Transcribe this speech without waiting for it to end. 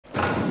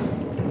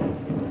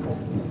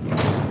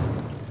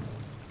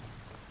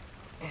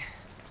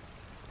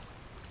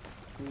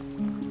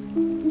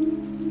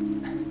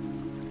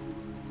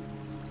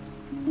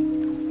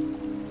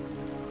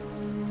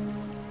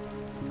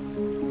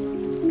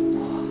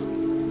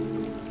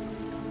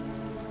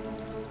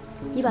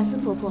你把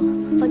孙婆婆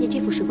放进这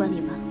副石棺里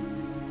吧。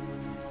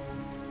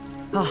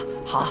啊，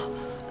好。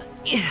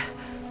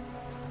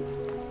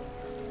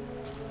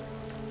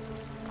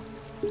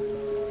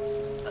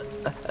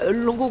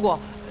龙姑姑，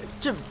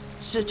这。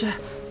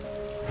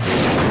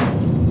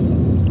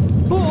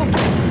 不！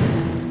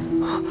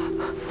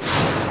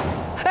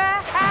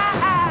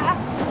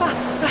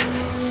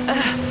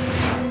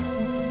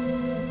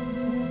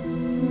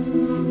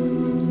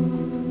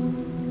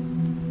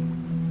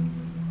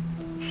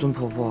孙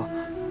婆婆，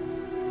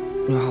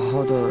你好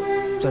好的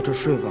在这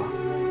睡吧。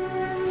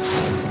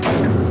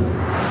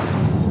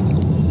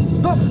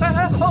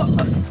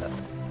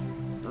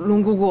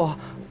龙姑姑，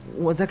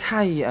我再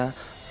看一眼，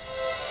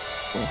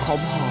好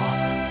不好？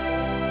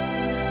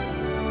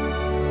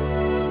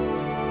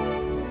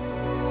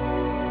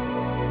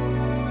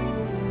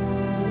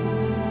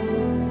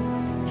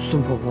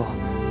 孙婆婆，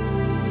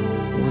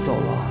我走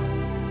了。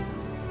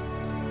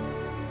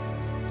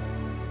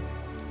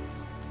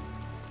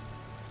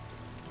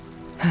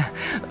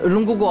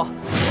龙姑姑，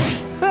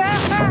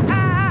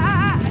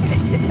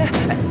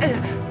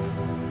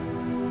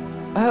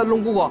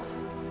龙姑姑，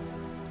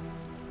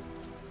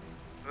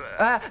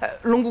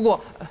龙姑姑，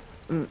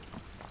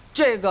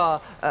这个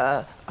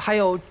还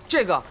有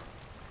这个，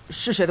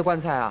是谁的棺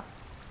材啊？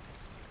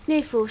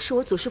那副是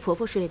我祖师婆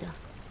婆睡的，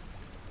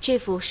这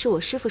副是我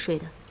师傅睡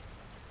的。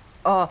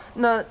 哦，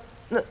那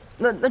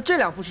这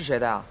2副是谁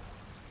的呀？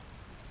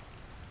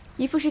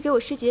一副是给我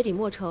师姐李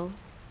莫愁，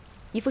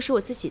一副是我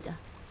自己的。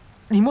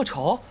李莫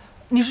愁？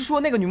你是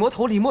说那个女魔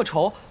头李莫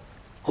愁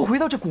会回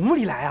到这古墓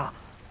里来啊？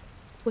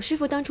我师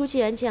傅当初既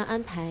然这样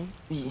安排，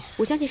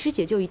我相信师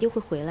姐就一定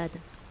会回来的。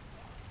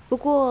不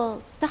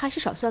过他还是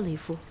少算了一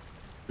副。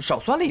少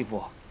算了一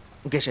副？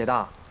你给谁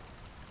的？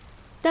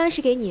当然是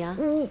给你啊。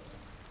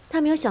他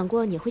没有想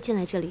过你会进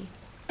来这里。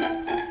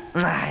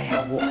 哎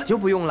呀，我就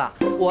不用了，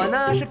我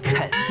呢是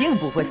肯定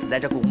不会死在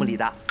这古墓里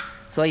的，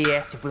所以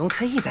就不用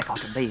特意再搞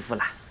准备一副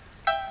了。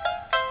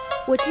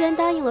我既然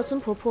答应了孙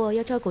婆婆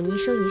要照顾你一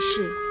生一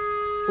世，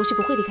我是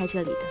不会离开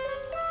这里的，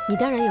你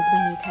当然也不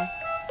能离开。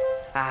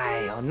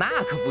哎呦，那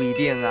可不一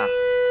定啊，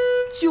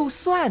就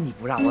算你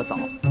不让我走，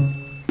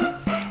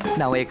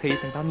那我也可以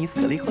等到你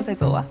死了以后再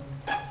走啊。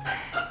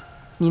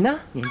你呢，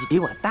年纪比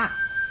我大，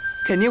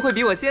肯定会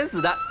比我先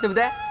死的，对不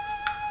对？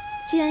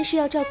既然是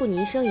要照顾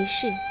你一生一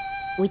世。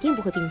 我一定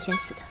不会比你先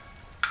死的。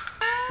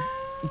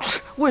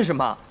为什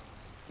么？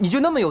你就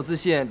那么有自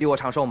信，比我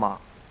长寿吗？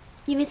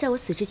因为在我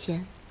死之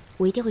前，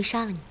我一定会杀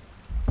了你。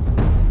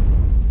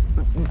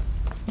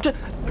这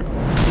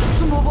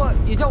孙婆婆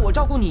也叫我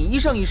照顾你一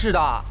生一世的。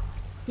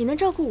你能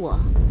照顾我，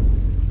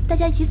大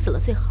家一起死了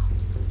最好，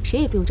谁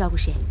也不用照顾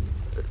谁。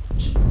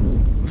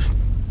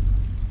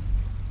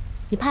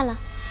你怕了？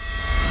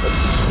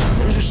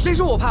谁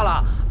说我怕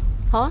了？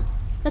好啊，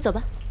那走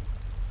吧。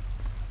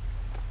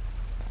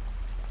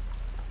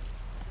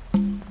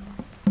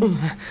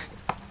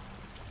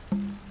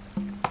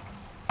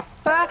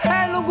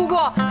 龙姑姑，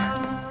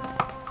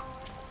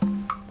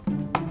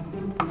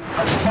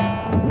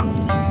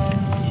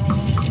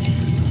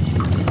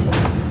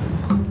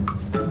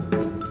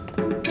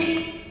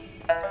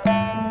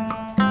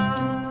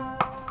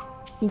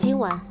你今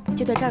晚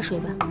就在这儿睡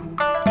吧。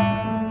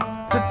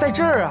在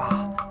这儿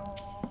啊？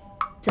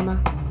怎么，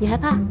你害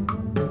怕？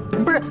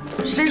不是，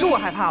谁说我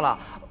害怕了？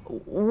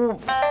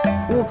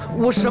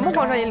我什么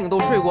荒山野岭都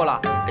睡过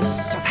了，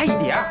小菜一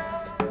碟儿。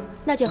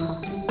那就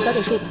好，早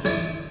点睡吧。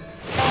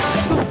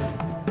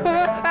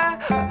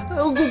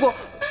姑姑，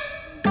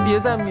别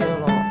再灭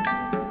了。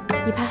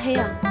你怕黑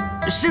啊？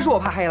谁说我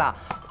怕黑了？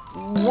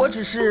我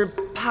只是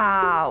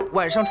怕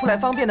晚上出来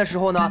方便的时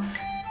候呢，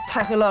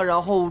太黑了，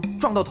然后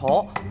撞到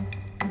头。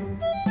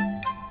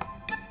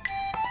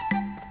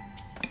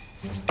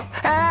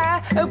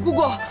姑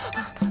姑，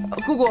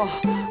姑姑，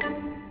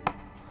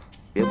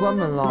别关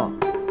门了。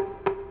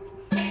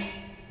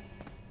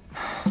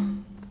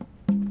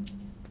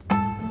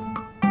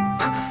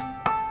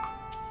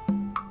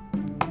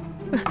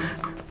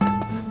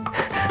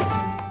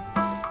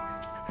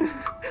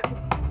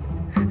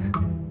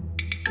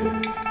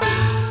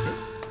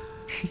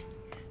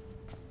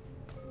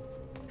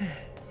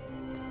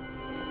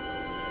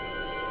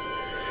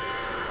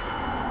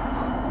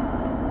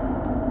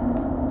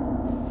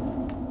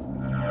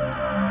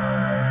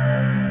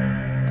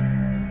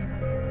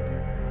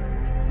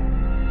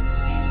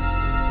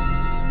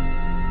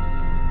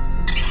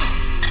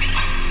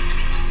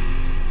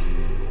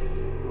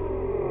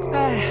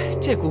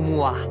 这古墓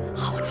啊，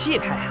好气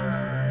派啊！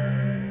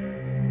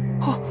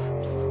哦，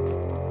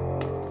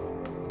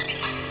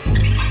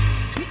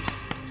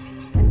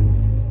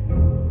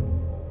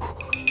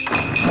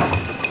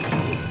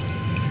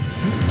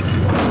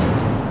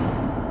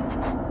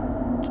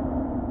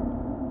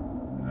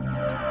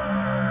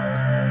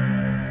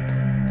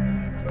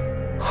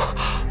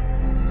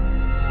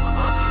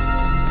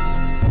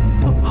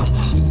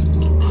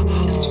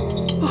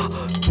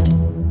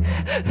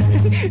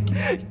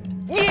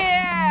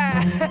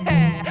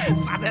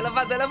发财了，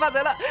发财了，发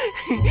财了！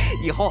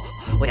以后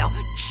我要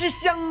吃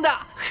香的，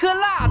喝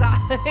辣的。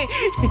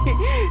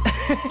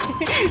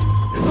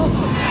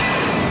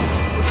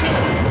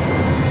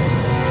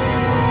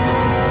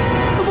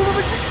不，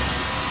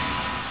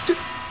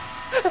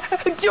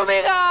救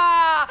命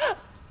啊！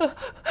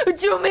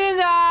救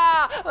命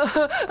啊！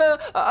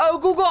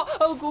姑姑，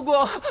姑姑，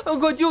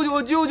快救救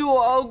我，救救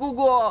我，姑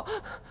姑！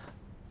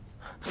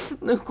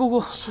那姑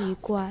姑，奇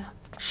怪，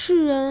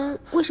世人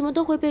为什么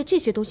都会被这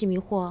些东西迷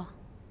惑？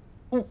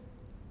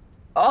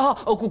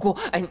姑姑，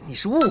哎，你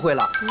是误会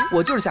了，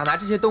我就是想拿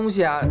这些东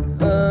西啊，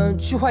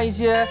去换一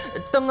些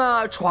灯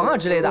啊、床啊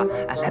之类的，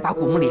来把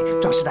古墓里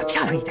装饰的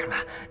漂亮一点嘛。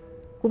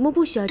古墓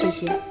不需要这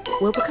些，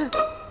我又不看。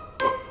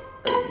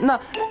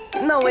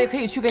那我也可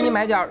以去给你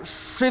买点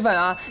水粉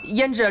啊、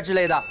胭脂啊之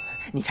类的。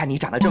你看你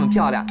长得这么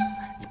漂亮，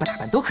你不打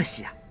扮多可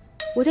惜啊！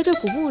我在这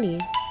古墓里，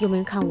有没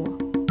有人看我？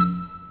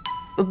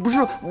不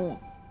是我，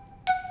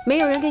没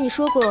有人跟你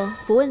说过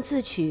不问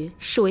自取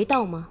是为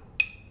道吗？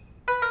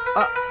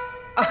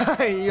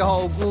哎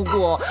呦，姑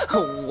姑，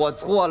我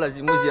错了，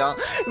行不行？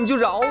你就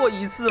饶我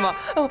一次嘛，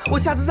我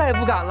下次再也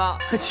不敢了，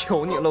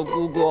求你了，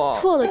姑姑。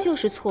错了就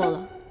是错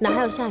了，哪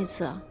还有下一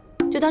次啊？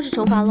就当是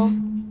惩罚喽。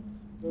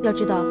要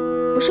知道，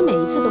不是每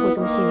一次都会这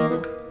么幸运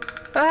的。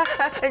哎，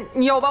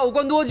你要把我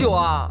关多久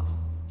啊？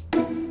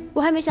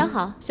我还没想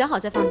好，想好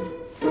再放你。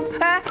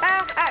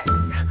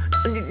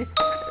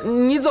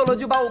你走了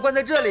就把我关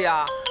在这里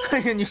啊？哎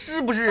呀，你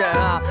是不是人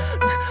啊？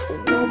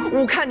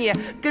我看你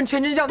跟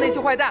全真教那些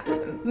坏蛋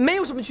没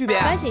有什么区别。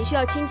反省需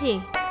要清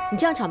静，你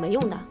这样吵没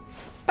用的。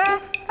哎，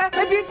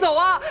别走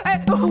啊！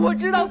哎，我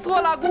知道错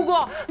了，姑姑。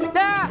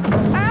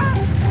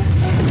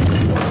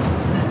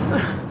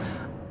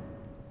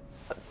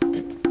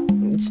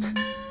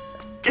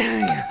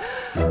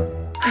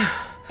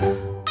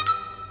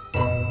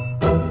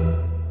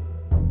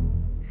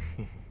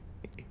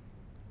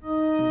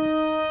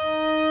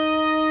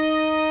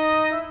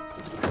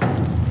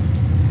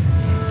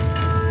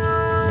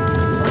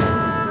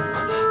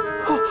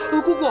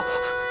姑姑，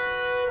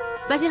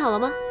反省好了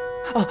吗？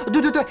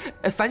对，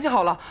反省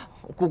好了。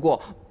姑姑，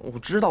我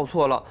知道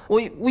错了，我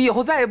以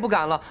后再也不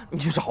敢了，你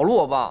就饶了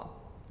我吧。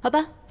好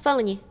吧，放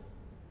了你。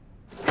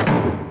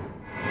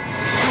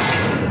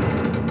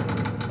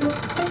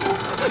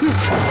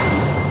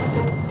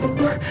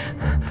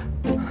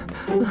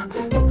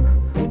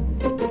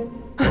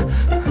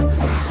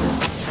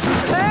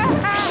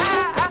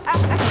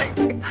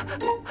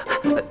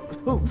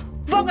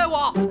放开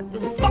我！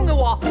放开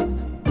我！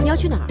你要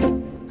去哪儿？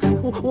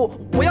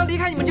我要离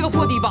开你们这个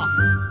破地方。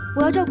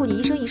我要照顾你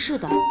一生一世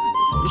的。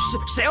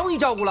谁要你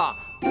照顾了？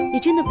你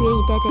真的不愿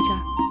意待在这儿？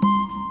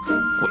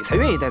鬼才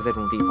愿意待在这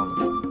种地方呢。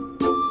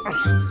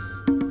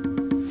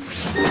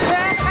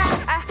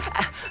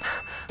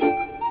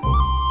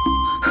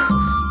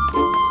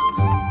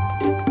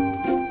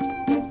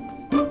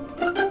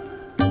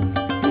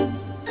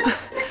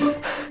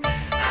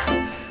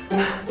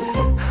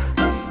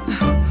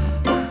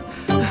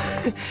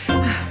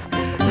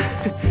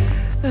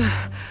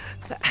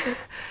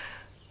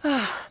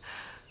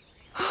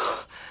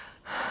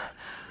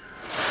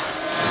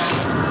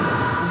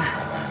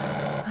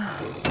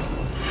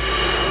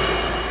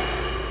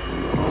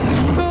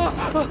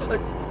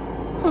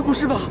不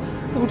是吧？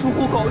当初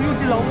虎口又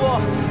进狼窝。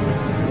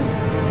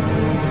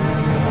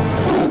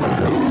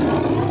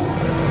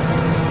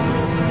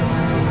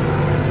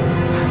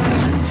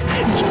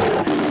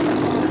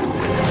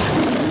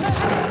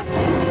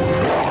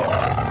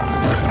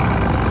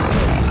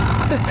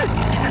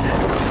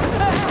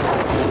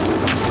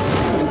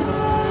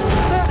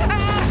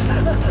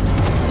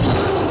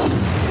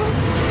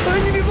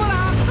你别过来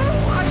啊！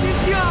我还年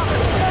轻啊！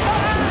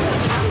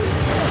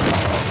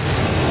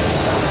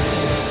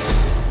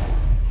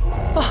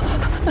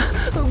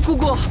姑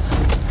姑，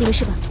你没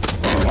事吧？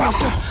没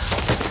事。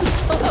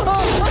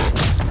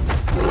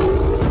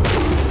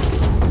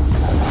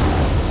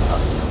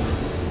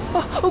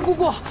姑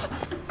姑，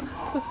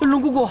龙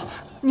姑姑，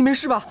你没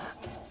事吧？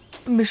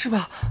没事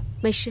吧？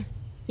没事，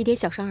一点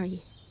小伤而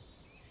已。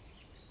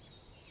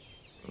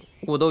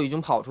我都已经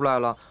跑出来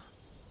了，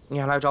你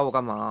还来找我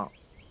干嘛？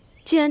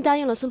既然答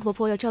应了孙婆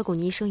婆要照顾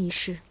你一生一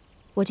世，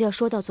我就要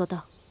说到做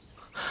到。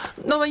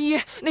那万一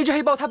那只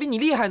黑豹它比你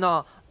厉害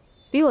呢？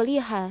比我厉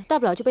害，大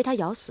不了就被它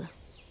咬死，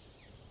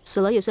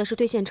死了也算是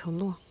兑现承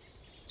诺，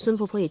孙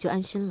婆婆也就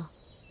安心了。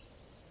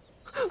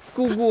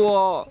姑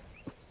姑，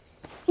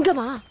你干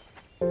嘛？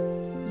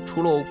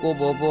除了我郭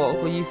伯伯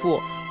和义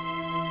父，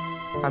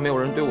还没有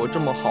人对我这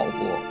么好过。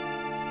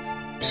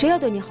谁要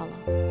对你好了？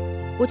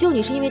我救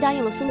你是因为答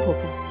应了孙婆婆。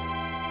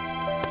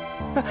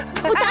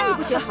我打你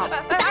不学好，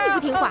我打你不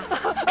听话，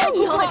看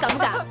你以后还敢不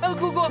敢？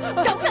姑姑，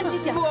长不长记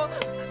性？不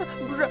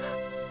是，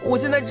我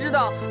现在知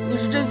道你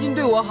是真心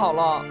对我好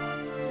了。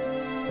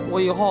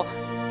我以后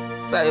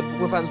再也不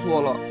会犯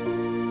错了。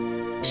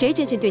谁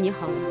真心对你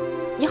好了？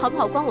你好不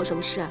好关我什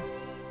么事啊？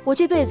我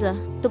这辈子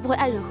都不会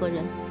爱任何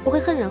人，不会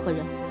恨任何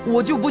人。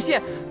我就不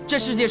信这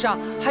世界上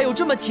还有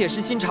这么铁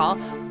石心肠、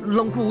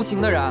冷酷无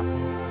情的人。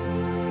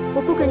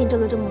我不跟你争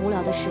论这么无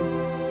聊的事。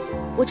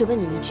我只问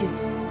你一句，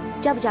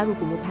加不加入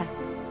古墓派？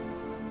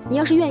你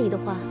要是愿意的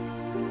话，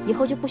以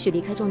后就不许离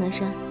开终南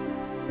山；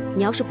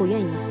你要是不愿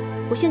意，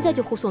我现在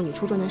就护送你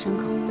出终南山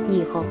口，你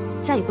以后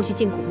再也不许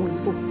进古墓一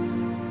步。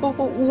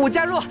我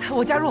加入，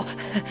我加入。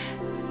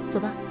走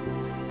吧。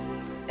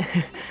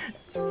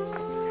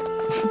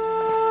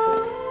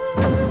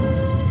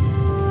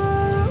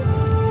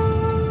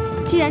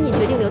既然你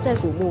决定留在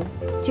古墓，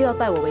就要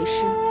拜我为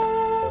师，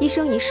一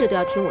生一世都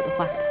要听我的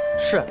话。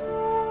是。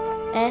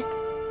哎，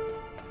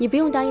你不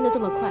用答应的这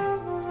么快，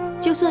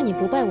就算你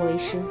不拜我为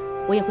师，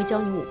我也会教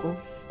你武功。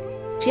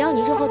只要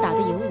你日后打得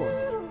赢我，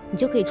你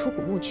就可以出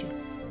古墓去。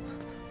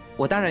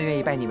我当然愿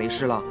意拜你为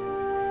师了，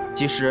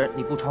即使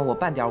你不传我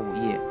半点武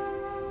艺，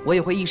我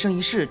也会一生一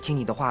世听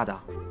你的话的。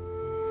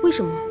为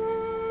什么？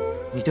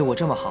你对我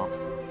这么好，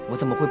我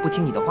怎么会不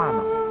听你的话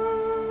呢？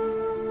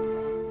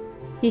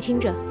你听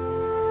着，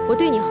我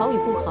对你好与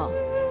不好，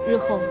日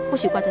后不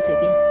许挂在嘴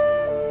边。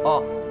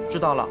哦，知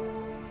道了。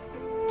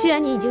既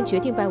然你已经决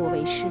定拜我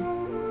为师，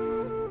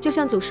就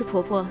向祖师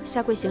婆婆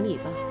下跪行礼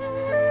吧。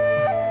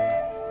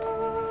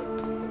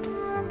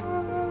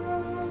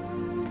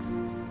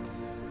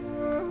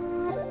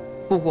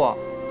姑姑，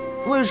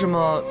为什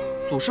么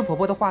祖师婆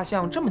婆的画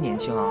像这么年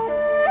轻啊？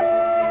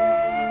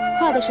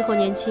画的时候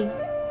年轻，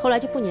后来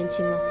就不年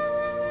轻了。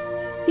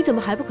你怎么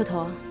还不磕头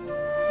啊？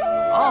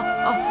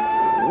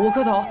我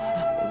磕头，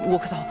我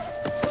磕头。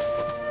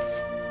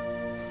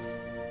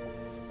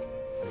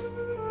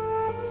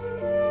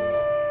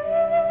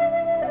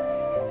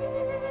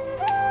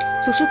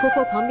祖师婆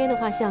婆旁边的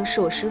画像是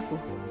我师父，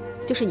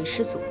就是你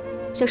师祖，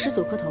向师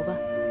祖磕头吧。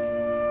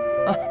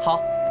好。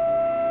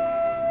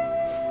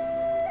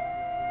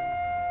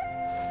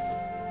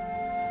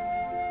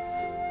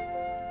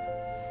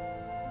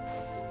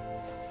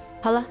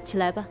好了，起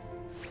来吧。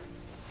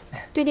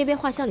对那边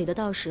画像里的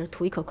道士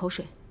吐一口口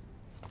水。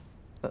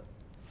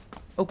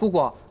姑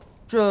姑，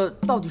这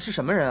到底是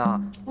什么人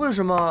啊？为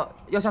什么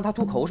要向他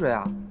吐口水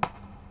啊？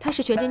他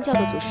是全真教的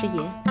祖师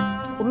爷，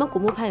我们古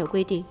墓派有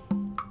规定，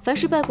凡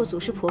是拜过祖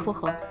师婆婆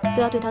后，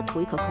都要对他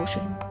吐一口口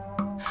水。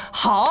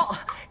好，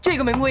这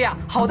个门规啊，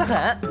好得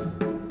很。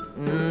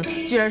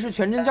既然是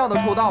全真教的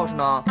臭道士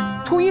呢，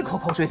吐一口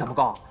口水怎么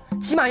够？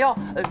起码要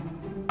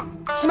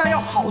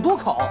好多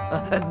口。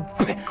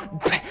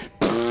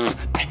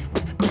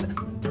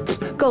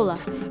够了。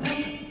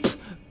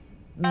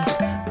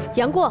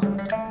杨过。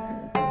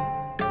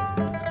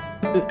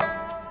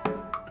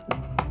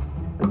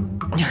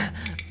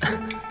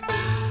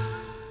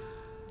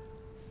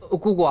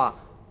姑姑啊，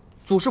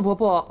祖师婆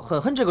婆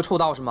很恨这个臭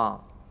道士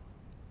吗？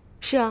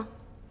是啊。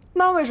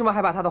那为什么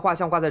还把他的画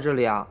像挂在这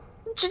里啊？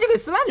直接给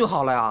撕烂就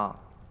好了呀。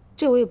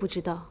这我也不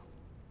知道，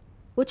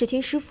我只听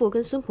师父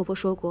跟孙婆婆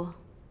说过，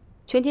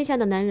全天下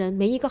的男人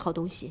没一个好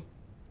东西，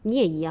你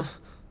也一样。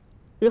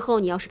日后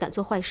你要是敢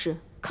做坏事，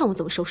看我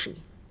怎么收拾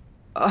你。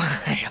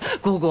哎呀，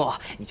姑姑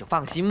你就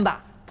放心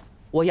吧，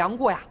我杨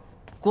过呀，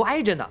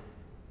乖着呢。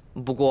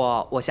不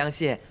过我相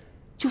信，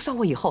就算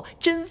我以后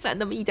真犯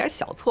那么一点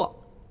小错，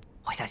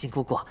我相信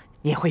姑姑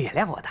你也会原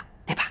谅我的，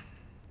对吧？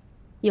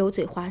油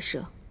嘴滑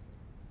舌，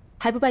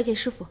还不拜见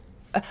师父？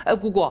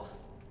姑姑，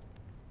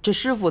这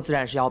师父自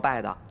然是要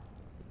拜的，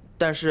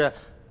但是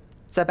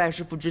在拜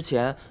师父之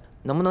前，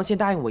能不能先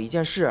答应我一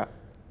件事？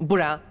不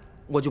然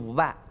我就不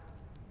拜。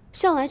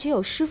向来只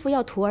有师父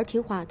要徒儿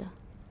听话的，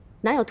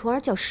哪有徒儿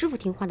叫师父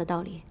听话的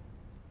道理？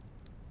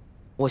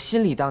我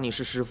心里当你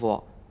是师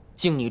父，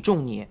敬你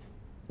重你，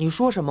你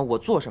说什么我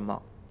做什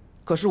么。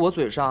可是我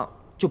嘴上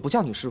就不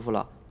叫你师父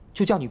了，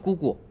就叫你姑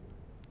姑。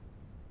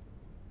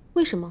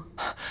为什么？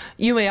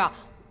因为啊，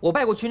我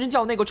拜过全真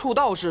教那个臭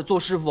道士做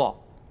师傅，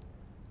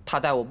他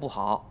待我不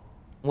好，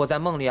我在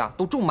梦里啊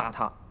都咒骂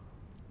他，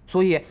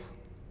所以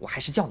我还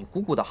是叫你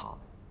姑姑的好，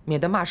免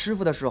得骂师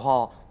傅的时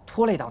候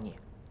拖累到你。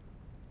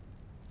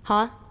好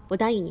啊，我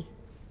答应你。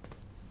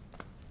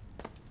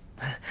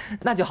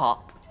那就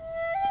好。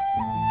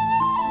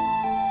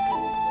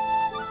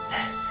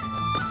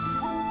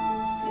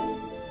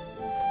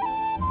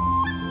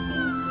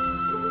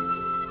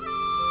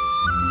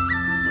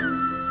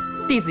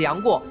弟子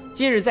杨过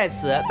今日在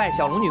此拜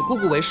小龙女姑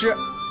姑为师，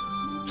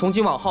从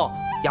今往后，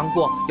杨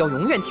过要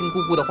永远听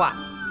姑姑的话，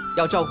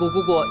要照顾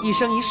姑姑一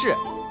生一世。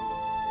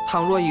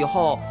倘若以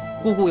后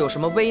姑姑有什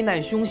么危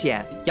难凶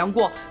险，杨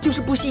过就是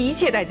不惜一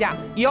切代价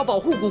也要保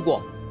护姑姑。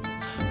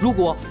如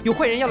果有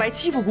坏人要来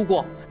欺负姑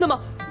姑，那么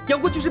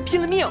杨过就是拼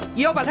了命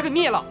也要把他给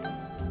灭了。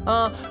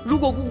如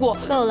果姑姑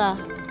够了，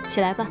起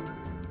来吧。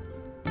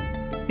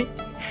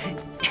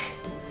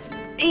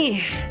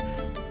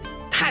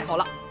太好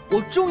了，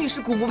我终于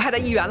是古墓派的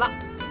一员了，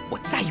我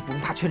再也不用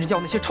怕全真教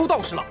那些臭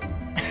道士了。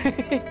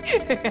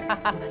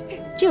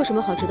这有什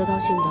么好值得高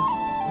兴的？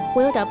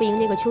我又打不赢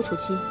那个丘处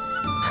机。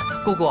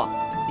姑姑，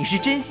你是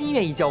真心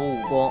愿意教我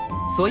武功，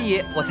所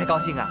以我才高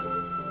兴啊。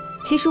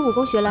其实武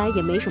功学来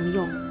也没什么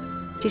用，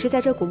只是在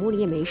这古墓里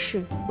也没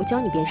事，我教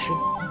你便是。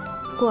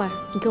过儿，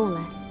你跟我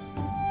来，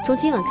从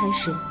今晚开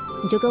始，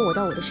你就跟我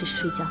到我的室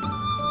睡觉。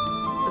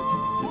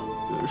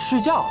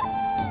睡觉？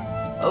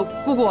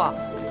姑姑啊。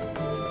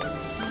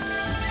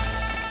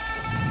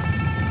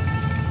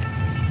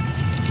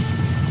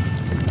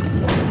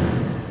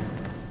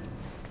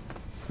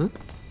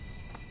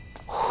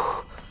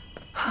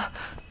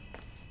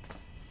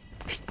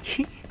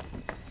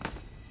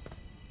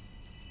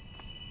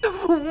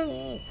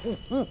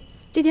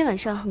今天晚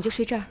上你就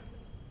睡这儿。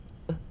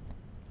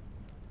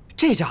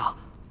这张，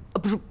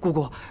不是姑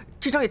姑，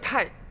这张也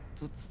太……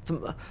怎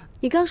么？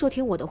你刚说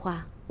听我的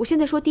话，我现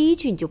在说第一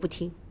句你就不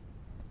听。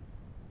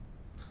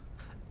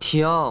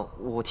听，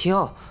我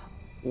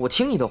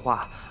听你的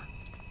话。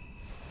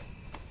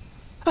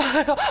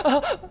哎呀，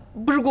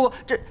不是姑姑，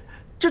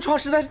这床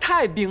实在是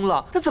太冰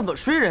了，它怎么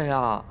睡人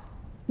呀？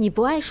你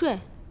不爱睡，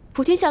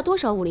普天下多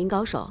少武林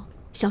高手，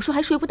想睡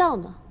还睡不到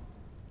呢。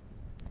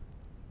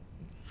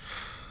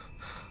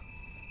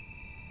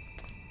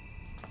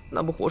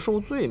那不活受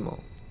罪吗？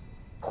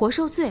活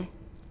受罪？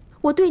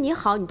我对你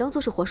好，你当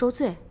做是活受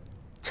罪，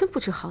真不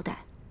知好歹。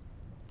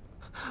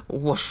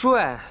我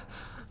睡。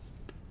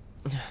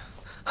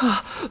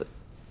啊！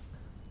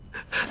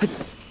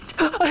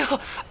哎呀！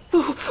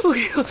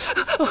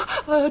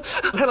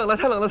太冷了，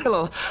太冷了，太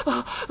冷了！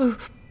啊！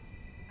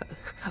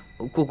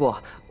姑姑，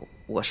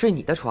我睡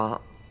你的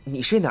床，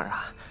你睡哪儿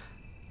啊？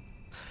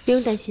不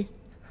用担心。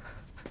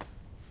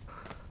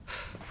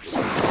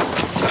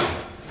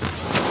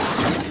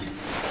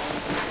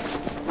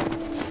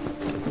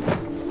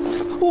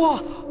哇！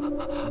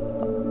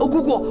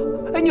姑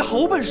姑，哎，你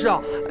好本事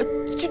啊！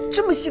就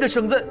这么细的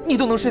绳子，你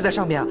都能睡在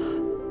上面。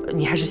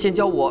你还是先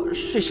教我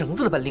睡绳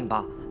子的本领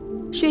吧。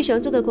睡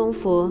绳子的功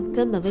夫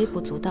根本微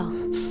不足道，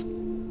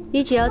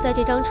你只要在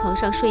这张床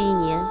上睡1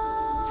年，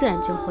自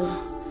然就会了。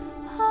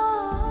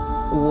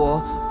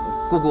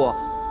姑姑，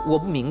我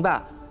不明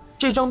白，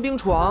这张冰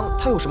床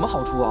它有什么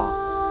好处啊？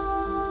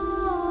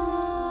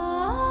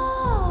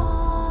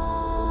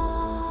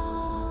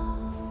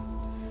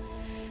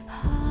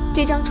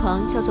这张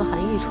床叫做寒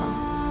玉床，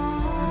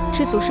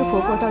是祖师婆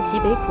婆到极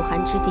北苦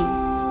寒之地，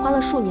花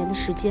了数年的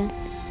时间，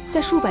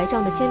在数百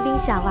丈的坚冰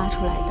下挖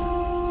出来的。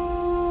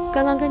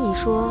刚刚跟你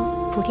说，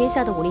普天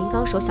下的武林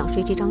高手想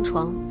睡这张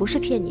床，不是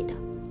骗你的。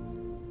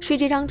睡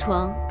这张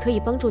床可以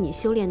帮助你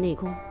修炼内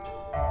功，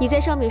你在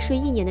上面睡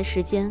1年的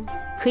时间，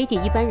可以抵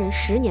一般人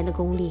10年的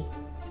功力。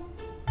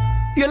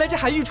原来这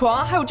寒玉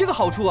床还有这个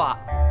好处啊！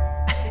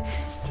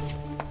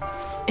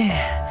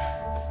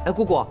哎，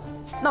姑姑，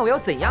那我要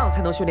怎样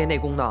才能修炼内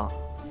功呢？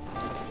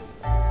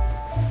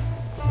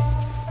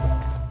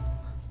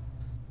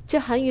这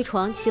寒玉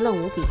床奇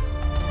冷无比。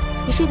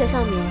你睡在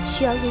上面，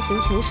需要运行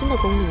全身的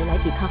功力来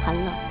抵抗寒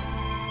冷，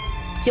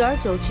久而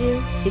久之，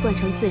习惯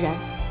成自然。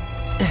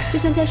就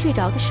算在睡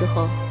着的时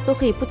候，都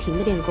可以不停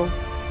地练功。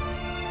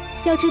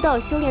要知道，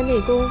修炼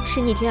内功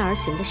是逆天而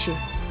行的事，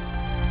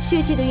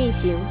血气的运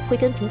行会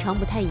跟平常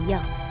不太一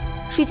样，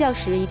睡觉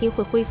时一定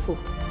会恢复。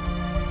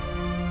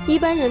一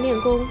般人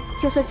练功，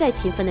就算再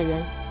勤奋的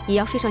人，也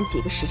要睡上几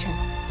个时辰。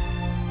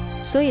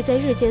所以在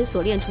日间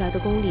所练出来的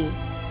功力，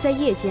在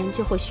夜间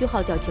就会虚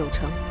耗掉90%。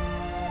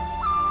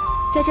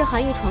在这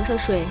寒玉床上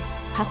睡，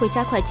还会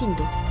加快进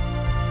度。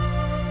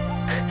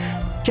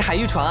这寒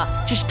玉床啊，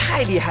真是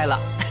太厉害了！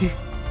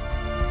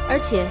而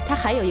且它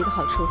还有一个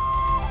好处。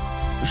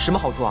什么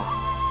好处啊？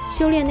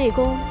修炼内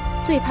功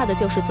最怕的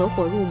就是走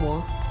火入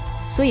魔，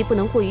所以不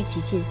能过于激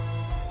进。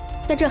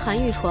但这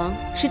寒玉床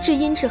是至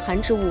阴至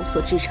寒之物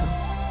所制成，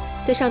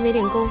在上面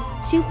练功，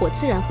心火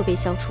自然会被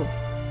消除，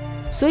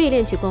所以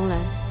练起功来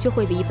就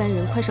会比一般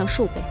人快上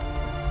数倍。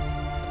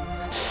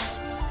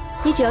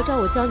你只要照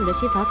我教你的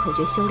心法口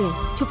诀修炼，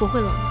就不会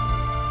冷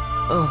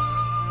了。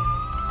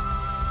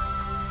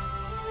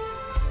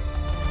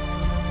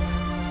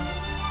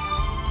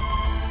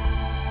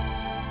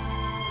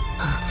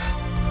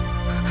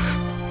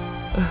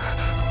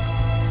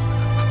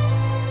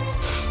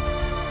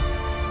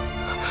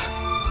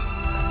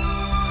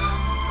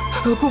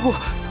姑姑，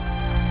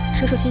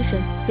收收心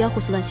神，不要胡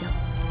思乱想。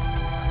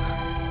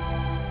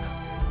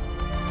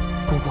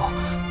姑姑，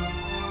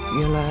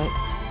原来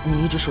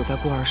你一直守在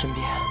孤儿身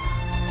边。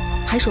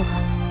还说话，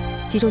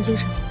集中精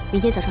神，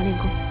明天早上练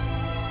功。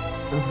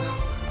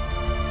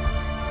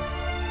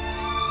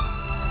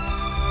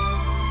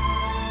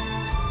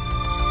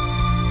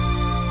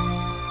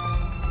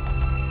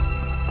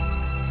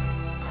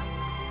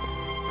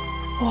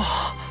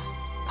哇！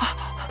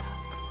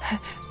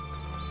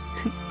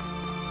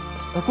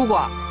姑姑，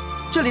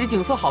这里的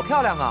景色好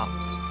漂亮啊！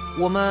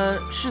我们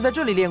是在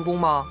这里练功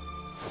吗？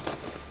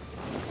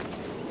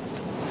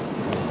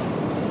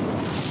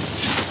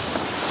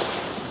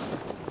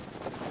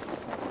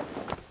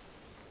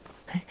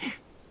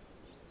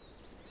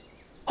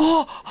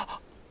哦，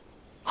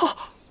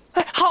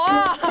好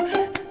啊！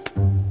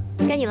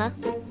该你了。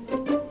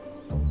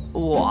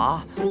我？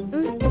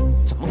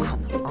怎么可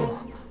能啊？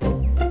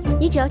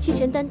你只要气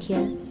沉丹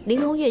田，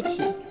凌空跃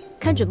起，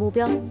看准目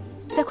标，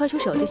再快出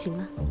手就行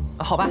了。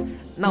好吧，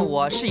那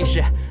我试一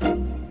试。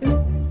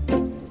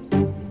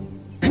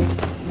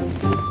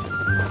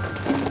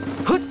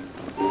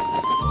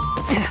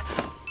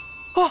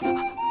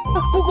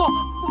姑姑，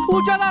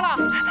我抓到了！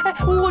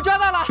我抓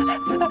到了！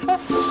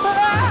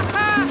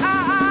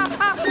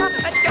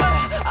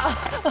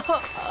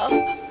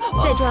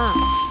再抓！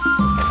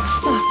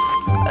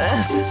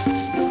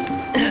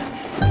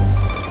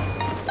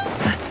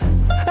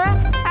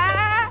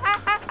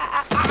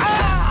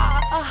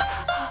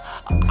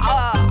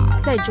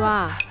再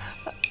抓。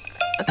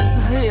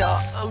哎呀，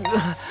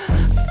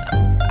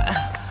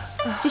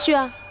继续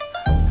啊。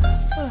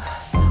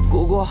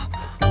姑姑，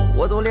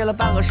我都练了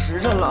半个时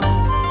辰了，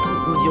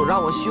你就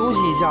让我休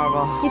息一下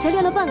吧。你才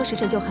练了半个时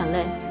辰就喊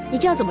累，你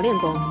这样怎么练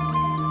功？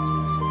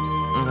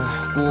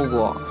姑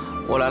姑，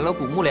我来了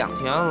古墓2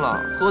天了，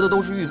喝的都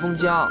是御风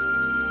浆。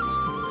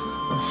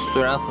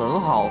虽然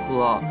很好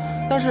喝，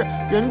但是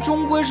人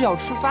终归是要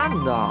吃饭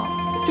的，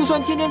就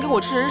算天天给我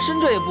吃人参，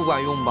这也不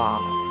管用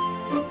吧？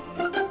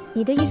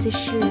你的意思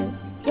是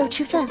要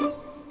吃饭？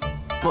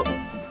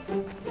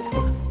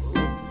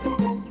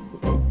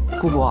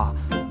姑姑，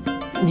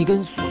你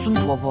跟孙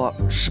婆婆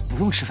是不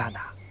用吃饭的？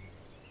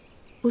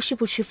不是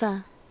不吃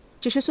饭，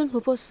只是孙婆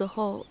婆死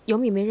后有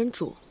米没人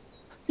煮。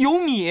有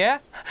米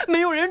没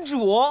有人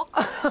煮？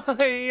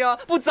哎呀，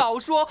不早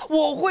说，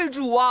我会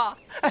煮啊！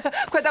哎，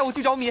快带我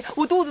去找米，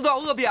我肚子都要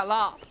饿扁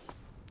了。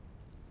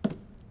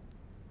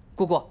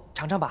姑姑，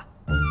尝尝吧。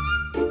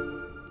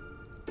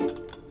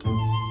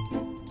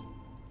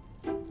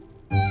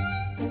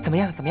怎么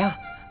样？怎么样？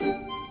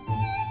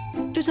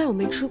这菜我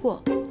没吃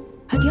过，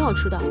还挺好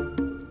吃的。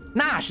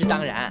那是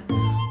当然，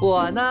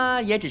我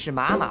呢也只是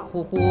马马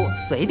虎虎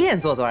随便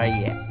做做而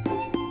已。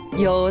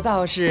有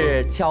道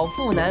是巧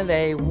妇难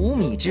为无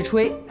米之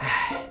炊，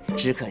哎，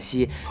只可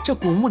惜这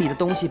古墓里的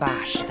东西吧，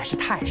实在是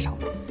太少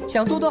了，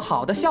想做得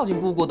好的孝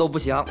敬姑姑都不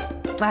行。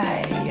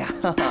哎呀，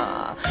哈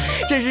哈，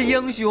真是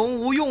英雄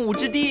无用武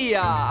之地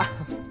呀！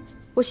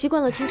我习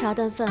惯了清茶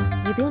淡饭，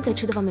你不用在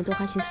吃的方面多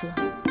花心思了。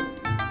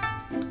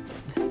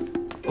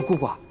姑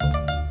姑，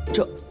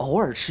这偶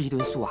尔吃一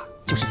顿素啊，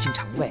就是清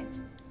肠胃，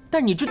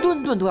但你这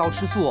顿顿都要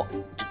吃素，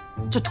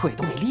这腿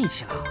都没力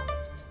气了。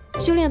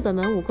修炼本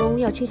门武功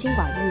要清心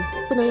寡欲，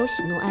不能有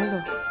喜怒哀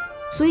乐，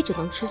所以只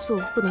能吃素，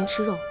不能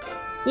吃肉。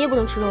你也不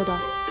能吃肉的。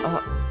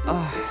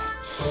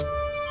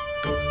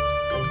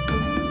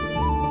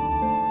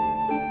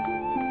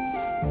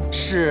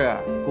是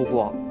姑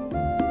姑。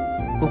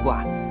姑姑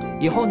啊，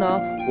以后呢，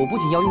我不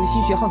仅要用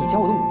心学好你教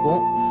我的武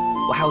功，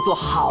我还要做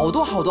好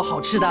多好多好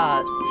吃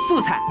的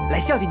素菜来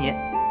孝敬您。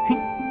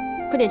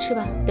快点吃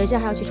吧，等一下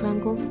还要去重阳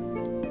宫。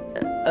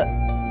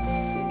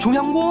重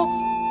阳宫？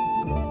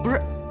不是。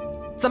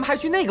咱们还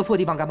去那个破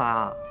地方干嘛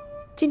啊？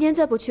今天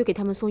再不去给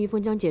他们送御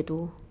风浆解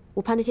毒，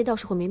我怕那些道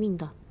士会没命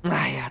的。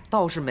哎呀，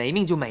道士没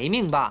命就没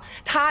命吧，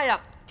他呀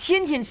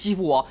天天欺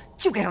负我，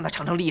就该让他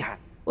尝尝厉害。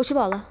我吃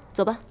饱了，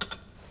走吧。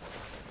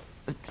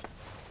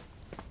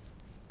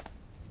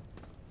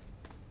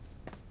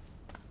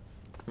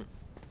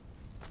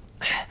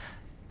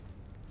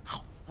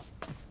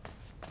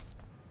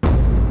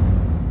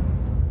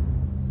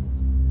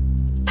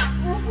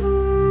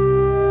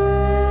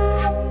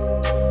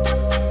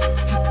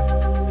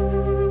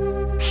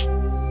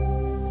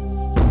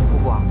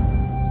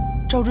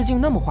赵志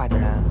敬那么坏的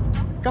人，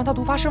让他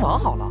毒发身亡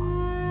好了。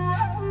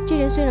这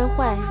人虽然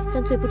坏，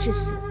但罪不至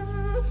死。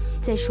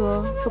再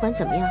说，不管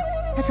怎么样，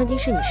他曾经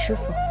是你师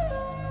傅，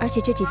而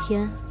且这几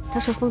天他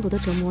受风毒的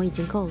折磨已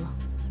经够了。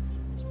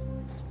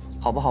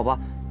好吧，好吧，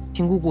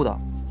听姑姑的。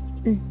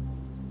嗯。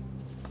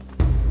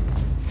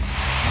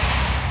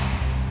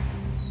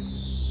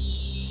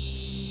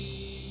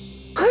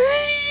哎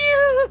呀！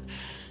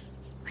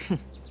哼。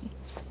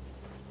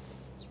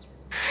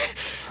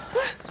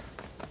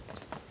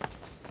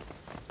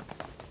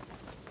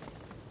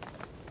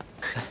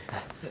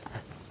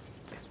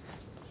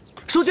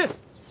收剑。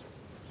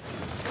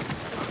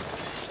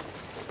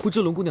不知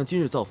龙姑娘今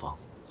日造访，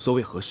所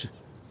谓何事？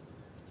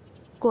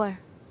过儿，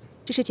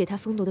这是解他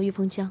风毒的御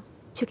风浆，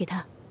去给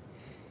他。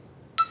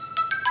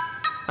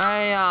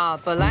哎呀，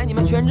本来你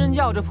们全真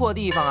教这破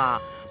地方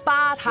啊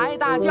，8抬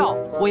大轿，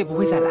我也不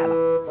会再来了。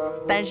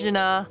但是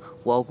呢，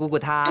我姑姑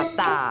她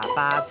大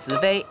发慈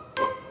悲，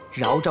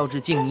饶赵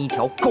志敬你一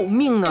条狗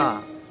命啊！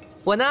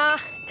我呢，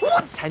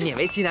才勉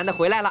为其难的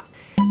回来了。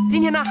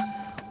今天呢，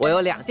我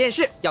有2件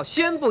事要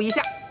宣布一下。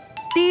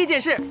第一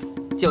件事，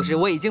就是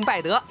我已经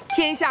拜得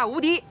天下无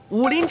敌、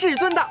武林至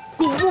尊的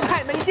古墓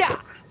派门下。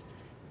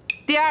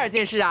第2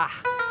件事啊，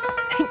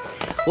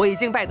我已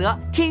经拜得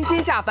天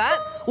仙下凡、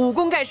武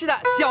功盖世的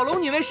小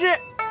龙女为师。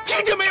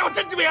听见没有，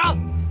甄志明？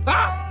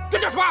啊，这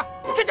叫什么？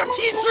这叫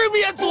欺师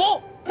灭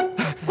祖！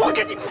我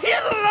跟你拼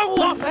了！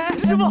我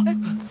师傅，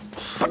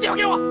把剑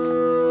给我！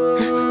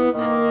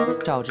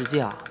赵志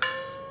敬，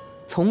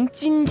从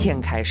今天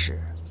开始，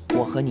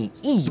我和你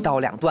1刀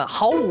2断，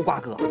毫无瓜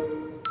葛。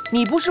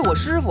你不是我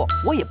师傅，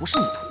我也不是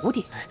你徒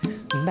弟，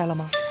明白了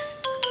吗？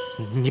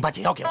你把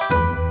解药给我。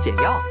解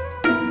药？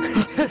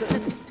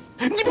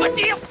你把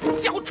解药，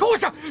小畜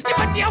生！你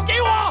把解药给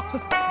我！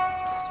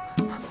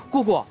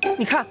姑姑，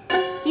你看，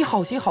你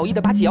好心好意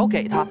的把解药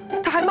给他，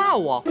他还骂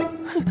我，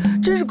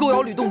真是狗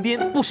咬吕洞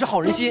宾，不识好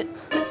人心。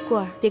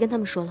过儿，别跟他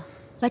们说了，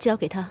把解药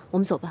给他，我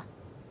们走吧。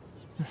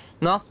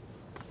喏，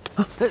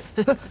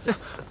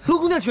龙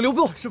姑娘请留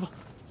步，师傅。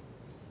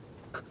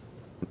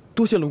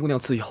多谢龙姑娘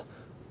赐药。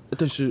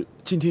但是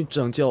今天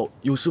掌教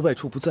有事外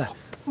出不在，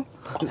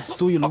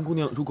所以龙姑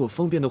娘如果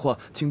方便的话，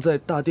请在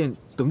大殿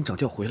等掌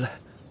教回来。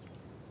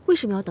为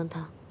什么要等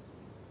他？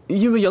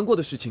因为杨过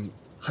的事情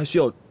还需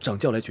要掌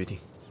教来决定。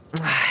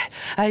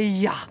哎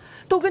呀，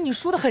都跟你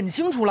说的很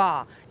清楚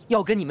了，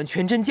要跟你们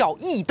全真教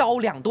一刀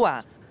两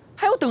断，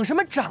还要等什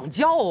么掌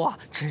教啊？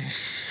真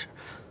是，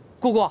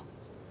姑姑，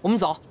我们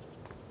走。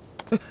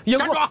站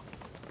住！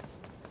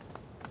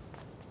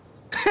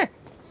哼，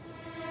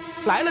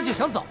来了就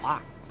想走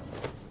啊？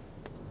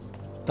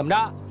怎么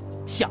着？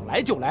想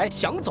来就来，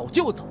想走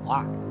就走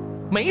啊？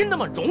没那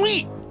么容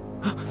易。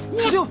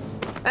师兄，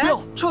不要！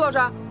臭道士，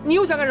你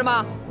又想干什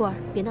么？过儿，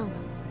别闹了。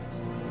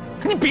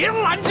你别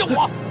拦着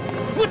我！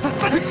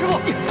师傅，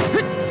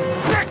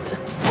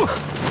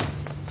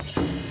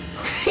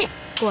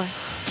过儿，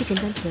气沉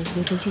丹田，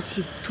凝神聚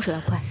气，出手要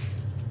快。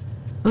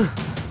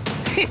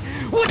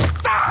我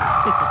打！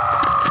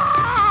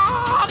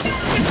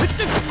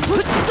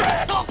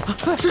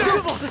师傅，师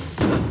傅，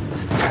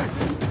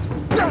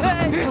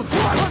没事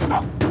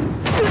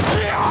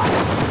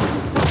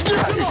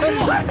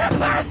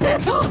吧？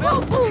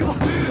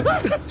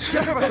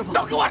师傅，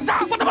都给我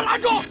上！把他们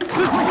拦住！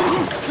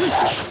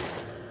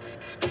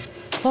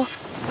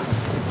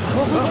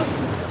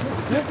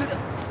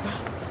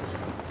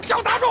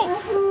小杂种，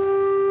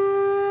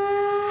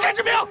陈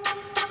志明，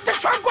这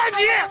全怪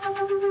你！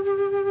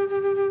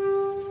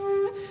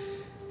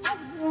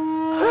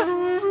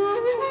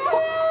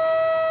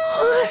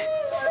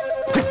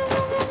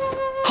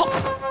好，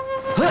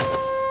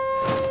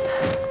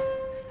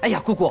哎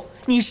呀，姑姑，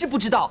你是不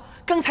知道，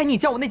刚才你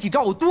教我那几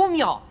招有多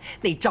妙。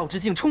那赵之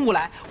敬冲过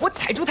来，我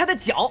踩住他的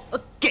脚，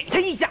给他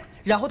一下，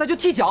然后他就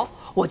踢脚，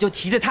我就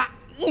提着他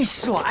一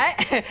甩，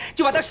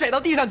就把他甩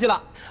到地上去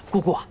了。姑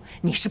姑，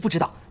你是不知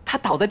道，他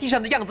倒在地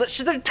上的样子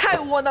实在是太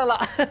窝囊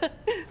了。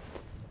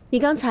你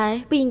刚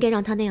才不应该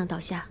让他那样倒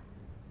下。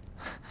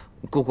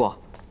姑姑，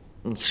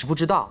你是不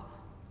知道，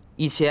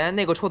以前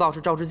那个臭道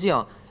士赵之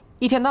敬，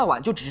一天到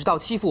晚就只知道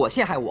欺负我、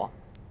陷害我。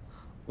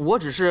我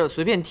只是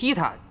随便踢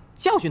他，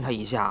教训他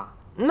一下，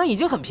那已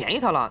经很便宜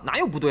他了，哪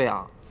有不对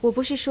啊？我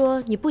不是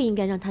说你不应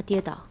该让他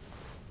跌倒，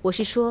我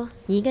是说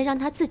你应该让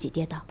他自己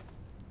跌倒。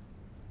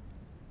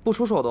不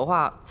出手的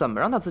话，怎么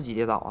让他自己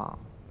跌倒啊？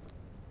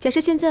假设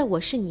现在我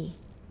是你，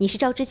你是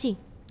赵之敬，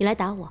你来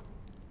打我。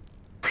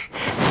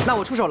那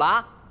我出手了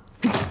啊！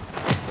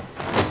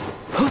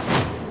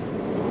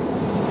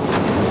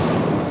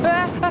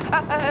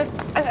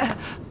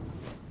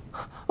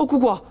哦，姑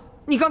姑，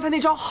你刚才那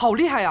招好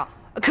厉害呀，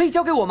可以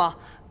教给我吗？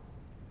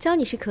教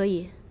你是可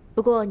以，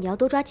不过你要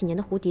多抓几年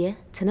的蝴蝶，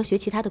才能学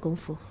其他的功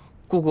夫。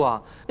姑姑，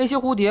那些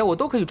蝴蝶我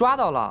都可以抓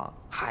到了，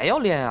还要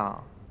练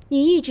啊。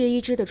你一只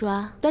一只的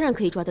抓，当然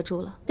可以抓得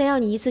住了，但要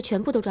你一次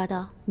全部都抓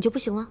到，你就不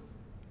行了。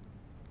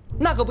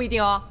那可不一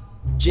定哦，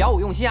只要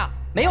我用心啊，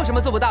没有什么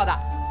做不到的。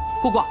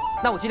姑姑，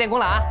那我去练功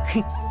了啊。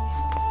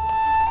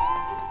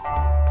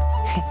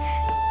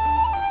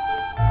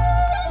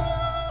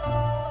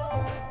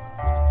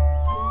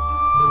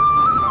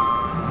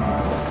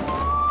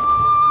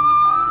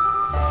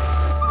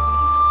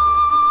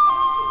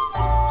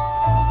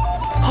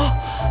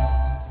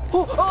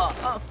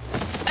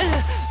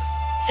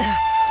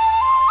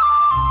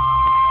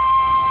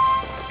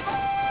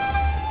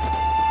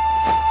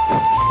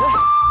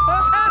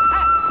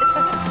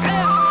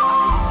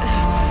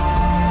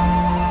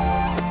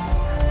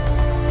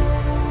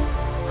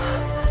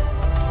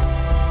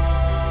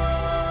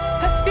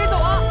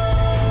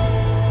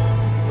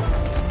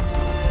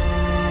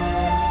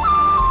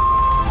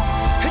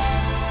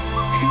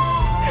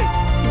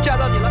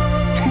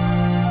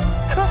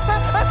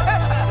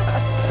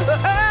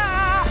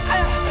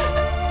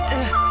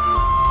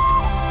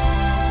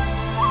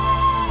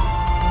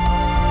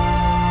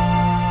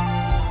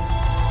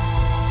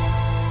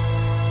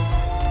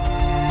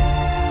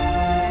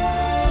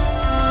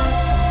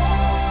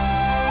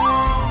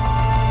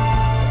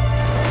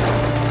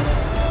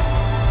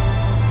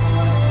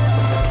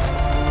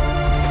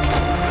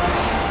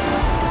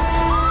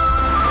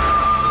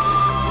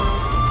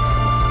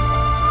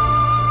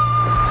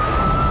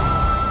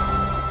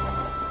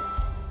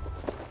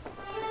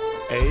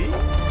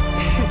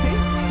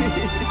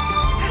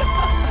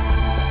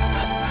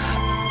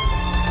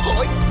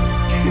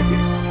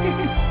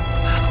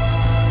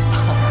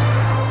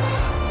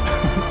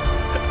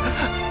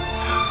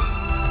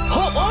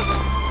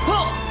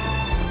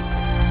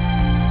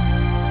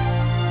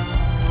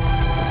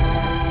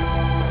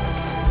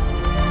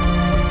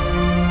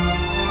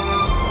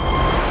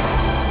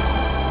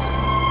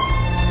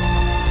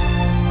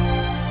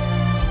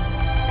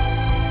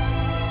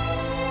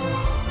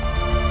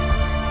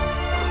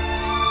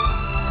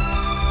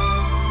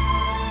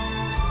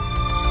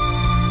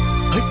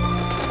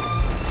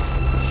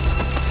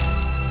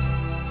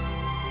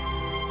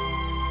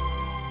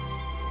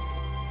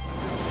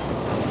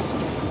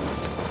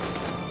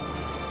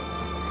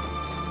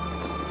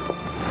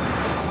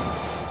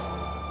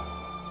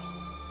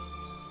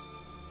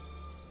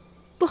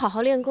不好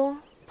好练功，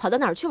跑到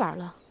哪儿去玩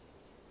了？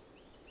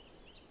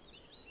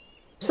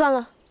算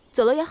了，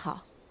走了也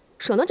好，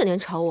省得整天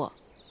吵我。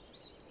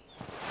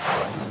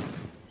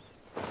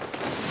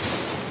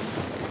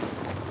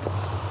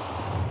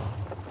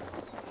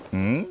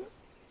嗯，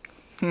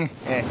嘿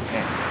嘿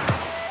嘿。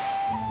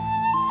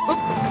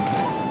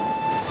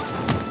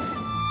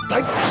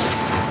来，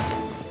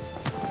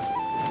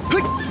嘿，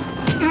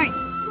嘿，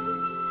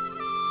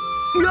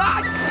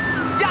呀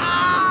呀，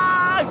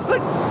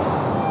嘿，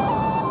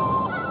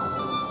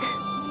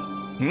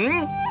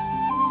嗯。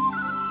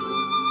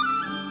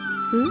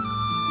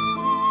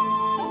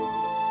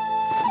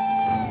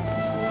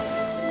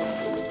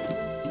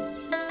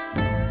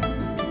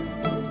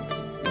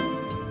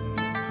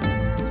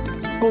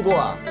 姑姑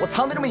啊，我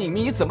藏得这么隐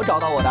秘，你怎么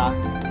找到我的？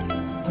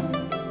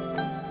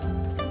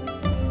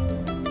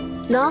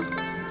喏，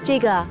这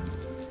个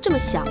这么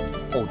小。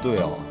哦，对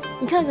哦。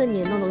你看看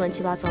你弄得乱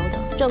七八糟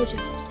的，转过去。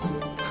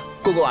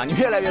姑姑啊，你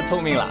越来越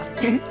聪明了。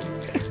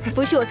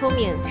不是我聪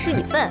明，是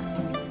你笨，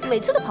每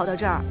次都跑到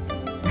这儿。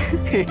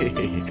嘿嘿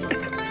嘿。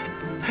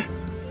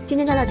今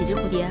天抓到几只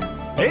蝴蝶？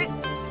哎，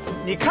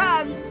你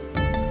看，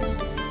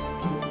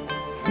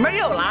没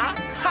有啦。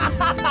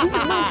你怎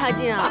么那么差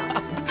劲啊？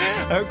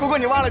姑姑，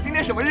你忘了今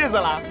天什么日子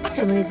了？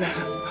什么日子？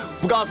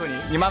不告诉你，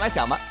你慢慢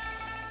想吧。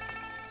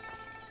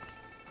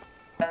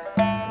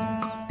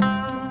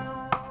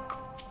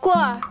过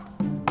儿，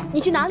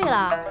你去哪里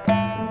了？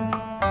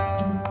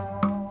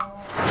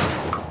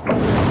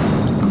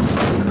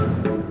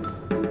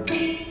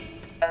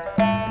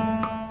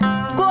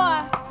过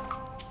儿，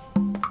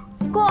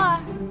过儿，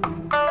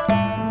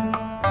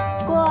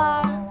过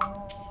儿。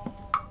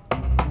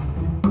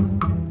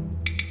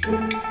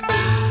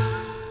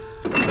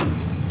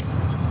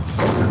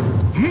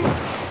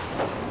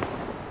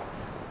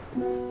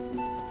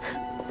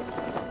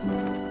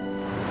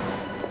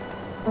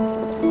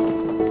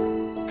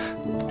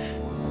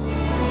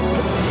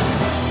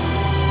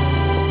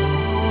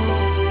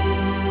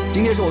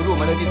 今天是我入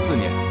门的第4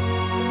年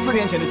，4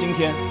年前的今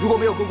天，如果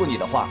没有姑姑你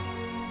的话，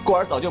过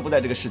儿早就不在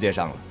这个世界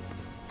上了。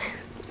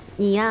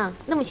你呀，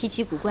那么稀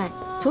奇古怪，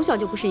从小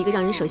就不是一个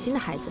让人省心的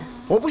孩子。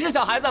我不是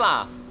小孩子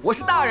啦，我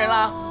是大人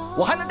啦，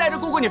我还能带着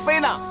姑姑你飞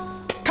呢。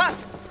看，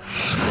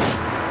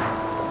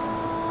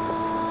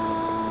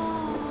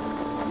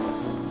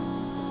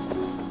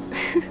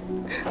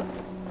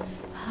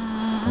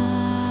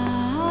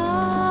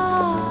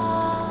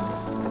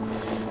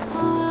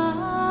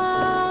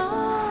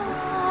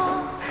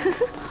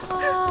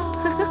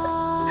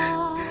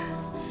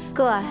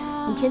过儿，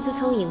你天资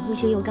聪颖，悟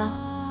性又高，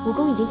武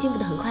功已经进步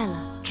得很快了。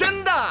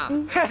真的，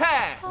嘿嘿，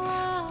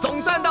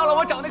总算到了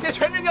我找那些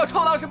全真教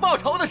臭道士报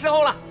仇的时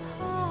候了。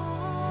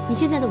你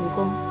现在的武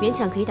功勉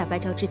强可以打败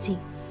赵之敬，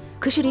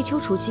可是离丘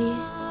处机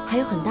还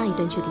有很大一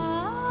段距离。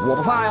我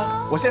不怕呀，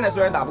我现在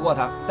虽然打不过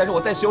他，但是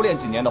我再修炼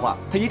几年的话，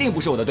他一定不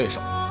是我的对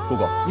手。姑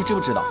姑，你知不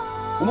知道，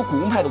我们古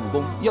门派的武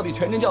功要比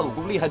全真教的武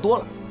功厉害多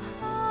了。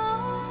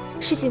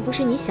事情不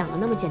是你想的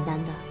那么简单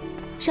的。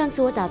上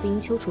次我打不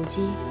赢丘处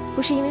机，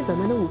不是因为本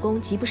门的武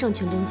功及不上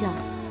全真教，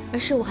而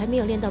是我还没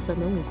有练到本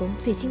门武功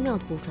最精妙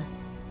的部分。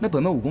那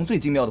本门武功最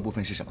精妙的部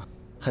分是什么？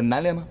很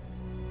难练吗？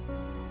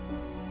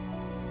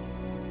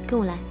跟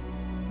我来。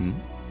嗯。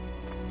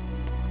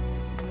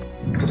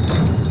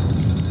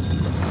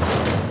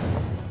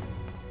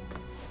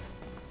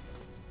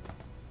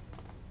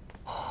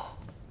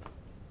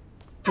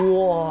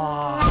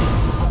哇！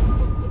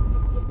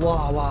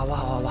哇哇哇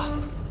哇哇！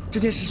这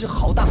件石室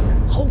好大，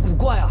好古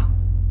怪啊！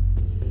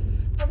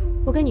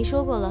我跟你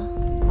说过了，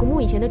古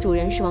墓以前的主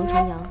人是王重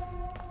阳，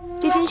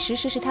这间石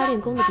室是他练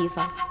功的地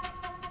方，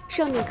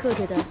上面刻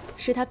着的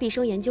是他毕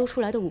生研究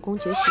出来的武功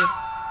绝学，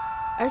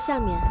而下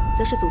面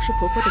则是祖师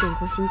婆婆的练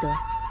功心得。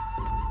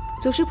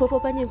祖师婆婆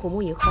搬进古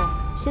墓以后，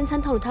先参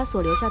透了他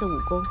所留下的武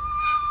功，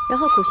然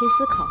后苦心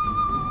思考，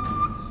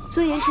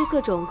钻研出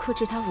各种克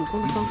制他武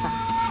功的方法，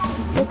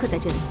都刻在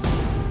这里。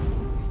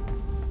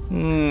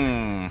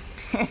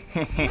嘿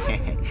嘿嘿嘿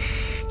嘿。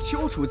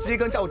丘处机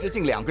跟赵之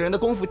敬2个人的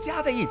功夫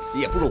加在一起，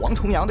也不如王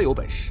重阳的有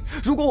本事。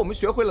如果我们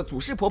学会了祖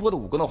师婆婆的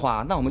武功的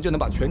话，那我们就能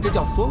把全真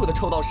教所有的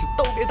臭道士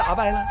都给打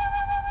败了。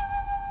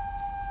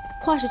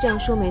话是这样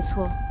说没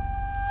错，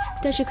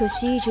但是可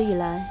惜一直以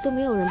来都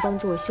没有人帮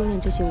助我修炼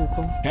这些武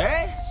功。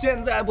哎，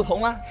现在不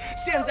同了，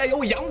现在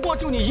有杨过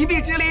助你一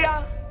臂之力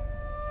啊！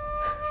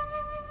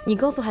你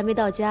功夫还没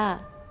到家。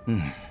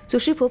祖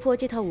师婆婆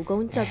这套武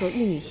功叫做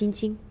玉女心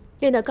经，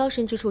练到高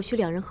深之处需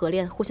2人合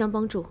练，互相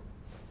帮助。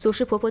祖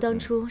师婆婆当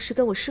初是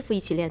跟我师父一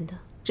起练的，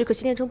只可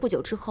惜练成不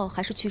久之后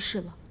还是去世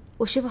了。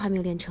我师父还没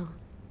有练成。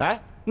哎，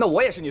那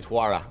我也是你徒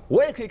儿啊，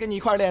我也可以跟你一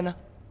块练呢。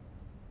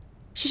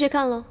试试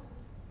看喽。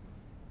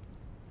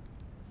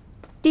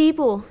第一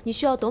步，你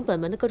需要懂本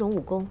门的各种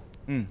武功。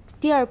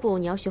第2步，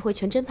你要学会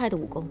全真派的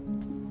武功。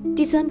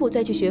第3步，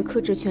再去学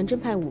克制全真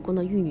派武功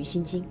的玉女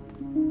心经。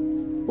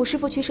我师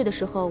父去世的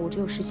时候，我只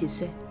有10几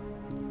岁，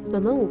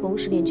本门武功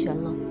是练全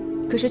了，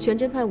可是全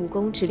真派武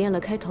功只练了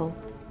开头。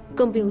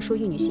更不用说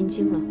玉女心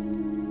经了。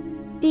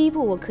第1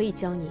步我可以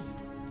教你，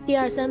第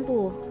2、3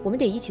步我们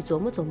得一起琢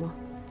磨琢磨。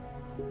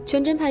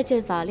全真派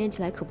剑法练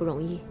起来可不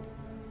容易，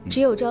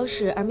只有招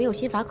式而没有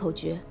心法口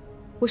诀。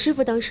我师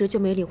父当时就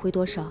没领会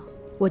多少，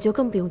我就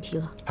更不用提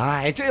了。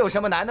哎，这有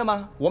什么难的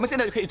吗？我们现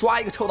在就可以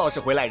抓一个臭道士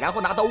回来，然后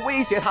拿刀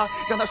威胁他，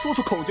让他说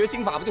出口诀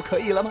心法，不就可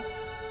以了吗？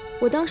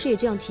我当时也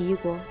这样提议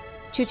过，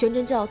去全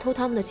真教偷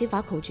他们的心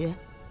法口诀。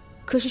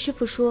可是师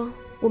父说，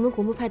我们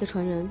古墓派的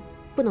传人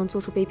不能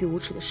做出卑鄙无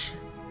耻的事。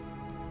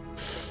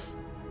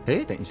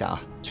哎，等一下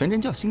啊，全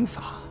真教心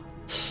法，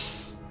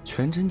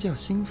全真教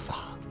心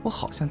法，我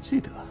好像记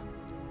得。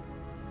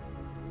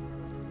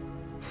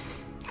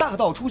大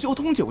道初修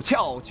通九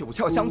窍，九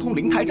窍相通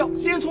灵台照。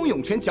先从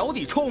涌泉脚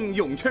底冲，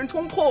涌泉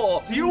冲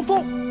破急如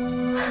风。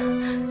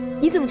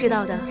你怎么知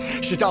道的？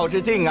是赵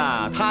志敬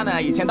啊，他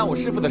呢以前当我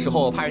师傅的时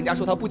候，怕人家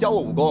说他不教我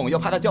武功，又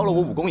怕他教了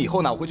我武功以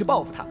后呢，我会去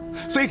报复他，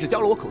所以只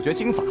教了我口诀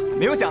心法。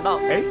没有想到，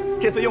哎，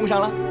这次用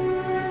上了。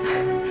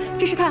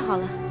真是太好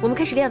了，我们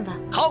开始练吧。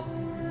好。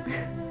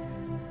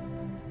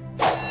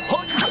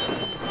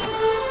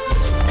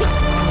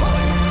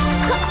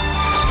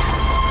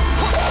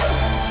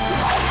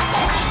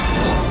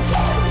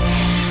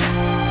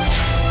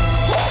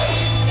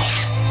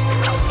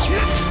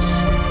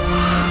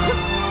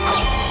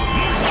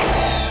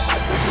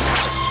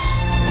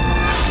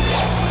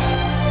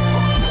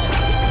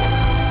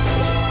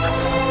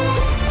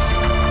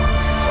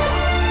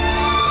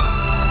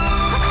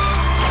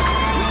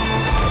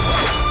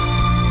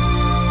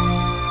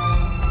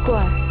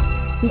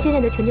你现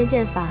在的全真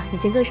剑法已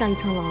经更上一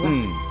层楼了。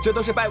这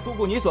都是拜姑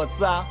姑你所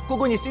赐啊，姑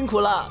姑你辛苦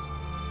了。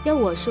要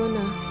我说呢，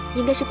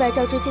应该是拜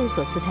赵志敬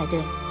所赐才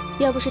对。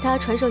要不是他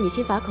传授你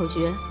心法口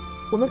诀，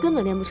我们根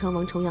本练不成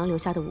王重阳留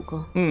下的武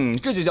功。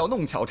这就叫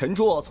弄巧成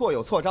拙，错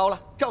有错招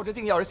了。赵志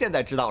敬要是现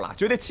在知道了，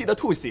绝对气得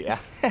吐血。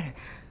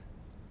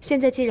现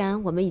在既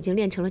然我们已经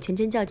练成了全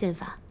真教剑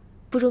法，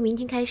不如明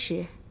天开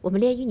始我们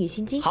练玉女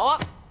心经。好啊，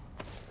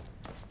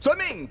遵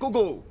命，姑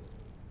姑。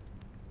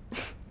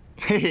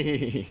嘿嘿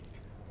嘿嘿。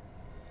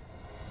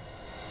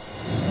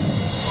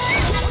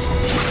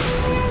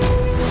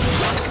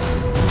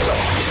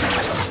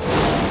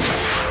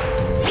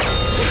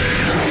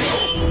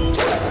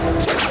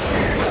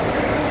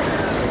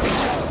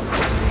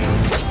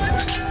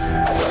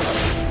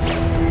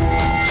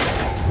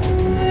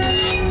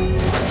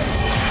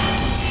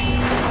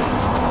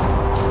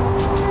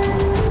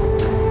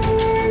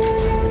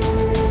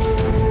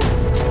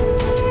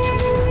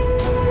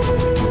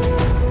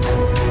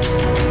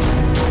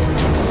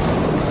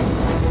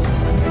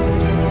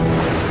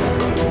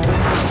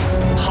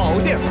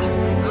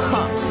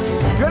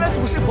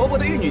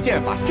剑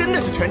法真的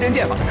是全真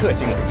剑法的克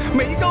星了，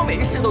每一招每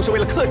一式都是为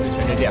了克制全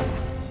真剑法。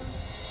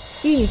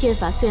玉女剑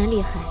法虽然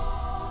厉害，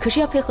可是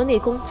要配合内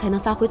功才能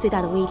发挥最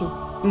大的威力。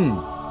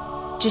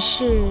只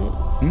是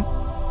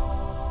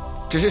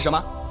什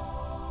么？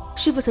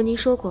师父曾经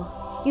说过，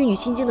玉女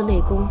心经的内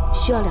功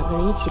需要2个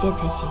人一起练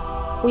才行。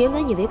我原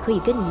本以为可以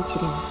跟你一起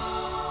练的，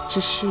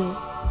只是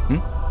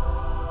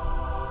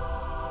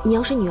你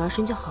要是女儿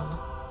身就好了。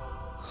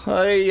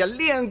哎呀，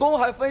练功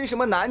还分什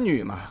么男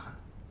女嘛？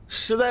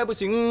实在不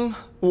行，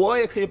我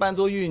也可以扮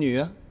作玉女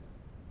啊。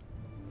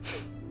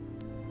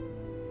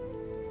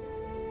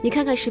你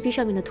看看石壁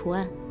上面的图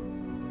案。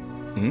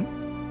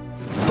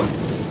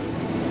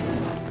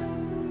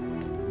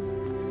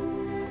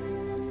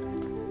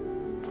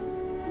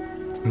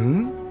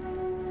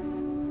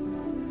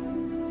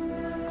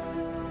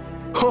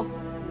呵，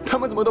他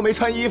们怎么都没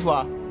穿衣服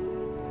啊？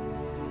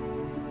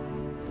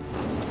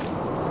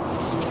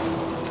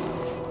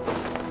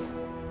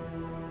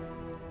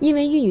因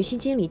为《玉女心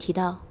经》里提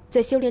到，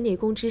在修炼内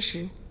功之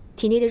时，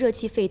体内的热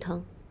气沸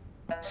腾，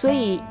所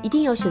以一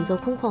定要选择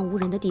空旷无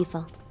人的地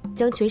方，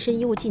将全身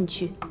衣物进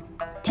去，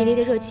体内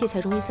的热气才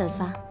容易散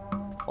发。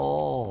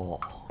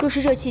若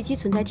是热气积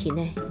存在体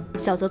内，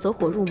小则走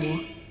火入魔，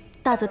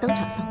大则当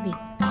场丧命。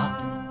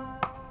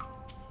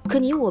可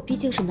你我毕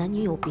竟是男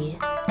女有别，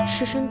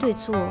赤身对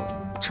坐，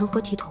成何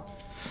体统？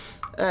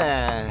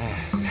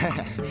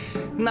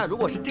那如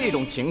果是这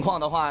种情况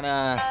的话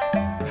呢？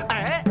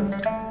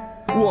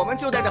我们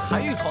就在这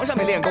寒玉床上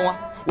面练功啊！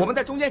我们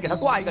在中间给它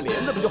挂一个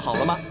帘子，不就好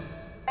了吗？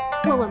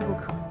万万不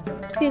可！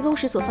练功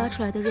时所发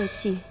出来的热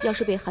气，要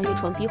是被寒玉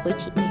床逼回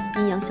体内，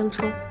阴阳相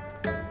冲，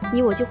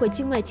你我就会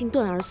经脉尽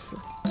断而死。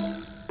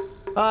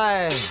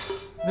那是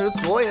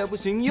左也不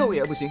行，右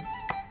也不行。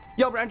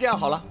要不然这样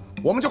好了，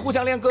我们就互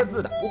相练各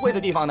自的，不会的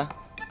地方呢，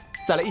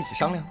再来一起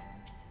商量。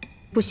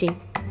不行，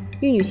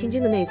玉女心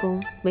经的内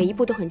功每一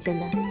步都很艰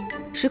难，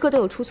时刻都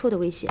有出错的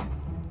危险。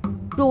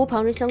若无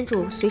旁人相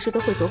助，随时都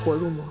会走火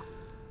入魔。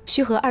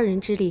需合2人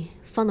之力，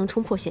方能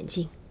冲破险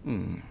境。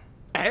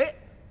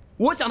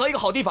我想到一个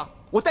好地方，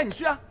我带你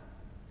去啊！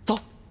走。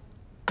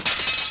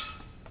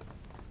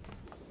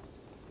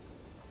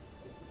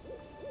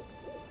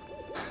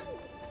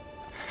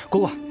姑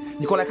姑，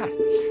你过来看，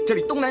这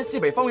里东南西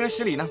北方圆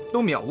10里呢，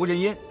都渺无人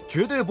烟，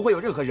绝对不会有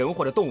任何人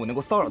或者动物能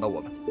够骚扰到我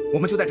们。我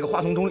们就在这个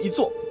花丛中一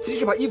坐，即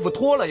使把衣服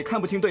脱了，也看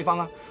不清对方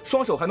啊，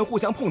双手还能互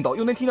相碰到，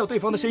又能听到对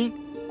方的声音。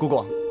姑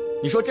姑，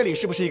你说这里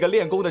是不是一个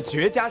练功的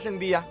绝佳圣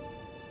地啊？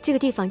这个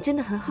地方真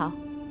的很好，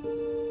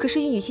可是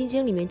《玉女心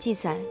经》里面记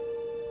载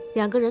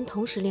，2个人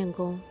同时练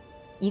功，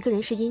一个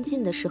人是阴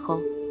进的时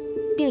候，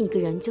另一个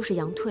人就是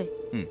阳退。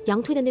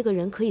阳退的那个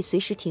人可以随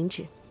时停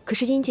止，可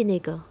是阴进那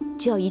个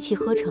就要一气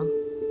呵成，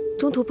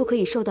中途不可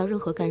以受到任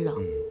何干扰，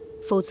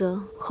否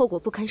则后果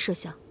不堪设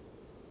想。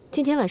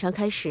今天晚上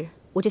开始，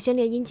我就先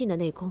练阴进的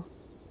内功，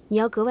你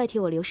要格外替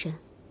我留神。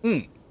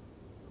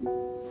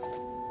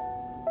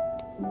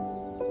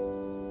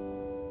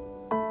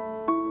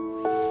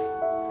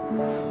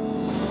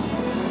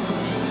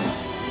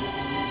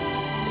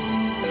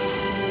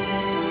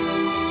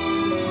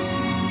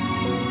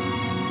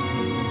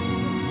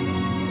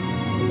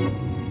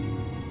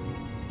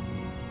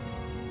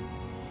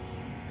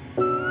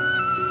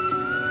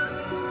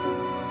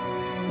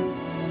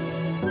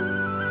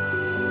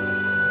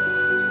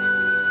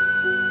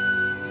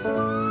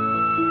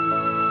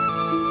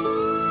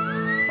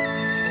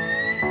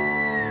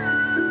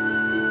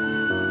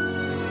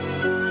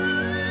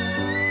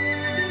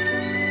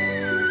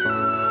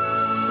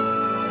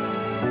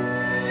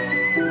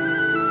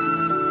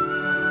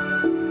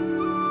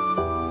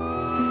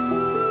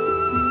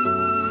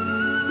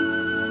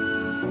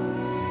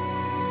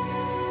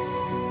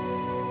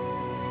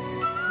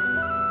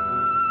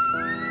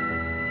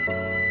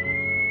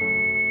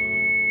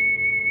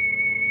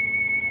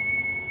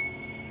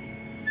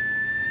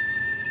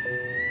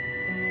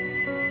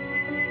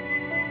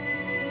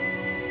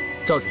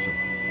赵师兄，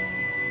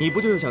你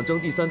不就是想争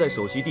第3代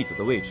首席弟子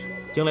的位置，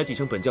将来继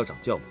承本教掌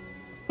教吗？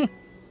哼，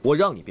我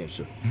让你便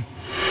是了。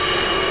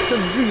但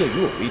你日夜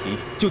与我为敌，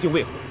究竟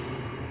为何？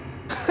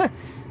哼，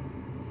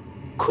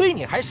亏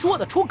你还说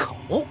得出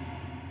口。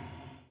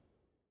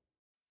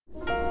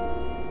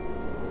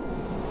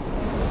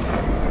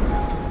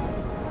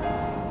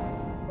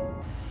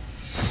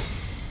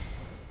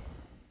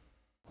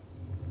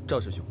赵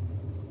师兄，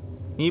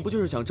你不就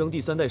是想争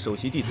第3代首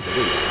席弟子的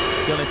位置，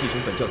将来继承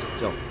本教掌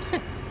教吗？哼，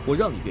我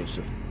让你便是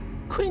了。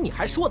亏你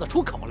还说得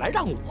出口来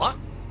让我？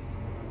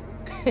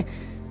哼，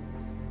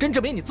真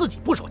证明你自己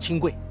不守清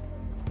规，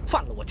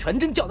犯了我全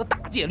真教的大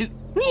戒律，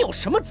你有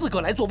什么资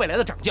格来做未来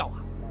的掌教啊？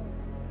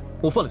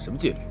我犯了什么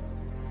戒律？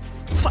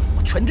犯了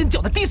我全真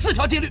教的第4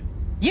条戒律，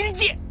淫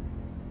戒。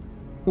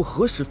我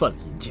何时犯了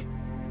淫戒？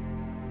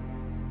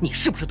你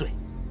是不是对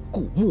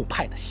古墓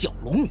派的小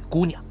龙女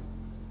姑娘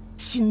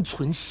心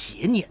存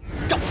邪念，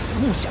朝思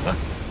暮想啊？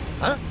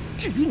啊！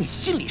至于你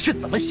心里是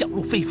怎么想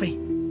入非非，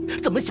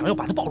怎么想要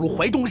把她抱入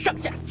怀中上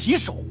下其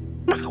手，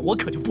那我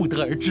可就不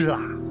得而知啦。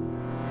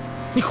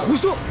你胡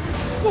说！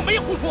我没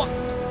有胡说。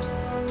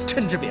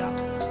陈志炳，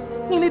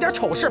你那点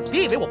丑事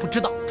别以为我不知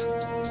道，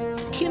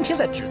天天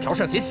在纸条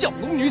上写小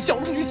龙女、小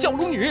龙女、小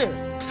龙女。哎呀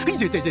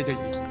呀呀呀！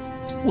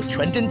我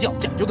全真教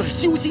讲究的是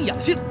修心养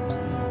性，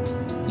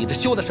你这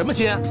修的什么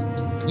心啊？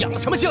养了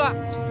什么性啊？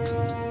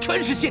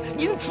全是些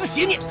淫词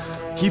邪念，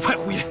一派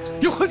胡言，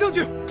有何证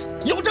据？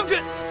有证据。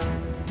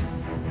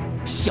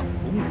小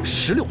龙女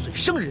16岁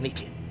生日那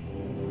天，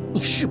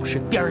你是不是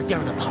颠颠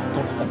的跑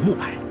到了古墓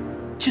派，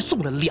去送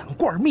了2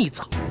罐蜜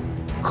枣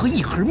和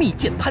1盒蜜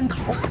饯蟠桃，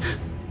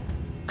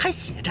还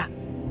写着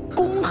“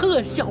恭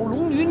贺小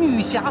龙女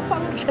女侠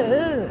芳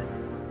尘”。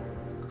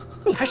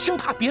你还生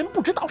怕别人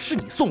不知道是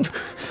你送的？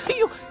哎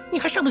呦，你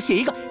还上头写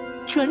一个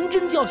“全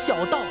真教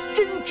小道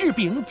甄志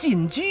炳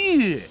锦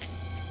居”。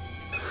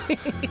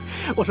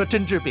我说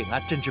甄志炳啊，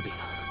甄志炳啊，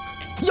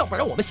要不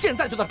然我们现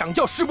在就到掌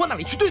教师伯那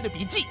里去对对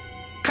笔记，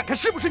看看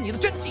是不是你的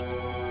真迹，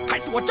还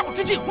是我赵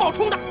之敬冒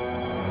充的。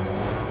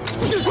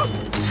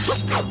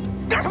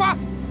干什么？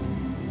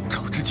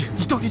赵之敬，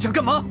你到底想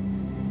干嘛？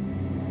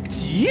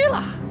急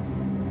了，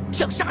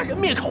想杀人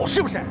灭口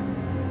是不是？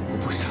我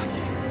不杀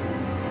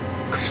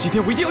你，可是今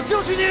天我一定要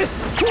教训你。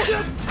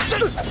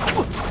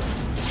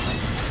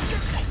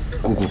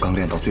姑姑刚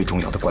练到最重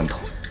要的关头，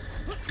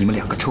你们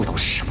2个臭道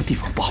士什么地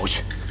方不好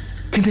选，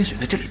偏偏选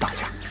在这里打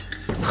架，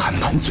还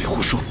满嘴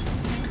胡说。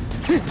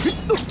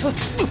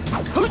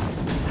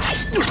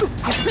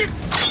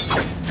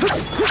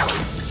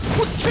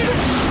我去！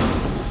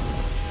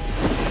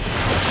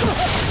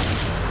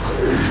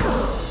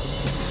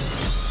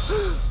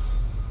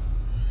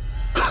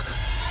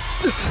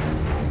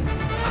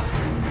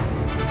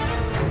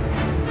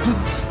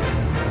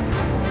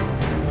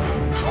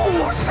畜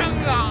生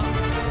啊！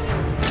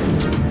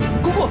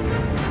姑姑，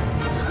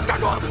站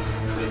住！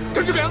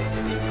甄志炳，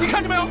你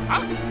看见没有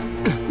啊？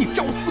你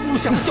朝思暮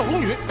想的小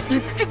龙女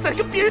正在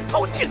跟别人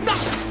偷情呢！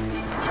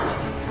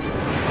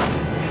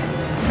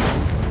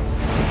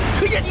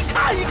哎呀，你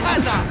看一看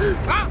呐！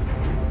啊，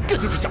这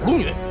就是小龙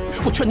女。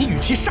我劝你，与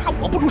其杀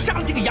我，不如杀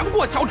了这个杨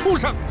过小畜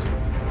生。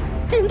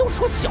人都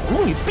说小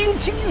龙女冰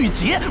清玉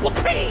洁，我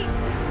呸！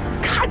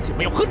看见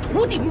没有，和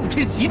徒弟沐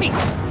天席地，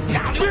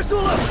下流！别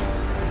说了，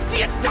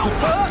见招！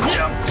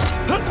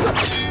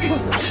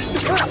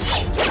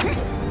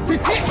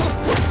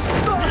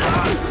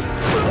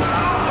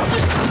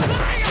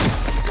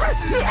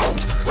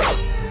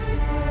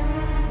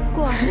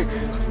过儿，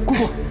姑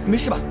姑，没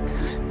事吧？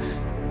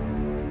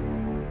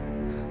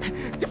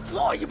你扶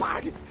我一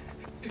把！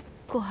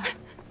过儿，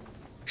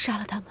杀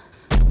了他们，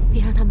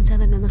别让他们在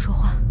外面乱说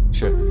话。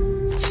是。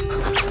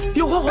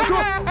有话好说，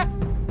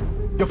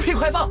有屁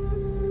快放！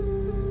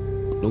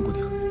龙姑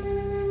娘，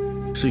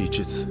事已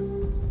至此，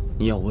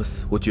你要我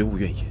死，我绝无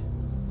怨言。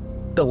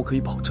但我可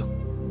以保证，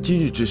今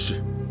日之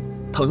事，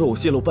倘若我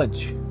泄露半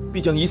句，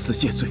必将以死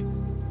谢罪。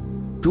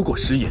如果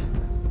食言，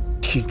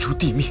天诛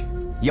地灭。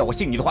要我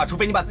信你的话，除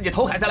非你把自己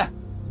头砍下来。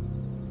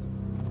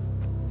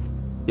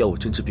要我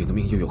甄志炳的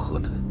命又有何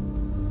难？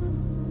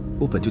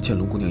我本就欠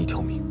龙姑娘一条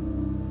命，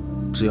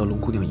只要龙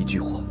姑娘一句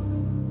话，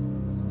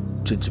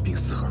甄志炳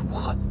死而无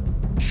憾。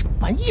什么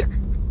玩意儿？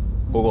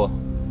姑姑，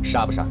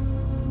杀不杀？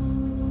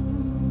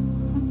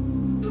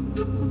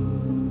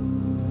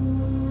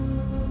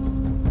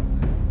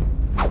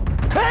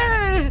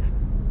嘿，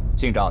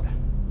姓赵的，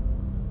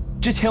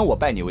之前我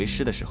拜你为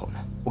师的时候呢，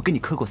我给你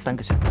磕过3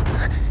个响头。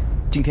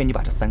今天你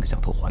把这3个响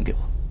头还给我。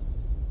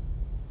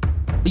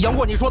杨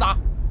过，你说的啊？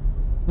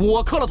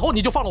我磕了头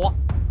你就放了我？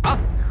啊？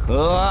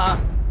磕啊！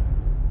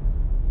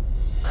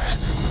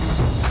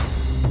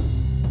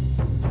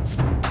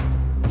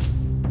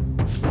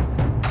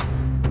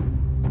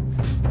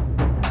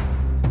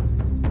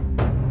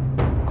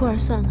过儿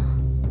算了，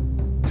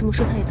怎么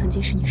说他也曾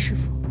经是你师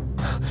父，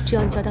只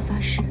要你叫他发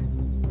誓，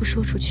不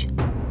说出去，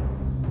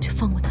就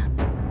放过他。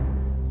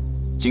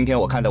今天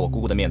我看在我姑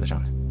姑的面子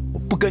上呢，我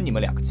不跟你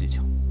们2个计较。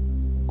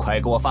快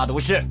给我发毒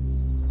誓！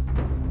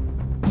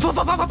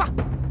发！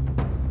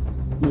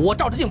我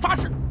赵之敬发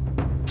誓，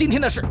今天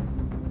的事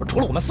除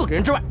了我们4个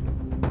人之外，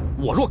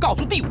我若告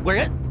诉第5个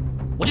人，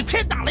我就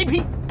天打雷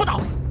劈，不打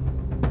不死。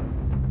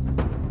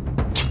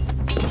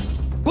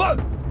滚！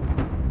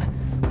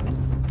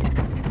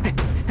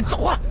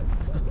走啊！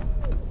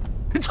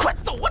快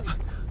走啊！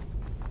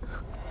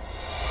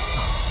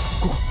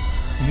姑姑，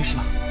你没事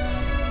吧？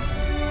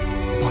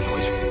我抱你回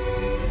去。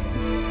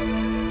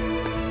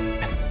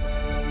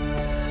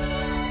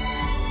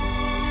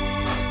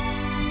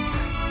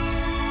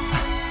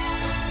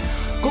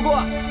姑姑，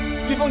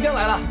御风将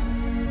来了，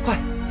快！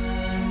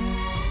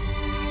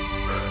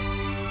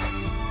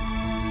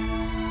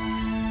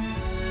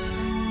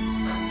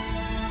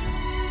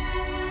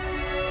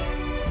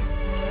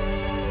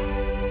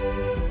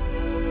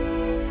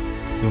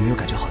有没有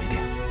感觉好一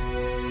点？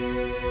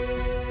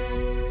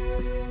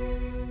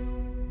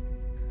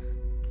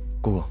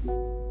姑姑，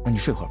那你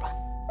睡会儿吧，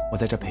我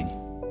在这儿陪你。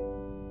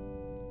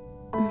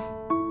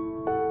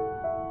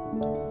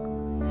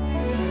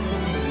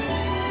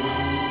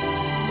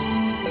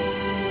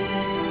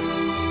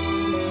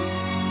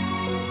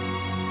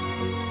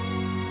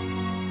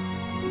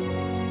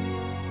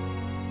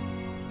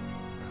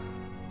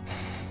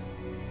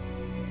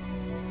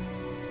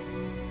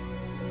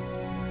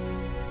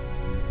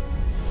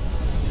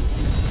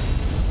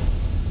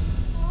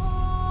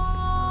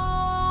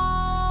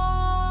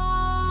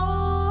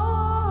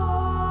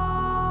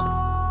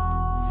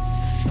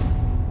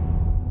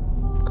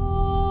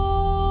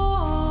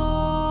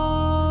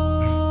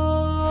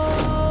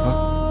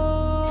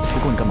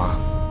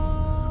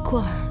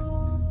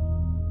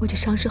我这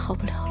伤势好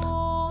不了了，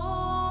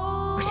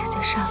我现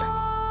在杀了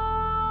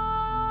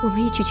你，我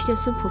们一起去见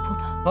孙婆婆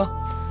吧。啊！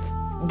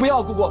不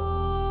要，姑姑。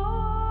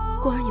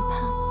过儿，你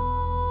怕吗？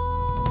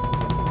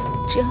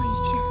只要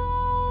一见，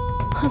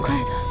很快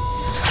的。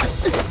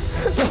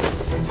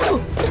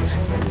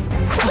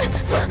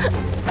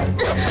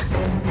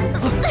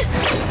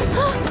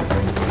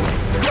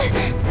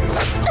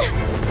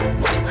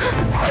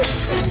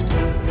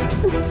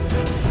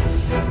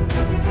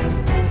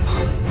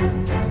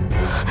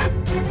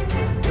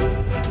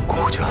姑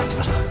姑就要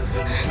死了，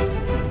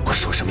我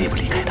说什么也不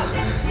离开她。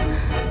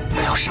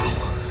她要杀我，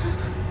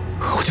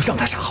我就让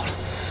她杀好了。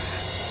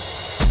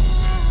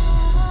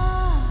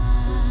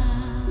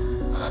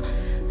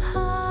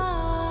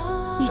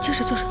你这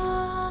是做什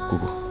么？姑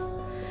姑，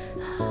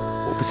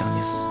我不想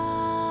你死，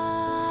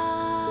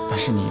但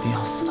是你一定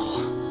要死的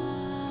话，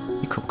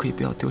你可不可以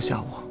不要丢下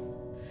我？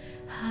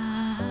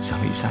想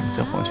了一下，你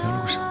在黄泉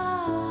路上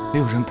没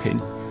有人陪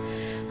你，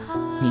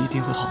你一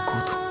定会好孤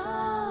独，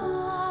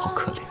好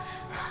可怜。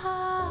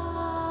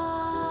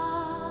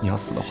你要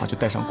死的话，就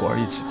带上果儿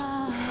一起吧。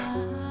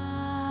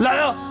来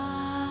了。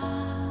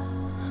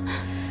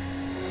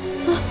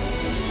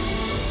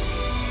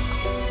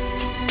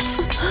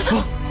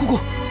啊，姑姑，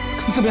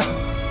你怎么样？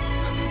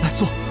来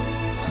坐。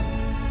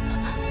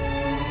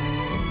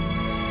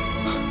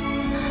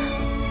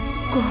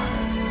果儿，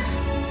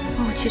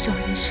帮我去找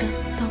人参、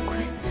当归、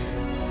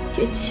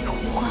滇杞、红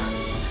花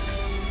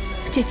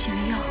这几味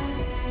药。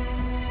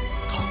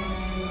好，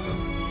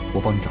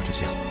我帮你找这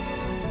些药。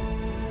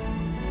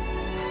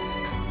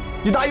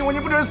你答应我，你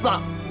不准死啊！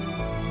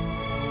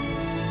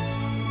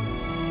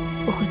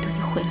我会等你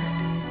回来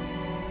的。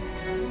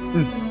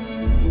嗯。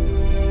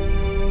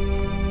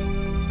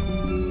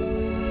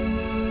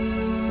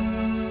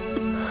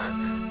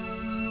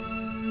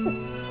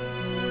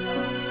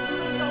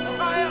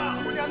哎呀，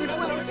姑娘，你不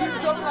能轻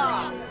生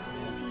啊！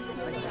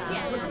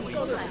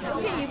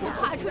这一步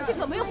跨出去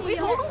可没有回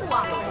头路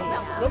啊！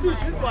何必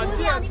寻短见？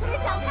姑娘，你可得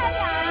想开点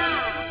啊！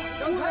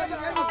想开一点，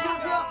你轻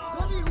轻，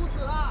何必如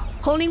此啊？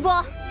洪凌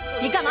波，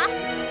你干嘛？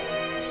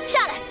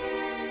下来！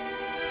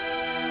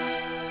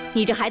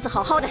你这孩子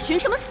好好的，寻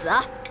什么死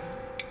啊？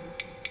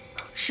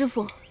师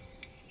傅，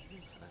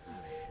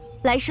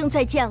来生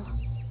再见了。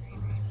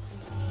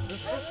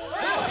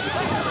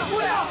姑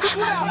娘，姑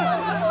娘！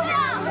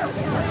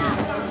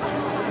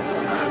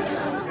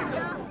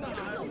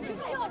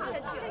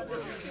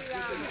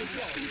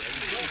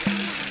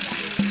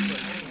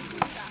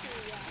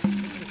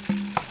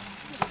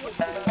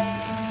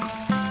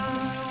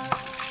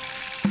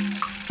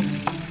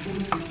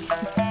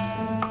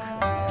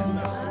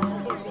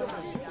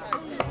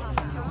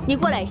你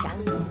过来一下。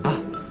啊，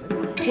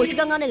我是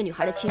刚刚那个女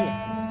孩的亲人，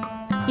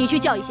你去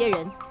叫一些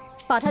人，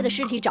把她的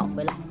尸体找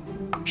回来，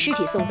尸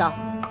体送到，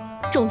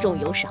重重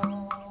有赏。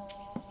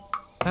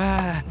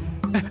哎，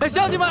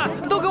乡亲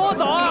们都跟我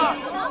走啊！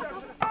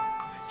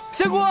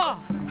仙姑，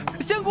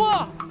仙姑，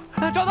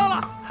找到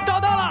了，找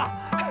到了，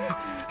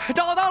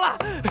找到了，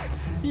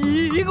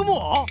一个木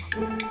偶。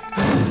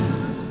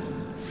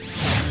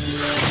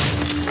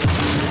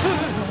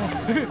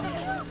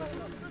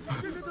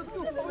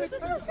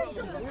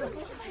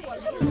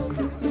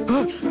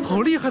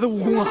好厉害的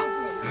武功啊！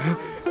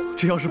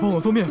这要是帮我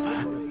做面粉，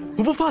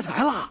我不发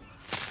财了？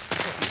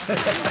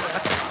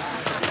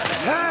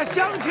哎，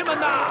乡亲们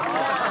呐，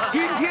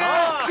今天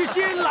是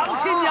新郎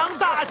新娘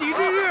大喜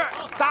之日，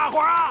大伙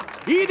儿啊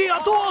一定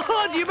要多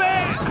喝几杯。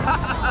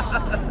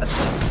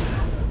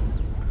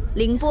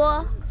凌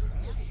波，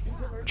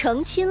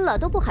成亲了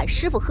都不喊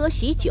师傅喝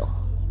喜酒，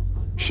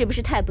是不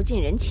是太不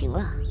近人情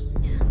了？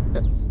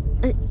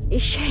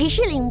谁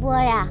是凌波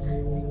呀？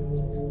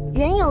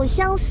人有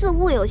相似，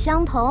物有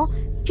相同。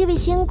这位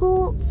仙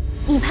姑，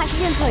你怕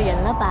是认错人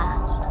了吧？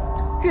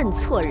认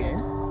错人？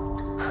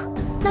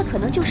那可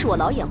能就是我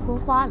老眼昏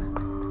花了。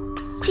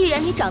既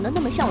然你长得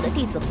那么像我的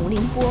弟子洪凌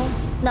波，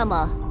那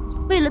么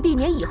为了避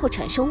免以后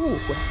产生误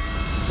会，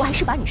我还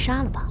是把你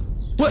杀了吧。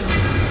喂，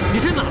你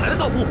是哪来的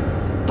道姑？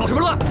捣什么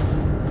乱？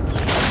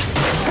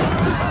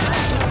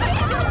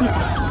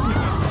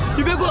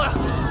你别过来！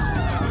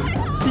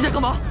你想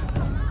干嘛？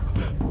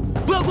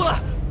不要过来！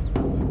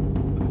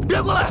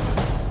别过来！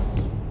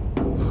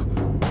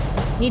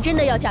你真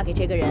的要嫁给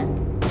这个人？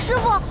师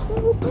傅，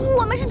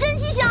我们是真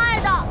心相爱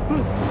的。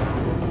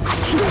阿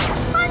牛，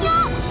阿牛，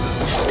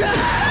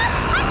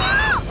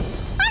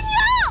阿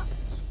牛，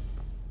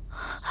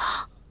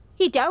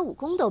一点武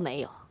功都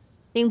没有。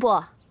凌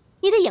波，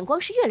你的眼光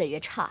是越来越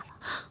差了。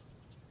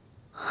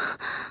哪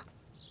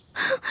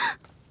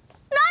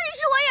里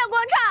是我眼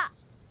光差？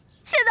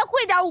现在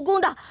会点武功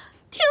的，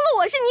听了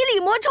我是你李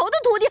魔愁的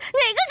徒弟，哪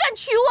个敢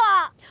娶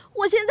我？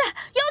我现在要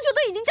求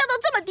都已经降到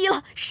这么低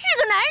了，是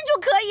个男人就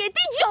可以。第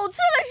9次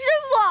了，师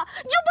傅，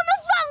你就不能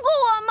放过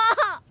我吗？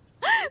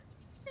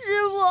师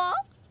傅，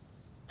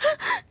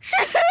师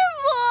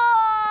傅，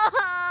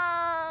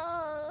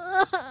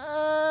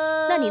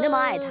那你那么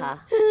爱他，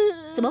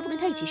怎么不跟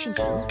他一起殉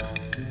情呢？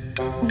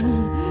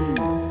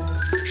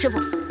师傅，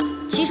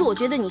其实我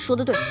觉得你说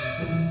的对，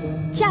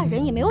嫁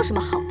人也没有什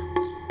么好的，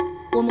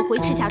我们回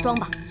赤霞庄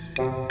吧。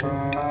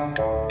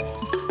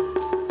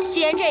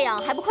既然这样，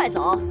还不快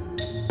走？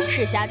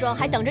赤霞庄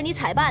还等着你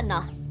采办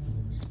呢。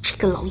这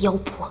个老妖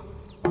婆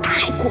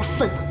太过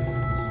分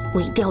了，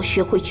我一定要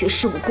学会绝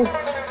世武功，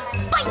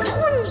拜托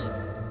你。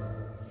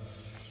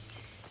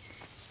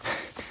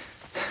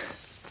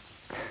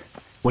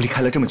我离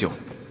开了这么久，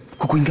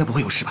姑姑应该不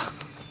会有事吧？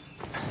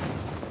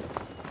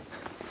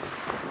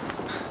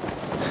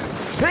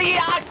哎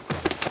呀！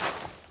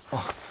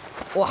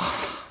哇！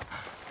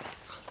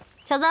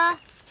小子，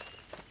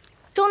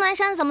终南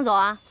山怎么走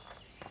啊？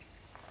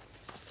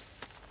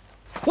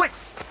喂！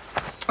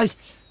哎，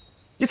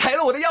你踩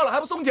了我的药了还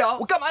不松脚？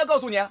我干嘛要告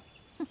诉你啊？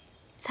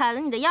踩了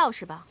你的药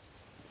是吧？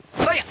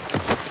哎呀！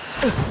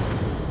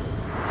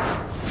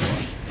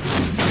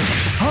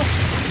啊！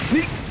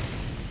你，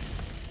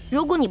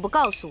如果你不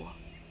告诉我，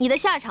你的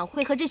下场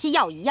会和这些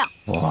药一样。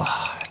哇，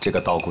这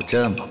个道姑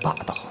这么霸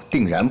道，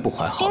定然不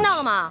怀好意。听到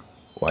了吗？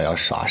我要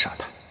耍耍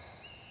他。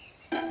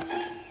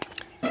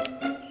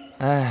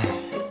哎，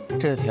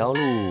这条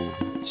路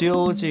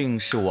究竟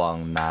是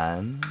往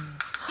南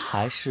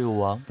还是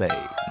往北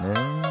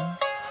呢？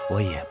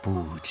我也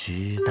不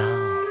知道。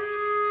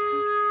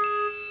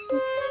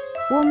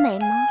我美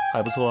吗？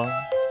还不错，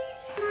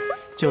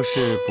就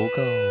是不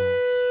够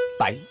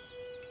白。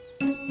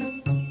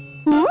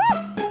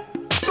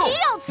岂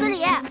有此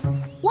理！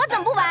我怎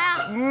么不白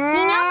啊？你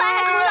娘白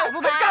还是你老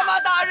婆白？干嘛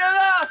打人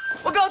啊？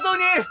我告诉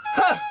你，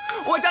哼！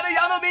我家的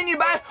羊都比你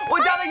白，我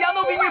家的羊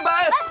都比你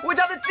白，我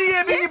家的鸡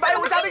也比你白，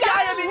我家的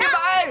鸭也比你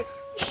白。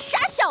傻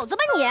小子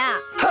吧你！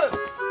哼！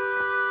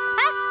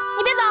哎，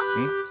你别走。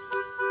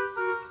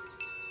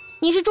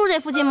你是住这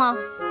附近吗？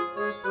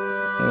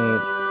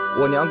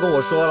我娘跟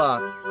我说了，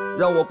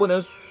让我不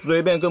能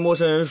随便跟陌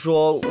生人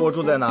说我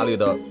住在哪里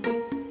的。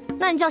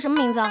那你叫什么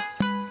名字啊？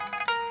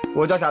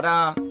我叫傻蛋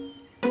啊，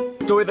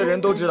周围的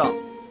人都知道。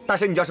大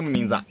神，你叫什么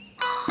名字啊？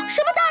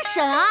什么大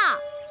婶啊？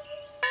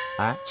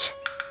哎，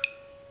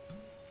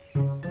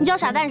你叫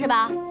傻蛋是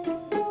吧？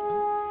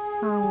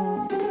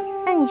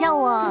那你叫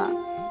我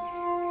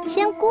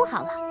仙姑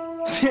好了。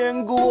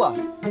仙姑啊，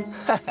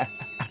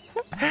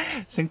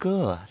仙姑，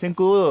仙姑，仙姑，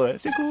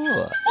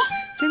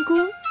仙姑，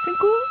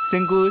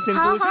仙姑，仙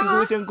姑，仙姑，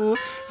仙姑，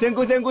仙姑，仙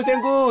姑，仙姑，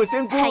仙姑，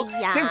仙姑，哎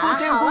呀，仙姑，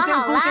仙姑，仙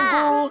姑，仙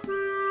姑。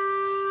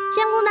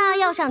仙姑呢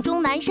要上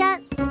终南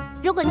山，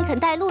如果你肯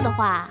带路的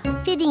话，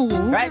这锭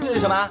银子。哎，这是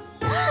什么？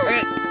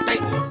哎，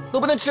都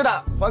不能吃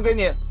的，还给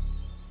你。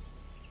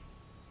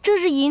这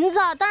是银子，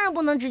当然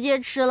不能直接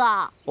吃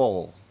了。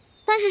哦。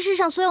但是世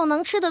上所有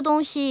能吃的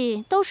东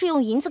西，都是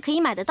用银子可以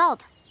买得到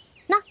的。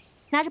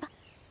拿着吧。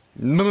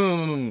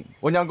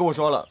我娘跟我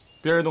说了，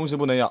别人东西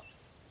不能要。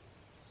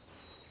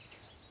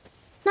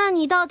那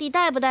你到底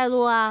带不带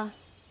路啊？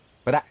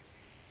不带。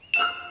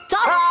走。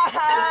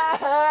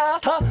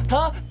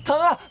疼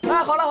啊！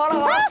哎，好了，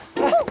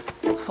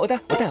我带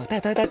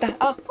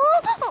啊！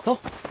走。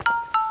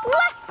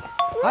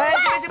喂！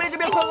哎，这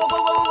边，快！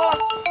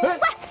哎，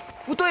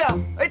不对啊！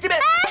哎，这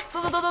边，走，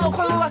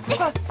快！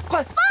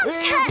哎，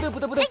不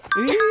对！哎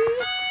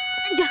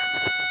呀，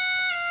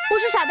我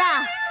说傻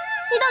蛋，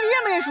你到底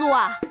认不认识路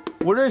啊？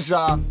我认识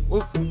啊，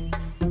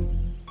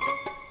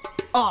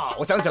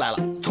我想起来了，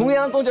重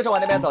阳宫就是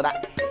往那边走的。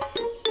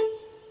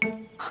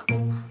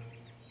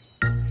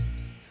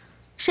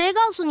谁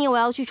告诉你我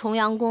要去重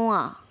阳宫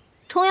啊？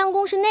重阳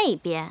宫是那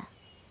边，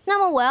那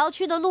么我要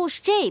去的路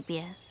是这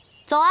边。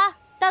走啊，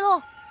带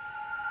路。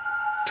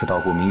这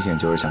道姑明显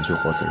就是想去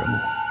活死人墓。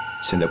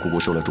现在姑姑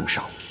受了重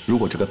伤，如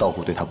果这个道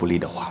姑对她不利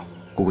的话，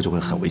姑姑就会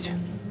很危险。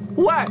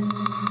喂，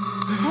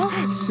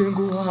仙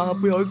姑啊，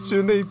不要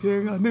去那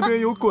边啊，那边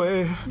有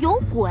鬼。有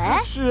鬼？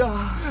是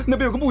啊，那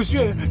边有个墓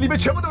穴，里面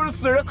全部都是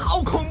死人，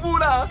好恐怖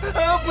的。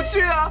不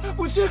去啊，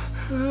不去，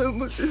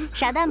不去。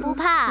傻蛋不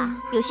怕，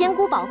有仙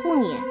姑保护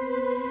你。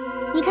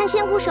你看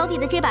仙姑手里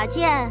的这把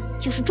剑，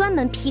就是专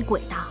门劈鬼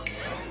的，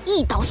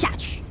一刀下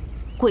去，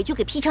鬼就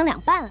给劈成2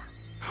半了。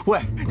喂，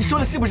你说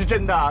的是不是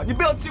真的？你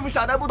不要欺负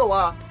傻蛋不懂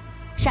啊！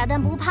傻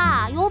蛋不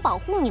怕，有我保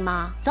护你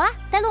嘛。走啊，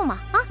带路嘛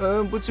啊！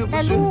不去，不去，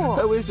带路，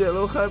太危险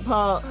了，我害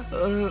怕。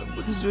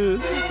不去。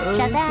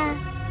傻蛋，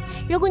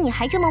如果你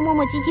还这么磨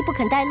磨唧唧不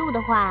肯带路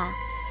的话，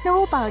那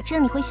我保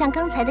证你会像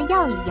刚才的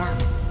药一样。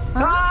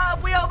啊！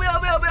不要！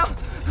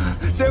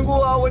仙姑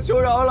啊，我求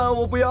饶了，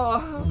我不要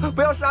啊！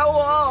不要杀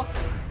我！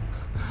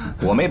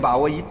我没把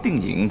握一定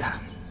赢他，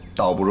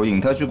倒不如引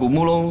他去古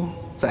墓喽，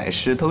再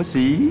石头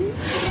洗。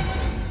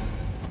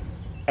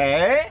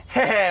哎，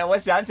嘿嘿，我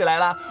想起来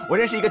了，我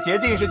认识一个捷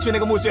径是去那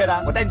个墓穴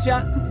的，我带你去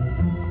啊。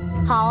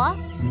好啊。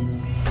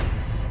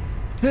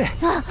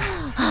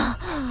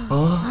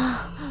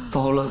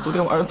糟了，昨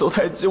天晚上走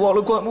太急，忘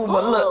了关木门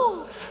了。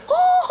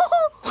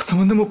我怎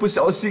么那么不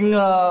小心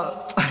啊？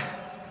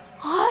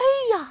哎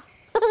呀，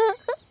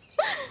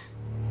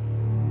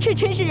这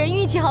真是人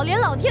运气好，连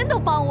老天都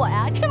帮我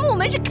呀！这木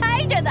门是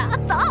开着的，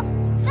走。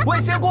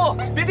喂，仙姑，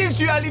别进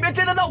去啊，里面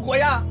真的闹鬼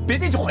呀！别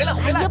进去，回来。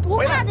也不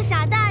怕的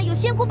傻蛋，有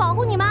仙姑保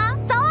护你吗？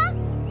走啊，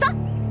走。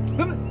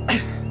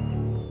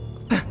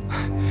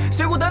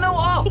仙姑，等等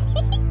我。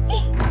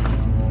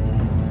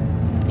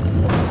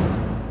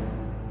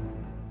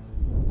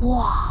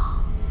哇！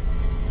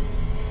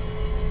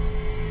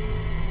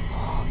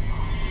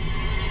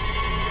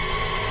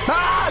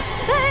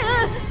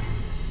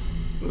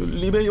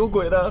里面有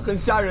鬼的，很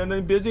吓人的，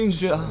你别进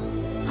去啊！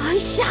哎，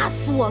吓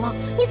死我了！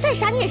你再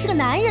傻，你也是个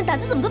男人，胆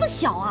子怎么这么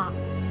小啊？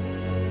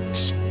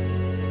切！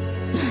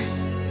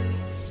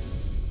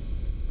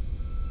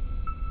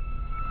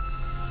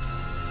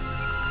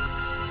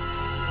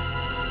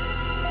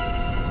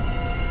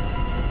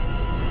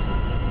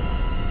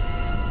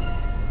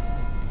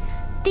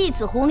弟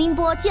子洪凌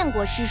波见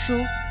过师叔。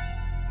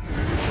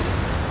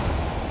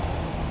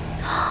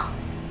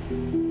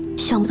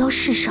想不到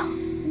世上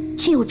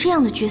竟有这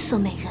样的绝色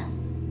美人。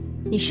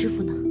你师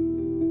傅呢？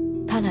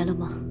他来了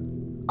吗？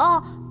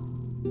哦，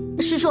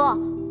师叔，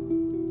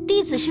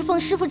弟子是奉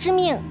师傅之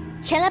命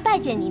前来拜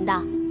见您的。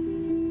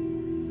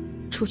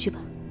出去吧，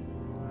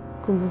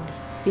古墓里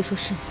别说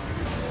是你，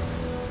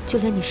就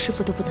连你师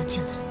傅都不能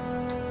进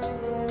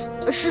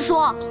来。师叔，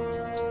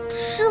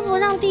师傅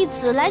让弟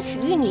子来取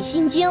玉女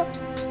心经，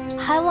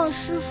还望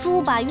师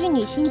叔把玉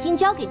女心经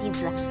交给弟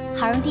子，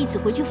好让弟子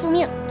回去复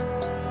命。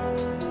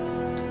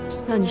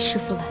让你师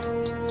傅来，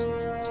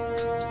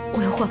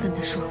我有话跟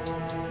他说。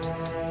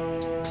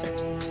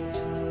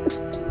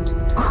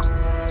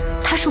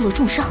他受了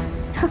重伤，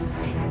哼，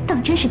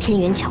当真是天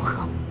缘巧合。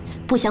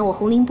不想我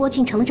洪凌波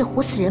竟成了这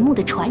活死人墓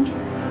的传人。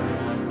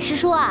师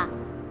叔啊，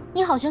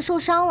你好像受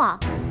伤了，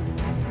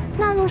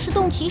那若是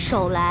动起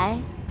手来，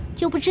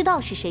就不知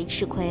道是谁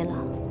吃亏了。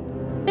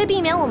为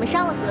避免我们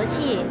伤了和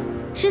气，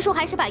师叔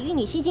还是把玉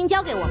女心经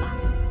交给我吧。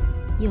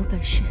你有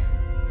本事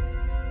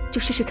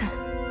就试试看。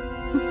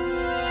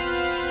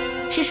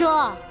师叔，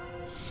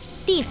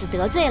弟子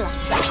得罪了。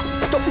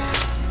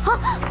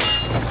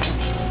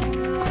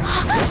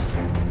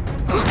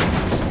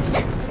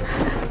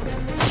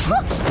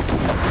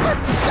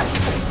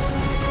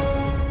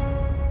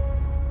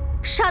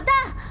傻蛋！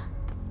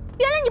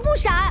原来你不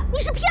傻，你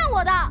是骗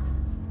我的。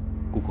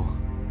姑姑，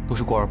都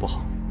是郭儿不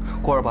好，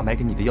郭儿把买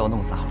给你的药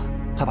弄洒了，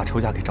还把仇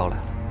家给招来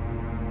了。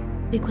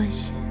没关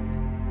系，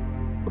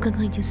我刚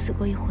刚已经死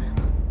过一回了，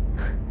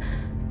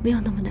没有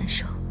那么难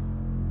受。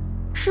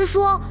师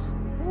叔，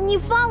你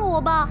放了我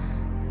吧，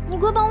你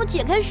快帮我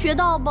解开穴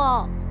道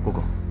吧。姑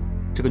姑，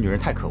这个女人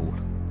太可恶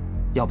了，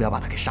要不要把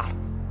她给杀了？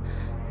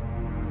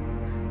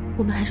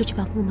我们还是去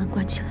把木门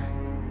关起来，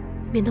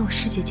免得我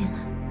师姐进来。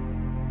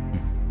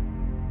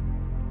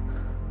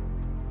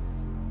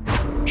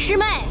师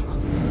妹，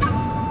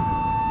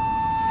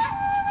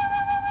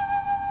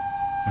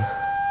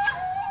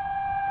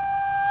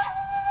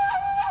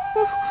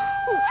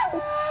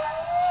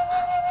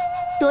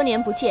多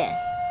年不见，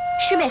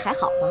师妹还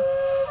好吗？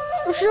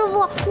师傅，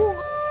我……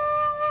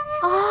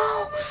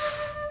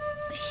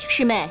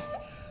师妹，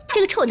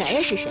这个臭男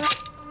人是谁？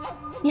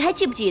你还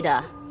记不记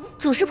得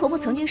祖师婆婆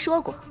曾经说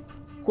过，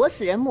活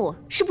死人墓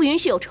是不允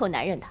许有臭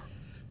男人的。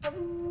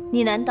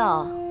你难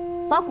道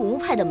把古墓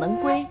派的门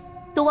规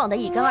都忘得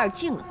一干二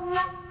净了吗？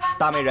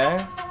大美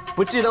人，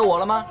不记得我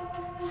了吗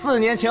？4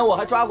年前我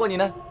还抓过你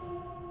呢。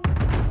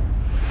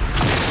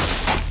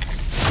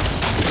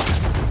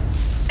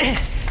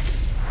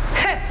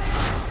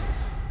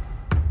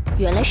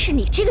原来是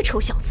你这个臭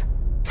小子！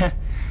哼，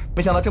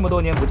没想到这么多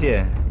年不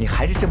见，你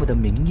还是这么的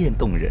明艳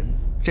动人，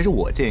真是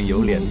我见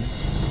犹怜。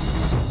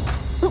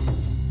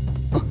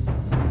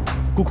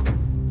姑姑，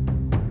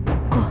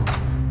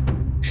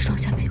石床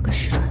下面有个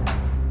石砖，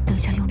等一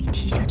下用力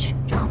踢下去，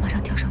然后马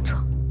上跳上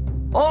床。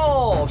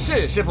哦，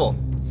是师傅。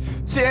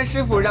既然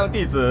师傅让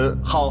弟子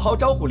好好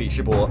招呼李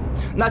师伯，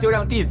那就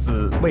让弟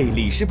子为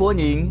李师伯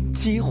您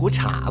沏壶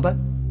茶吧。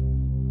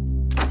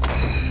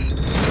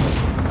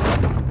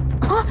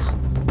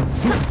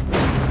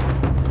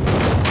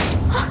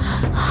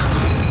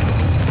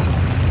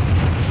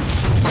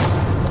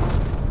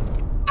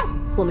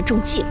我们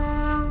中计了。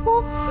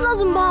哦，那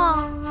怎么办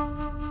啊？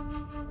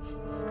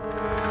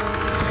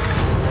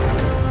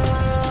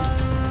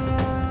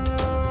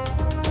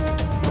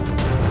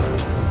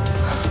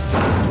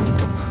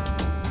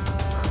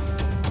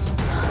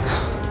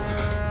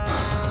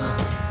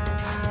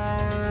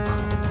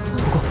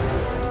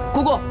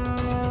姑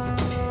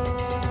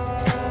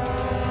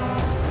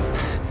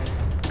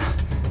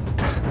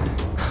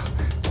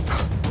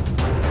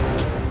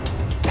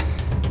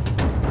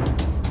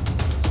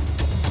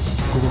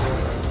姑，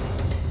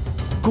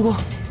姑姑，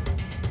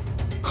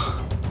姑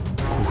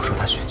姑说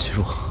她血气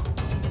弱。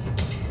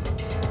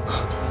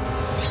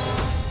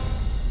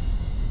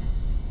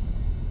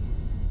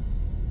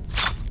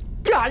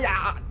呀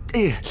呀，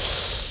哎，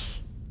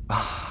啊！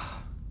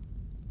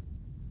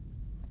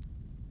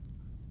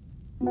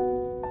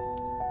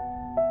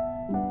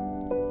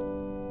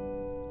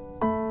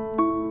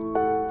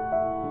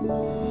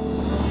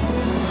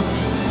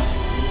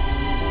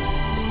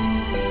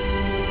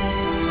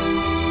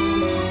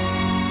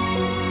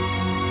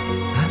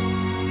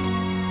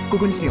姑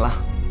姑，你醒了，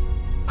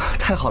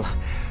太好了。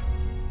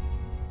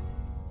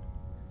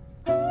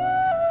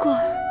过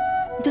儿，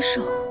你的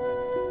手。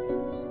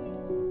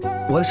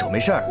我的手没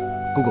事儿，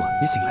姑姑，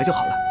你醒来就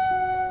好了。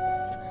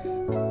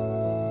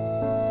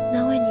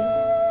难为你了。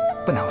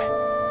不难为。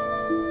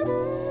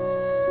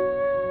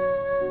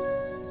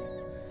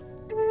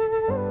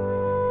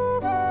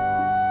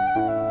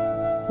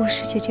我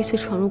师姐这次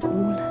闯入古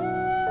墓来，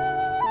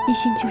一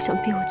心就想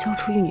逼我交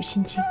出玉女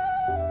心经。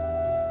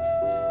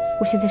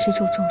我现在身受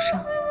重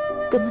伤，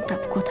根本打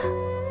不过她。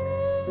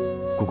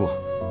姑姑，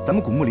咱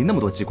们古墓里那么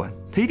多机关，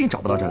他一定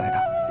找不到这儿来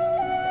的。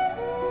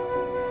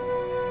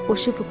我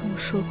师父跟我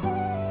说过，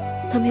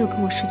他没有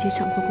跟我师姐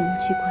抢过古墓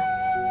机关，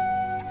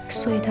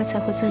所以他才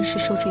会暂时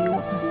受制于我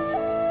们，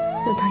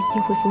但他一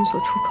定会封锁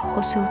出口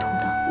和所有通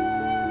道。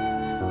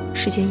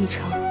时间一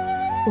长，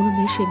我们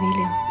没水没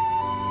粮，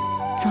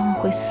早晚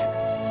会死。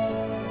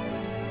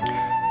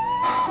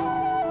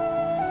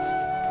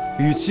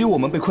与其我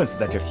们被困死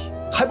在这里，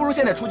还不如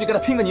现在出去跟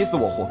他拼个你死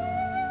我活，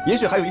也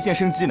许还有一线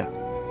生机呢。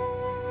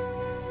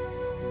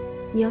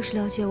你要是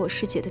了解我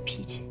师姐的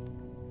脾气，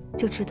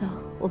就知道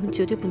我们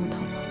绝对不能逃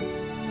跑，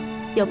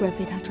要不然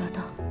被她抓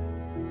到，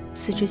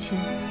死之前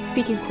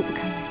必定苦不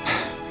堪言。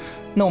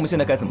那我们现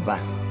在该怎么办？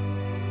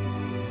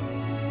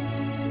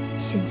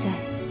现在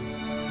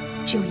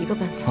只有一个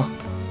办法。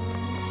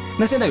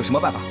那现在有什么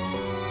办法？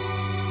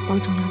王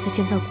重阳在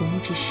建造古墓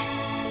之时，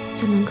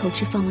在门口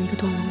置放了一个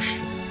断龙石，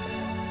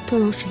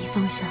断龙石一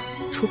放下，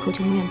出口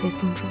就永远被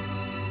封住。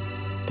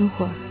等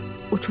会儿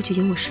我出去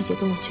引我师姐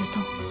跟我决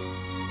斗，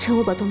趁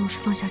我把断龙石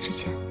放下之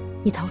前，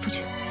你逃出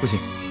去。不行，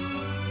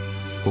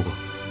姑姑，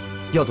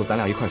要走咱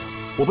俩一块走，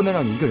我不能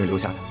让你一个人留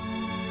下的。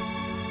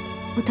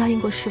我答应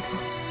过师父，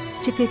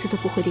这辈子都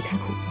不会离开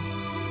古墓，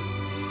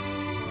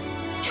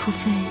除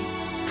非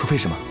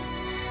什么？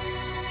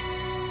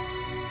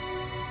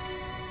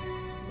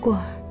过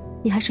儿，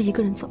你还是一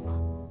个人走吧。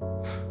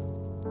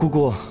姑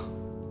姑，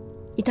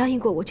你答应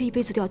过我，这一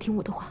辈子都要听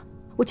我的话。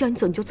我叫你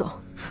走你就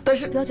走。但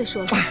是不要再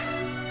说了，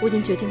我已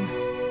经决定了。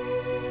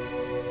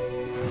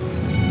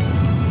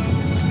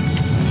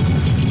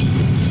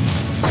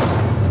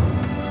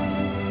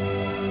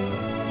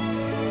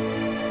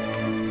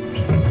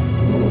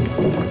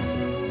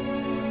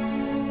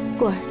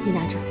过儿，你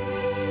拿着。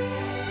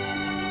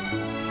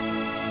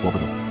我不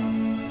走。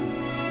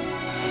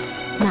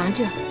拿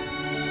着。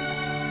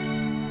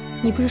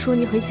你不是说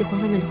你很喜欢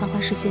外面的花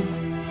花世界吗？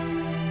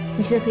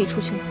你现在可以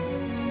出去了，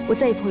我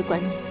再也不会管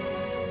你。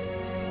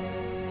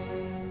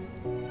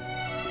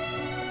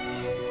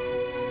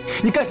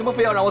你干什么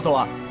非要让我走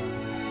啊？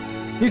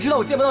你知道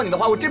我见不到你的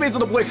话，我这辈子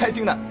都不会开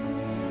心的。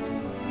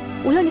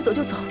我要你走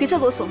就走，别再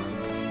啰嗦了。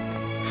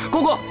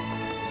姑姑，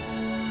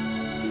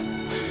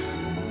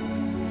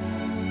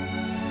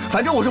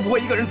反正我是不会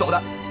一个人走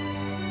的。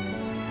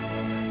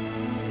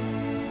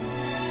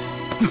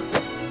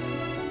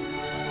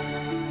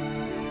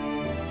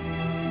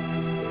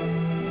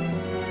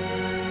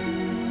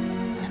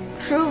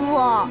师傅，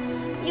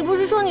你不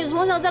是说你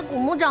从小在古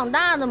墓长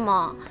大的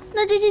吗？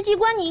那这些机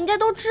关你应该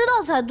都知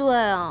道才对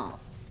啊。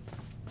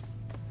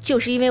就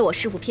是因为我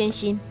师父偏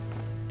心，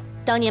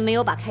当年没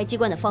有把开机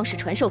关的方式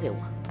传授给我。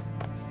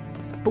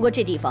不过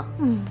这地方，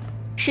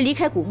是离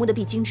开古墓的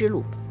必经之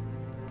路，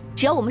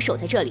只要我们守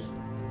在这里，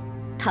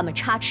他们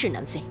插翅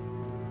难飞。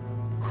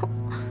哼，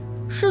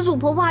师祖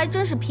婆婆还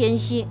真是偏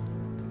心。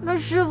那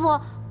师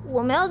傅，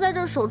我们要在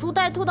这守株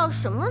待兔到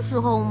什么时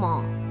候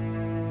吗？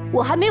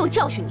我还没有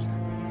教训你呢。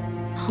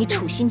你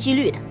处心积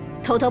虑的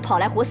偷偷跑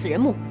来活死人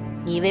墓，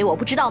你以为我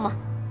不知道吗？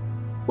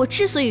我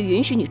之所以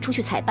允许你出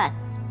去采办，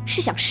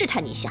是想试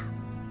探你一下，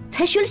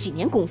才学了几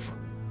年功夫，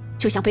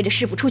就想背着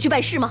师傅出去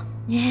办事吗？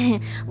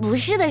不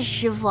是的，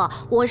师傅，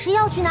我是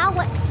要去拿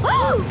回。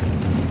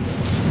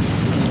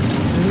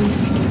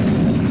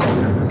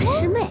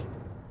师妹，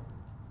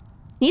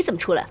你怎么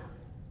出来了？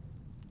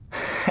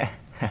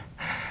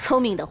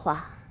聪明的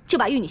话，就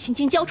把玉女心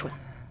经交出来；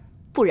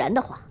不然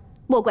的话，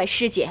莫怪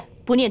师姐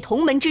不念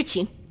同门之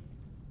情。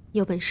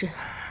有本事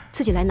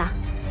自己来拿。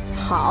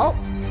好，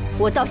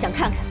我倒想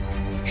看看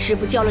师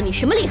傅教了你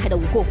什么厉害的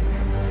武功。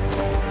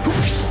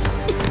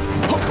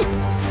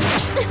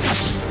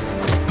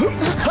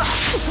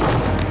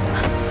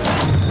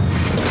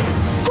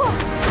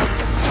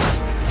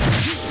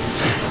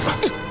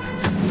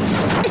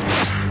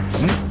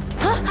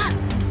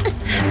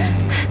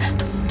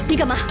你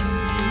干嘛？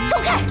走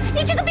开！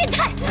你这个变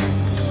态！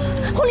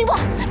洪凌波，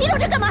你留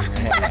着干嘛？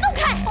把他弄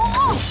开！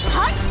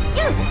好，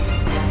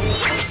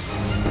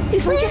御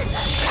风阵。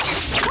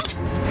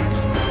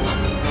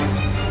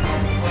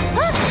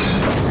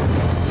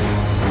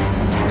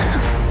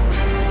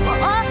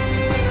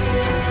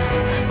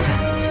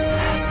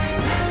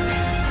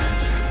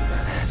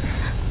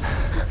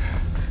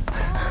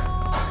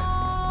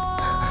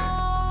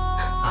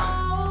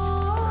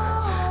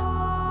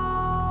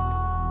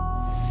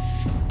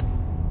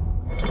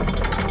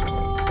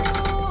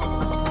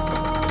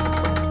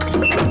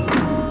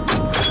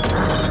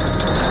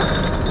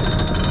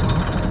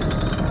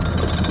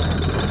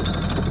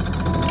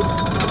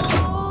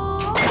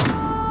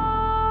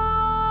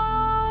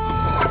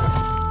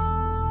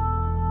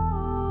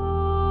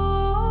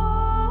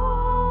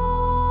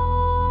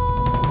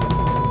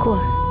过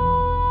儿，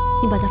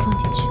你把它放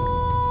进去，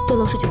堕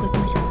龙术就会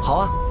放下。好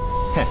啊，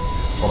哼，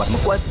我把他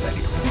们关死在里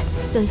头。哎，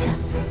等一下，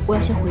我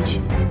要先回去，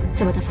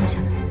再把它放下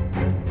来。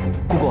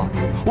姑姑，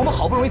我们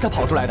好不容易才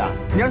跑出来的，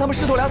你让他们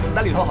师徒俩死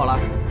在里头好了。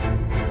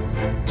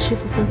师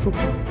父吩咐过，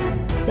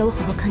要我好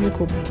好看着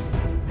姑母。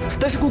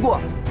但是姑姑，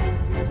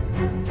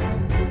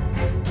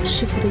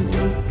师父的遗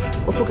命，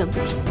我不敢不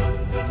听。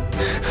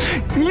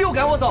你又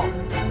赶我走！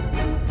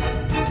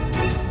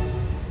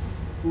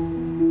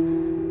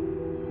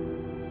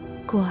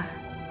过儿，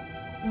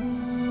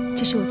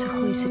这是我最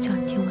后一次叫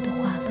你听我的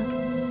话了。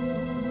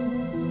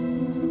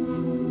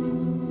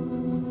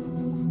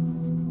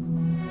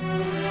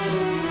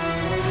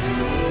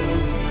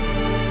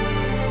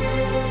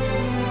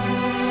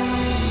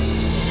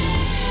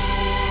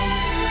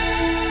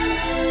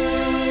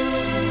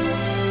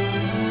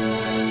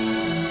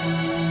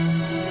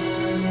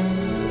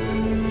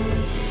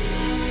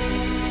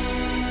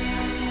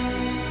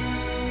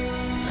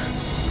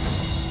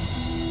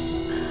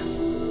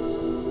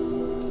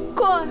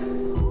过儿，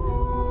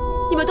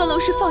你把堕龙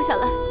师放下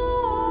来。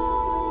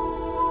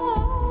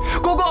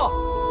姑姑，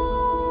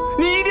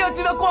你一定要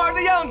记得过儿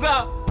的样子。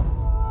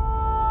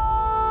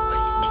我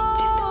一定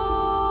记得。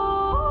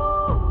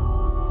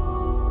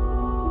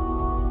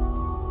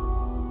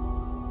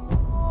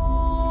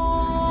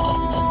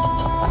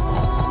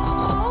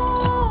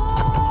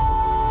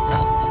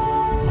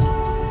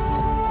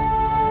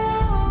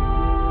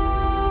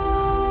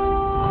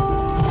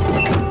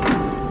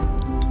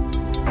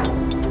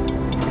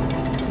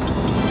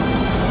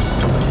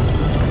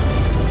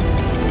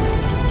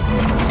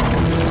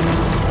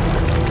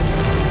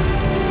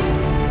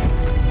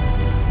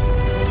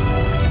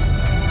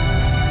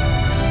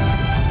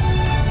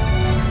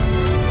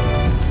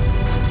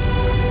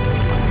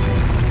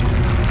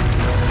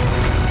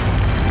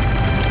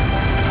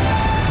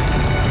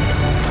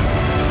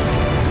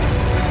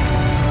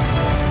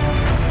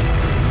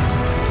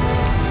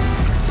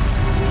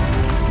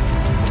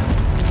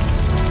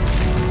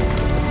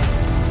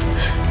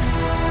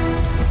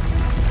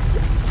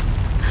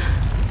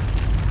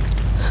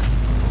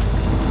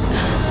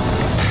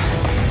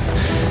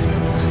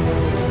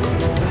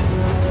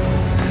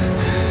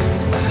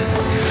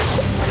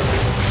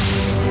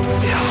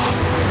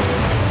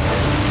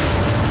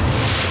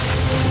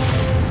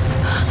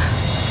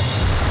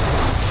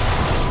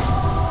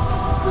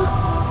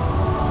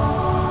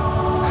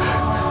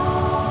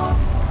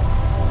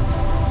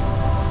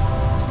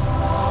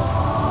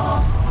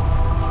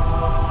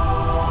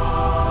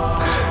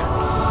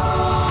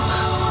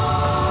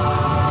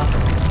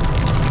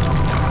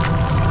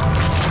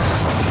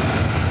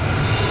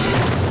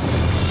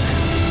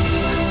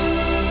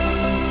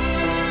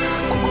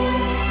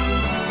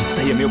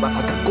没有办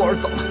法赶过儿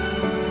走了。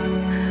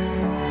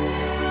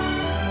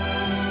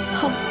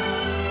好，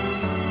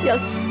要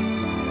死，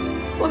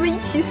我们一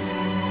起死。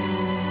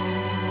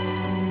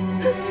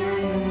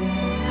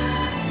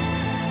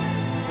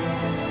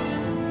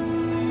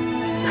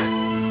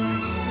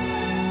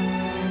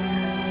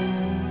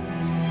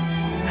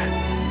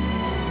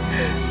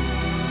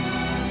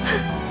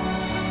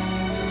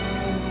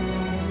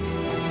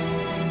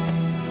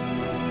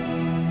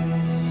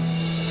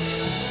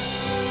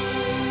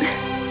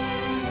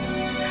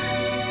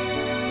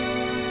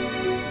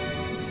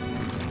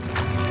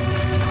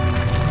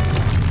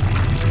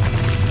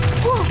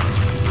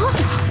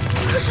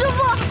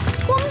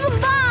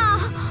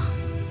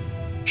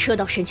车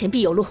到神前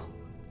必有路，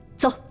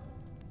走。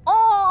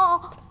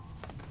哦。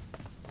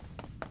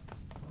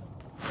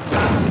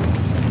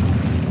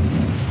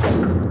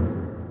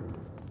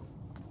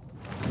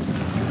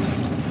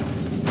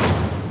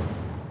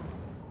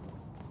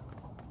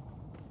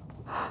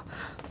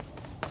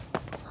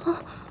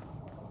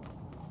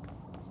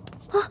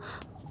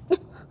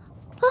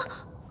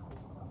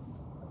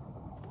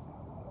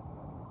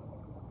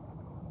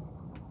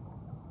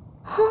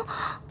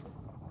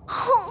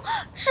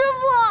师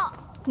傅，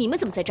你们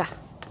怎么在这儿？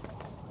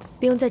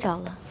不用再找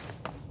了，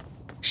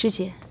师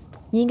姐，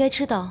你应该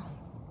知道，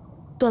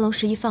断龙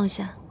石一放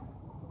下，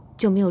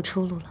就没有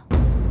出路了。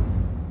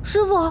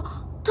师傅，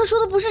他说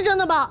的不是真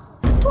的吧？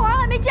徒儿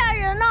还没嫁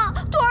人呢，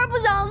徒儿不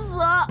想死。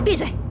闭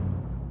嘴！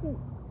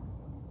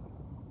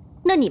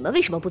那你们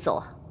为什么不走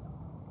啊？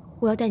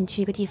我要带你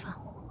去一个地方。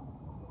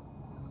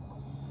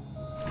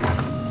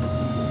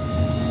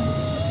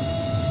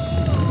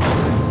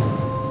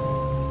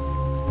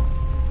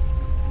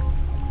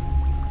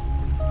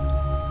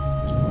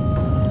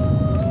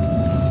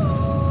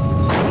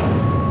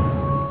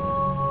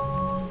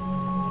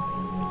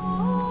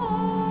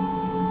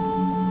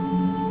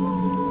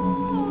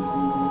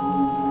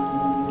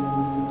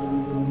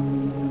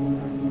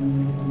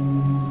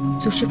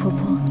祖师婆婆、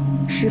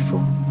师傅，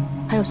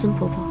还有孙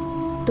婆婆，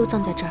都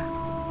葬在这儿。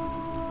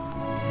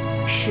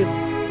师傅，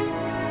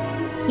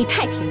你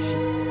太偏心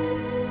了，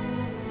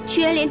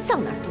居然连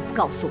葬哪儿都不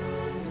告诉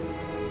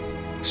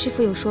我。师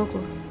傅有说过，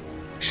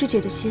师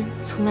姐的心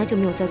从来就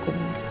没有在古墓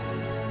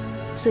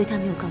里，所以她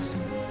没有告诉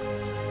你。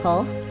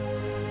哦，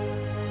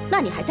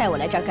那你还带我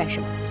来这儿干什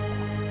么？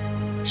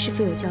师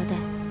傅有交代，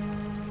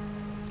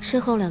身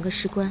后2个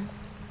石棺，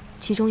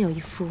其中有一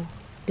副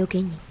留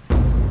给你。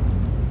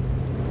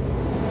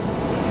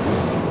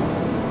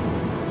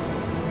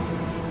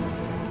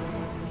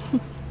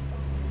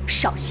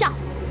少吓唬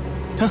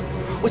我！哼，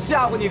我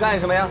吓唬你干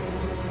什么呀？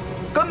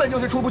根本就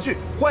是出不去。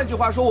换句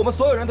话说，我们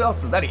所有人都要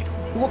死在里头。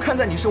不过看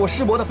在你是我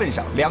师伯的份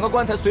上，2个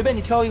棺材随便你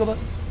挑一个吧。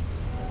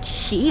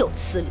岂有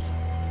此理！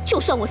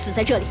就算我死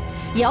在这里，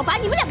也要把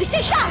你们2个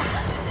先杀了。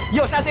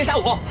要杀先杀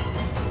我！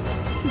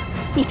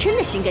你真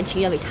的心甘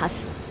情愿为他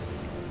死？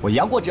我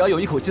杨过只要有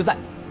一口气在，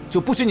就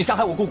不许你伤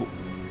害我姑姑。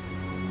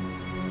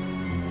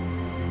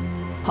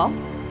好，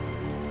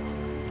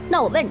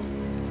那我问你，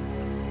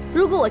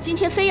如果我今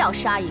天非要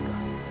杀一个，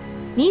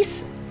你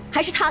死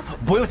还是他死？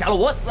不用想了，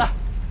我死。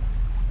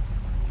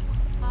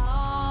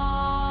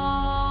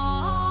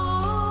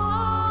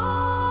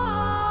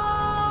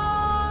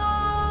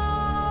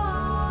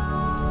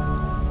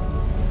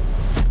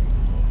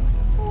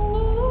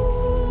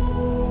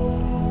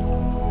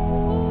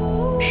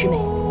师妹，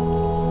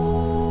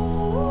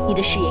你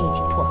的誓言已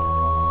经破了，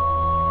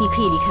你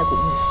可以离开古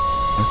墓了。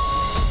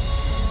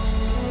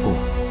姑，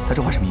他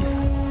这话什么意思？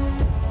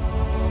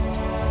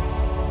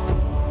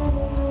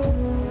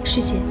师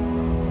姐，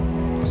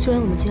虽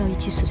然我们就要一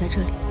起死在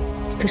这里，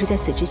可是，在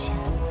死之前，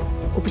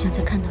我不想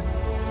再看到你。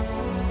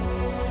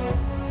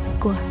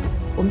过儿，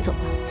我们走吧。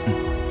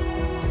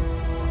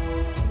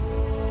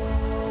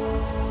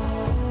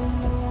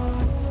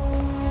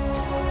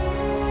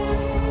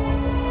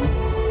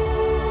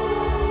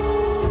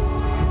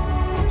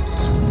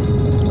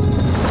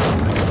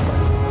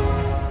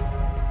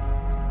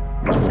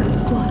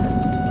过儿，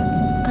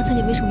刚才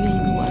你为什么愿意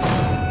跟我儿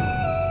死？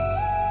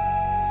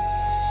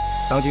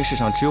当今世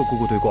上只有姑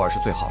姑对过儿是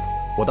最好的，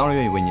我当然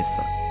愿意为你死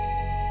了。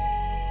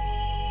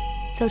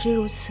早知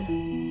如此，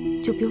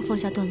就不用放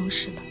下断龙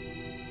石了。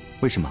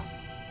为什么？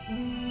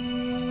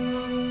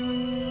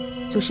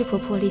祖师婆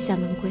婆立下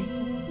门规，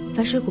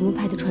凡是古墓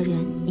派的传人，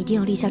一定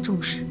要立下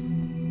重誓，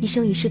一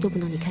生一世都不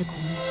能离开古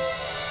墓，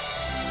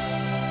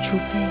除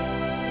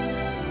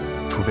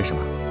非什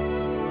么？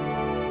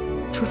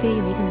除非有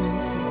一个男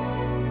子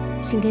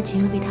心甘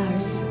情愿为她而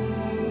死，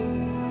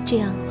这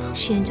样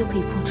誓言就可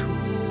以破除。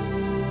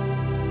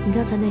你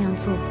刚才那样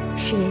做，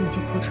誓言已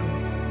经破除了。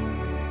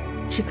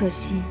只可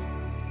惜，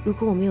如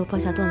果我没有放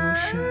下断龙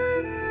石，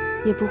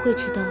也不会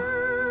知道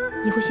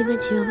你会心甘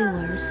情愿为我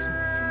而死。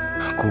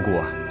姑姑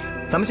啊，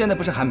咱们现在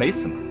不是还没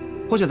死吗？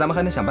或许咱们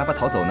还能想办法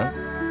逃走呢。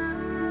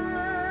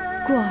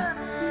过儿，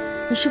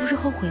你是不是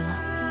后悔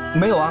了？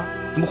没有啊，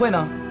怎么会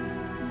呢？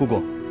姑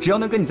姑，只要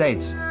能跟你在一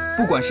起，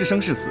不管是生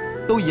是死，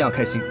都一样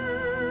开心。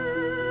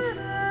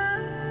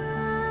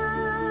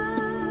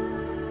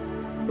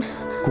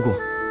姑姑，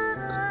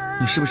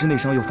你是不是内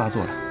伤又发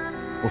作了？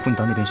我扶你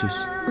到那边休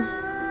息。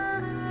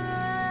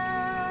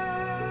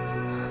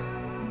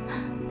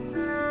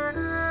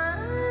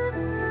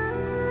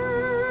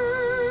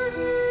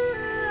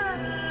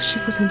师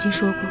父曾经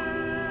说过，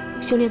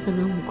修炼本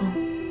门武功，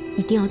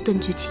一定要顿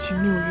举7情6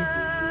欲。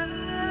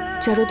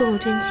假若动了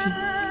真情，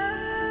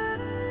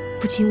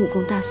不仅武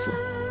功大损，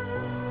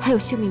还有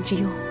性命之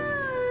忧。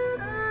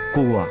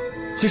姑姑啊，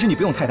其实你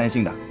不用太担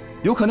心的，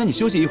有可能你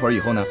休息一会儿以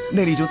后呢，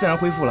内力就自然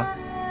恢复了。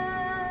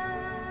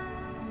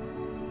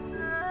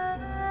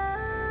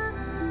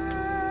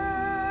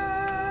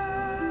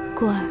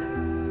过儿，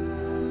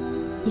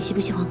你喜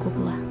不喜欢姑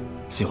姑啊？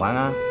喜欢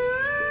啊，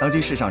当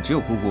今世上只有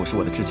姑姑是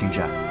我的至亲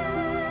至爱。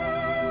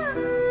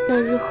那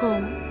日后，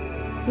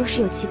若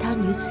是有其他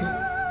女子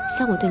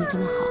像我对你这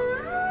么好，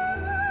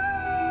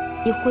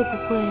你会不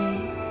会？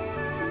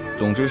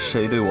总之，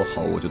谁对我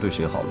好，我就对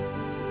谁好了。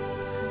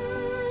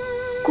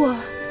过儿，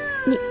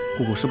你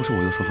姑姑，是不是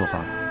我又说错话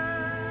了？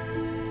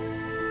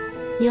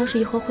你要是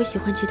以后会喜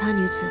欢其他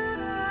女子，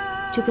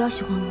就不要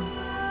喜欢我了。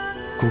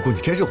姑姑，你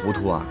真是糊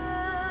涂啊！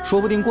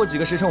说不定过几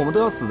个时辰，我们都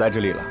要死在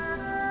这里了。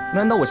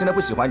难道我现在不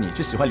喜欢你，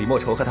就喜欢李莫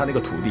愁和他那个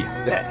徒弟？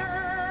对。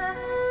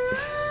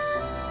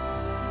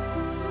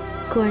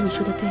过儿，你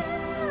说的对，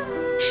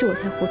是我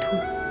太糊涂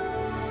了。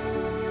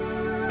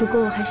不过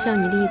我还是要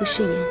你立一个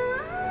誓言，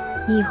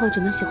你以后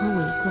只能喜欢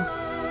我一个。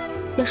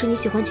要是你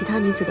喜欢其他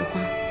女子的话，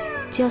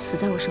就要死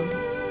在我手里。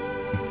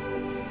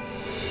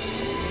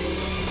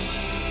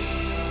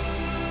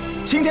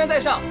青天在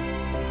上，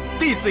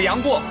弟子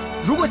杨过，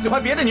如果喜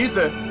欢别的女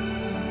子，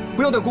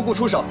不用等姑姑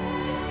出手，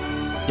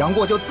杨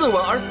过就自刎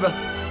而死。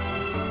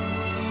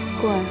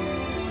过儿，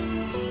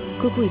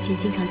姑姑以前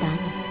经常打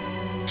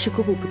你，是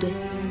姑姑不对。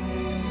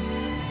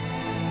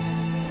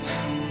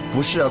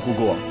不是啊，姑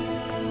姑，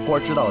过儿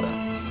知道的。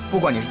不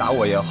管你是打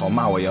我也好，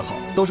骂我也好，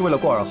都是为了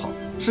过儿好。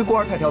是过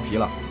儿太调皮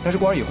了，但是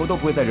过儿以后都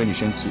不会再惹你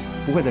生气，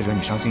不会再惹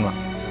你伤心了。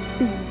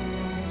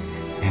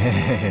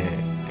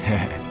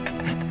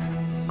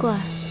过儿，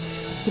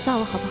你抱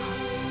我好不好？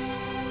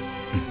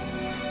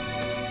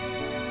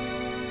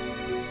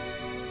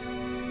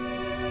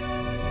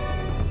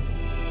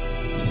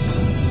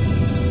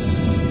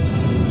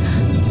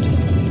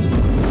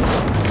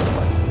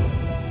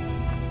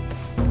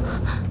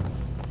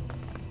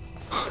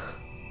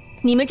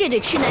你们这对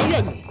痴男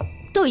怨女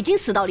都已经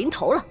死到临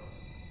头了，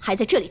还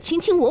在这里卿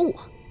卿我我。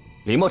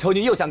李莫愁，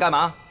你又想干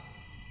嘛？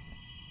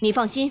你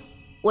放心，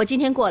我今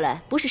天过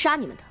来不是杀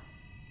你们的。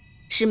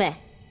师妹，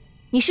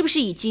你是不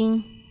是已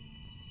经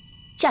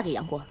嫁给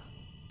杨过了？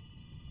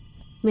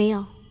没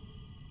有。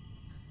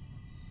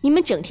你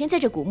们整天在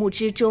这古墓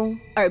之中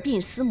耳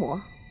鬓厮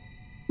磨，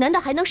难道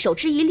还能守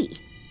之以礼？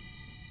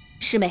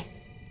师妹，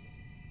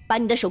把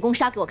你的手工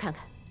纱给我看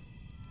看。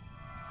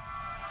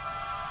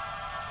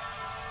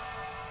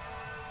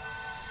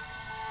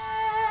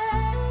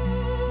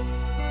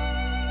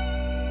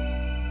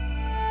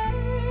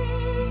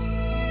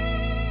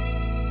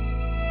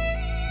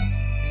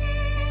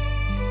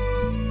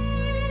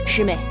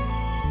师妹，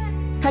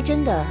他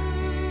真的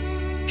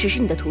只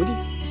是你的徒弟？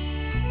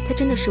他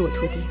真的是我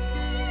徒弟，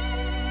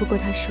不过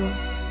他说，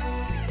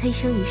他一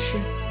生一世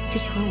只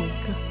喜欢我一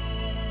个，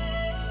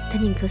他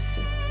宁可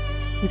死，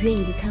也不愿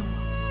意离开我。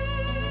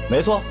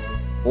没错，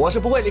我是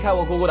不会离开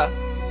我姑姑的。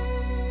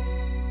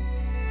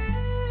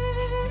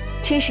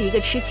真是一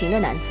个痴情的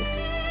男子。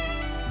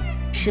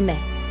师妹，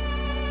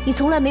你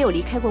从来没有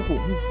离开过古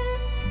墓，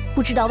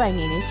不知道外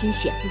面人心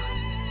险恶，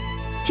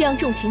这样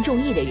重情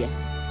重义的人，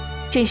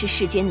真是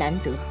世间难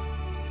得。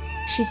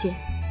师姐，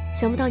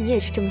想不到你也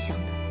是这么想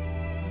的。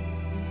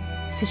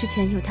死之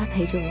前有他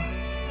陪着我，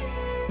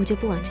我就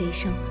不枉这一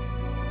生了。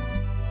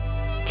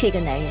这个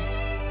男人，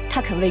他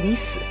肯为你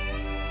死，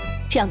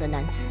这样的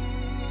男子，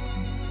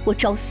我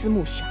朝思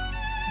暮想，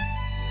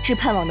只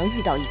盼望能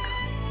遇到一个。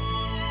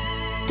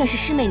但是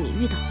师妹，你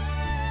遇到了。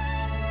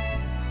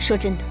说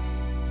真的，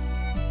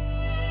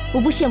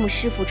我不羡慕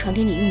师父传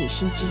给你玉女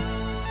心经，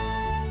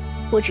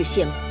我只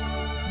羡慕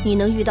你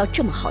能遇到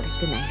这么好的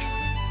一个男人。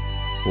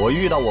我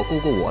遇到我姑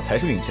姑，我才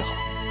是运气好。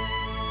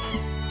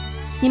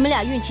你们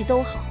俩运气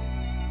都好，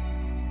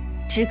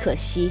只可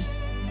惜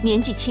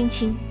年纪轻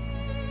轻，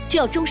就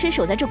要终身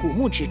守在这古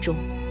墓之中，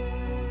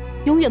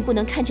永远不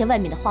能看见外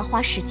面的花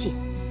花世界。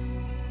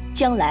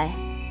将来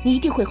你一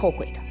定会后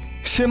悔的。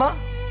是吗？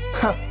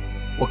哼，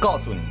我告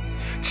诉你，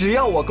只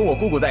要我跟我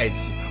姑姑在一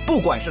起，不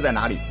管是在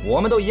哪里，我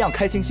们都一样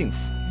开心幸福。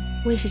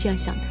我也是这样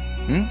想的。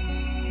嗯，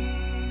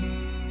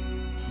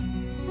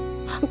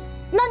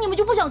那你们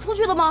就不想出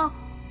去了吗？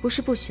不是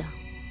不想，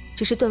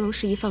只是断龙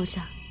石一放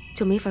下，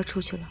就没法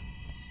出去了。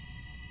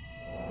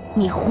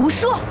你胡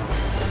说！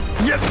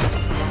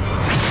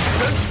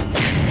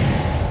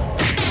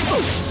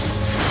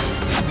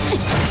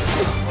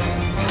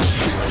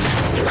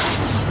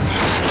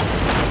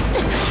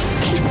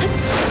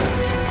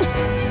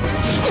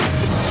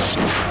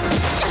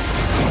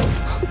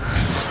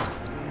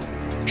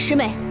师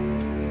妹，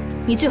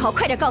你最好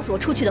快点告诉我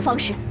出去的方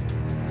式，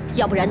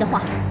要不然的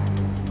话，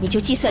你就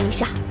计算一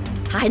下，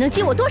他还能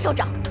接我多少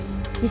掌。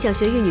你想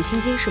学玉女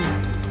心经是吗？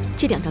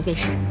这2招便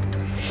是。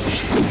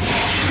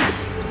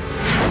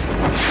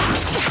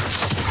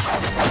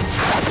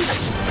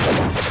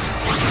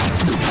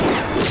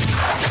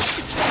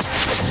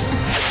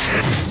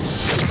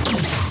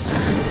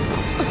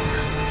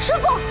师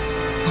傅，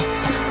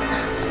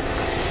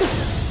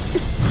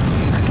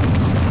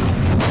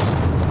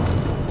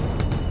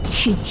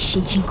玉女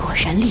心经果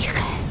然厉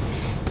害，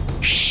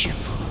师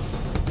傅，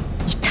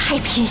你太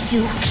偏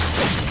心了。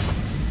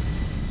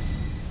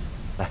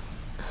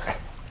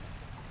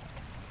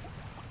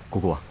姑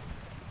姑，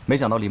没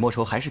想到李莫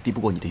愁还是敌不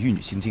过你的玉女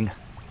心经啊！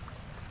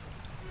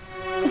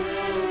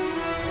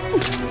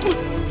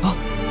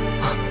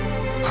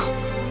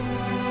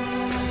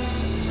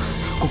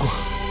姑姑，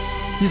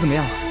你怎么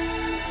样了？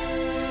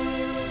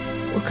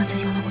我刚才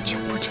用了我全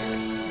部真力。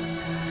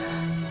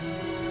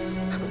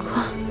哥，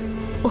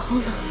我好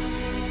冷。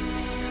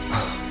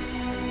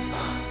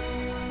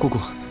姑姑，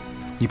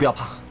你不要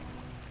怕，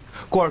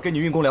过儿给你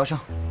运功疗伤。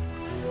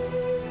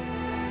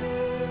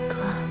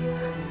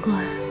过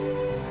儿，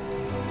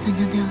反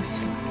正都要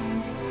死了，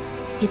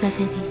别白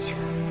费力气了。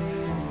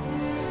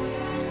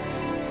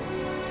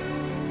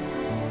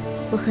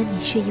我和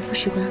你学一副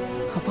士官，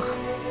好不好？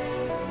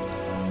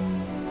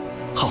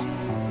好。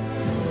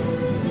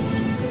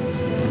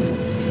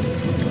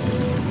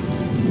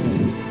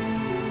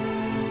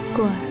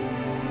过儿，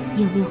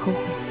你有没有后悔？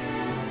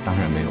当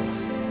然没有了。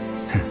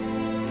哼，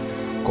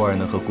过儿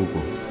能和姑姑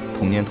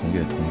同年同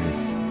月同日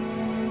死，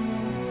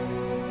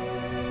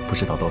不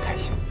知道多开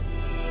心。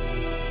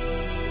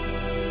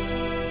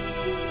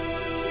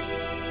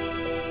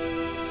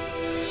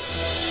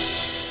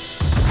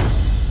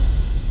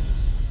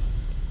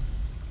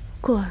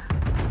过儿，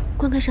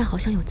棺盖上好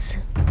像有刺。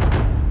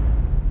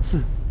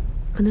刺？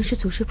可能是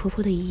祖师婆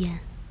婆的遗言。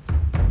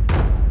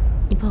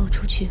你抱我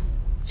出去，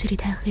这里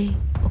太黑，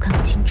我看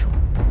不清楚。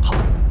好。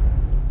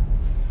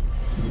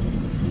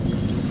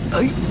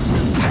哎。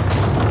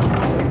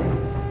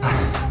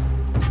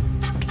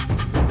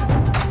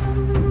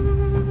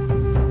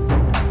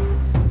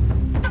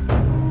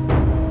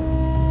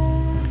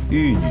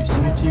玉女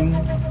心经，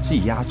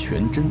技压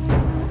全真，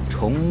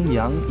重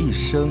阳一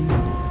生，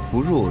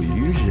不若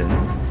于人。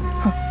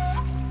哼。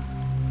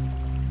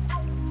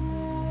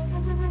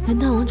难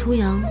道王重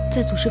阳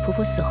在祖师婆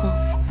婆死后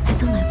还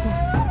曾来过？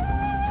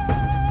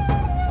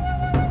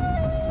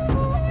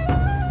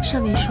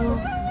上面说，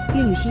玉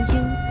女心经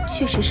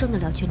确实胜得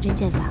了全真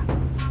剑法，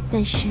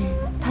但是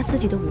她自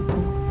己的武功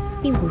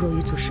并不弱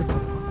于祖师婆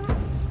婆。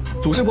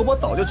祖师婆婆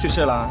早就去世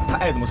了，她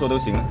爱怎么说都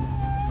行。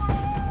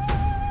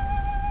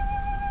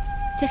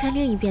再看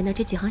另一边的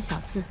这几行小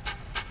字，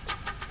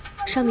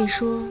上面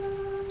说，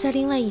在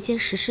另外一间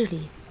石室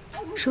里，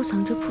收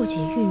藏着破解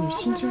玉女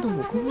心经的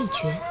武功秘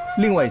诀。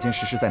另外一间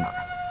石室在哪儿？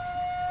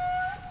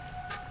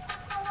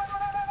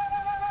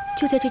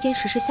就在这间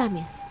石室下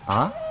面。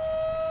啊？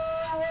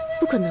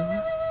不可能啊！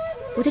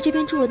我在这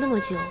边住了那么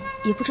久，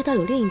也不知道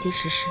有另一间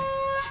石室。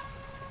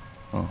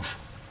嗯。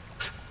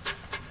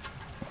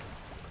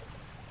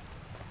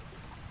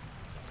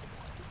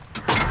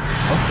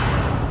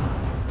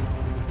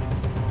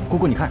姑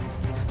姑，你看，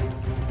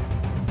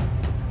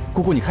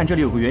姑姑，你看这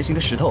里有个圆形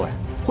的石头，哎，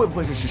会不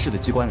会是石室的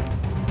机关？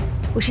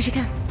我试试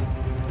看。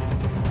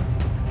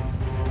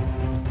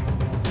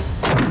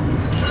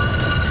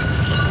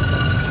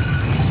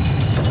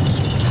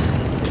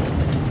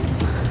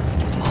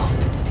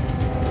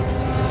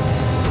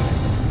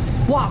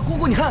哇，姑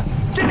姑，你看，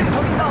这里有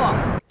条密道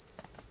啊！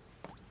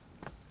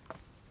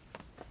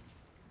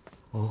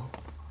哦。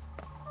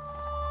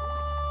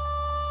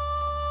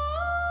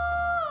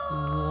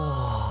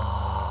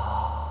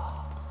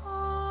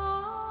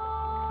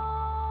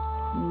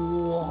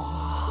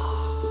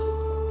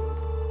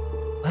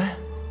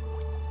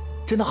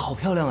真的好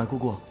漂亮啊，姑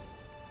姑。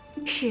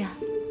是啊。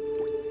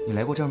你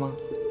来过这儿吗？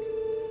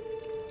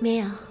没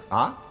有。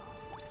啊？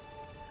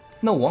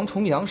那王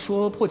重阳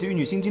说破解玉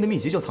女心经的秘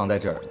籍就藏在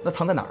这儿，那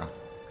藏在哪儿啊？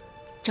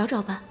找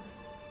找吧。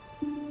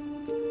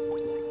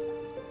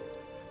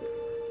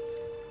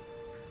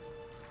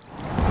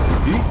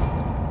咦？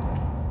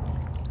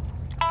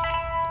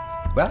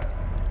喂？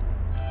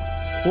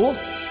哦，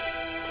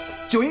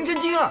九阴真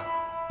经啊！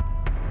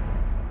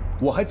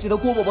我还记得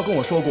郭伯伯跟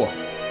我说过。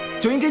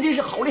九阴真经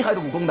是好厉害的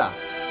武功的，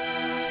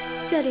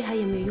再厉害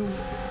也没用，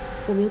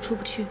我们又出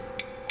不去。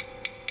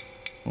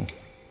嗯。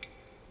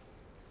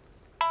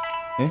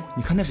哎，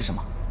你看那是什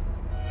么？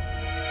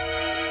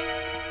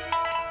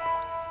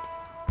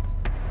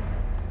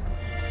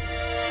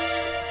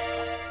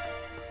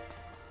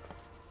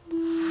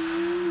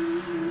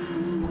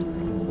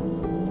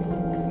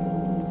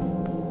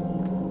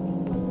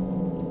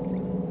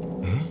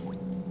哎，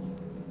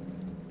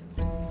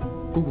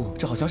姑姑，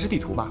这好像是地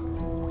图吧？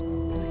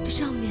这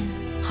上面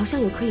好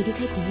像有可以离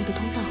开古墓的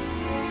通道。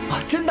啊，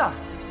真的？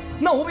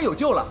那我们有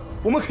救了，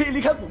我们可以离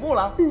开古墓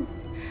了。嗯。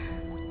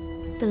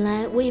本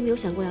来我也没有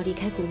想过要离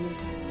开古墓的，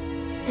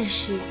但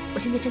是我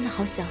现在真的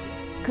好想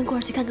跟过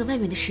儿去看看外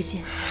面的世界。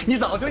你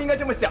早就应该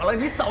这么想了，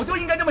你早就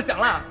应该这么想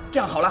了。这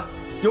样好了，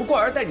由过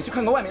儿带你去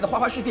看看外面的花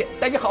花世界，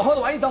带你好好的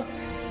玩一遭。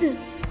嗯。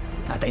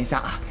啊，等一下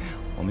啊，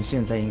我们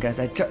现在应该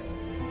在这儿。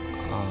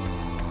啊，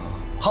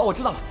好，我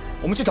知道了，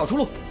我们去找出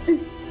路。嗯。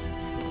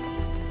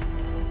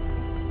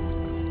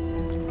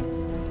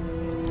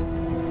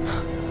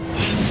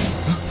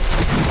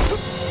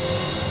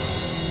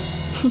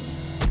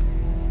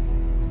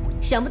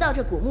想不到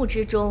这古墓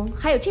之中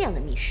还有这样的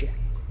密室，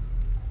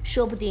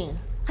说不定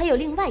还有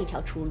另外一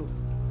条出路。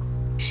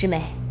师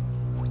妹，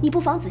你不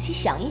妨仔细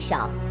想一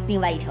想另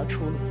外一条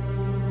出路，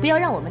不要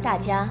让我们大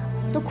家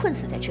都困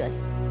死在这里。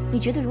你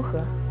觉得如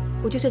何？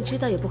我就算知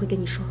道也不会跟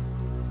你说。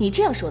你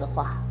这样说的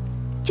话，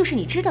就是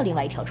你知道另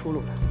外一条出路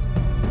了。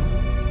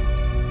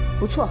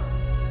不错，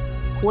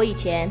我以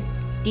前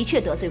的确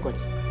得罪过你。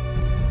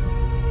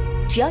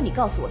只要你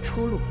告诉我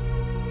出路，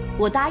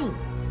我答应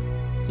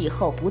你，以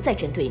后不再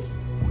针对你。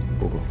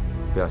姑姑，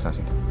不要相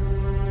信他。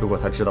如果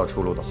他知道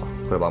出路的话，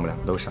会把我们两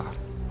个都杀了。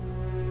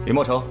李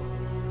莫愁，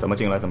怎么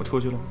进来怎么出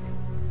去了？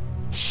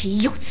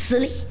岂有此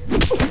理！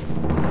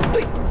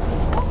对，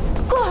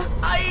过儿，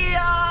哎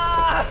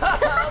呀，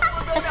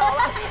不得了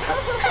了！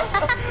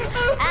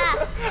哎，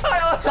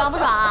爽不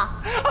爽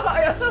啊？哎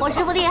我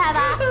师傅厉害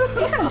吧？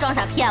看你装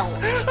傻骗我！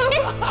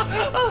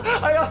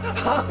哎呀，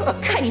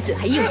看你嘴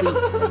还硬不硬？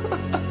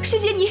师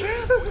姐你，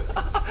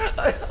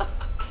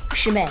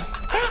师妹，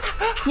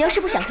你要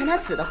是不想看他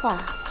死的话，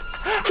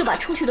就把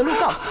出去的路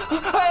告诉我。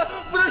哎呀，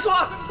不能说，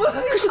不。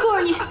可是过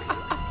儿你，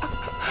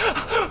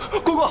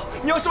姑姑，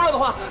你要说了的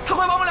话，他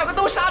会把我们两个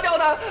都杀掉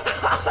的。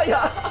哎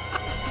呀，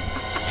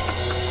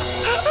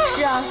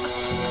是啊，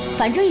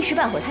反正一时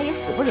半会儿他也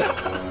死不了，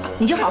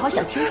你就好好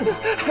想清楚吧。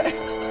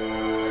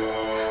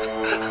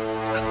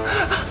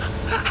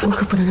我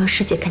可不能让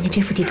师姐看见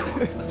这幅地图。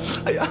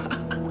哎呀，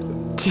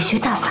解决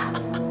大法，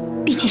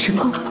秘技神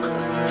功，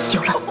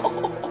有了。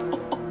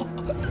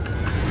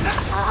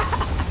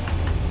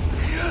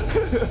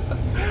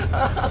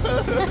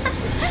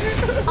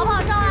好不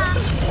好受啊？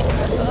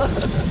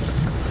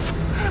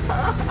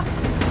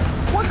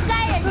活该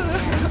呀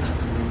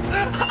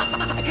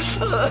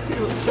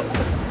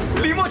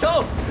你！李莫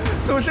愁，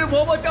祖师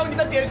婆婆教你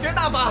的点穴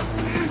大法，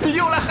你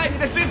用来害你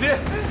的师侄，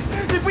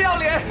你不要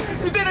脸，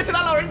你对得起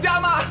他老人家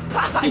吗？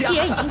你既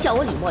然已经叫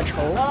我李莫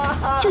愁，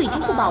就已经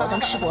不把我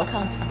当师伯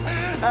看了。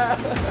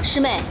师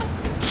妹，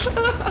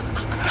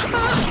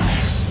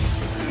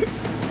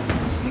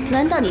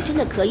难道你真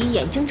的可以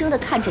眼睁睁地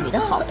看着你的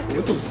好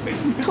徒弟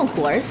痛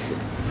苦而死，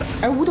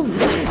而无动于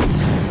衷？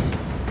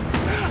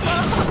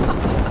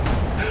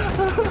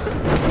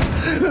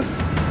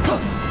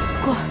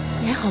过儿，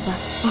你还好吧？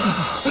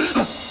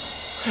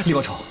李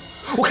莫愁，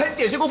我看你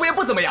点穴功夫也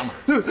不怎么样嘛。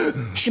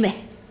师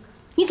妹，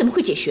你怎么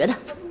会解穴的？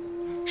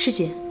师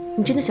姐，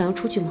你真的想要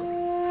出去吗？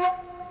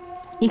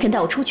你肯带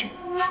我出去？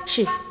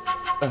是。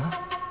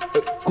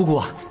姑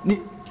姑，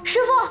你师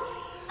傅，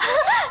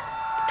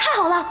太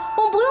好了，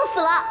我们不用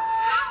死了。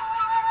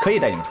可以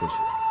带你们出去，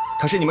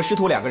可是你们师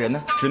徒2个人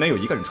呢，只能有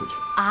1个人出去。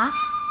啊？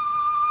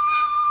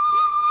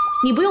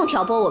你不用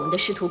挑拨我们的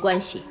师徒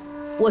关系，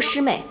我师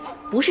妹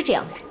不是这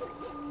样的人。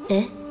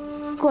哎，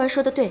过儿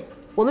说的对，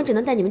我们只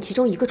能带你们其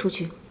中1个出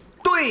去。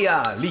对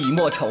呀，李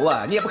莫愁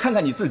啊，你也不看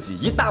看你自己，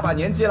一大把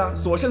年纪了，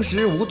所剩时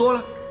日无多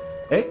了。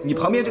哎，你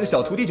旁边这个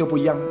小徒弟就不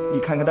一样了，你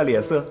看看他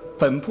脸色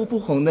粉扑扑、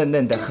红嫩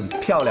嫩的，很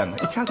漂亮啊，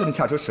一掐就能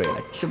掐出水来，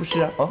是不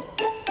是啊？哦，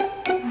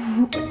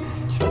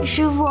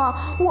师傅，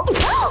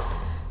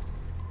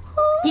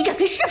你敢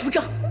跟师傅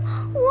争？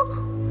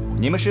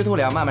你们师徒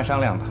俩慢慢商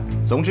量吧。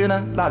总之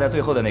呢，落在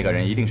最后的那个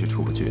人一定是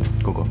出不去的。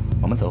姑姑，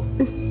我们走。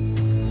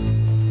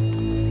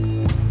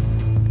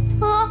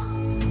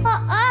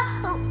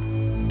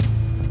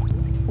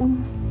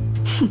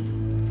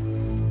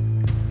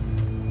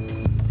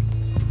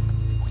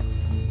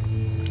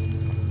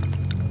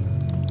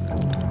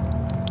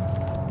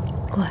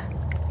过儿，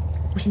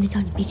我现在教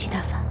你闭气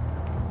大法，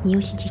你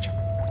用心记着。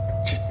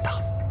知道。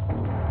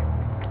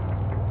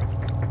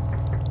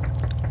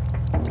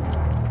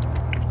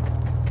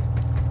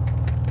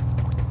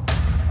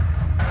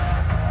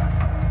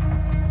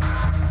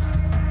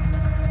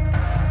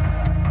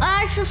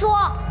哎，师叔，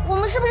我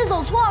们是不是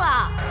走错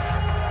了？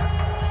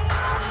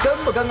跟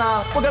不跟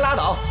啊？不跟拉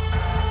倒。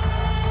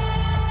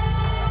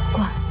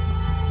过儿，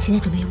现在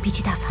准备用闭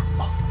气大法。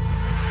哦，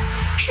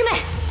师妹。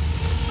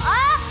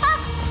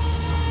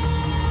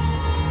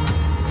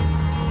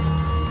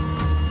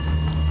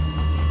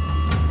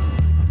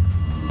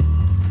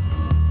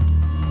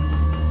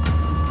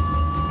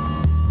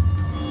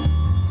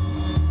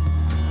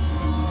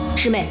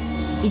师妹，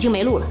已经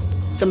没路了，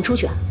怎么出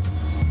去啊？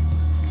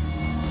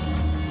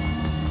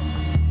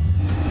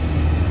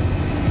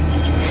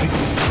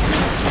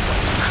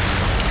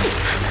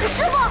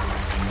师傅，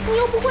你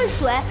又不会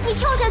水，你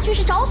跳下去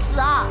是找死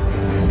啊！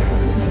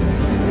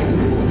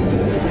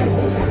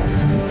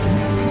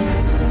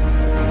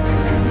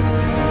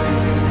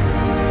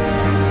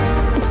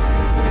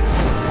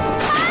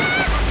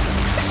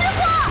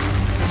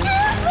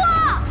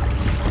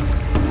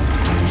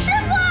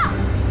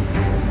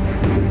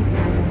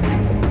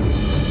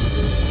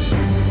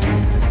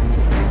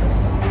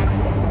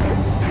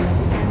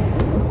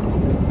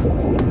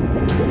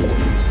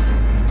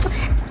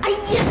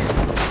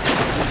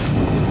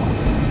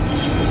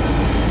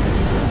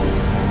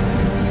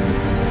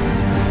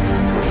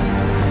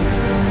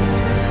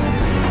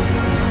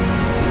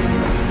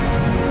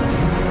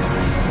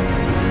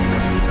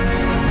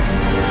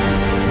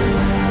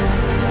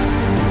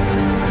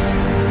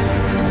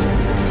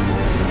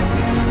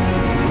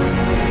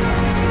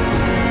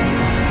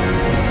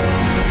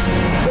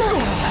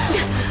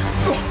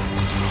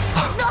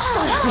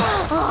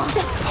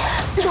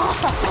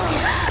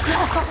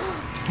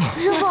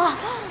师傅，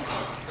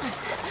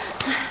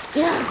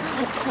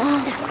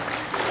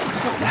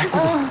来，姑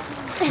姑，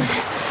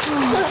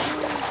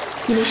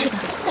你没事吧？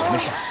没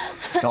事，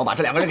让我把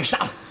这2个人给杀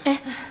了。哎，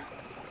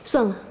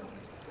算了，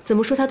怎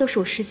么说她都是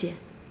我师姐，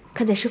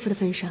看在师傅的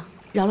份上，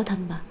饶了他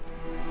们吧。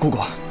姑姑，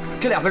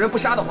这2个人不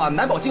杀的话，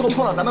难保今后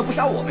碰到咱们不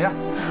杀我们呀。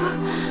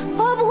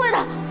不会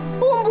的，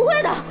我们不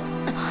会的。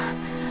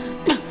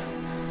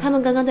他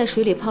们刚刚在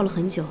水里泡了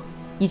很久，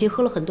已经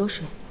喝了很多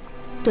水，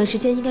短时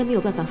间应该没有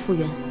办法复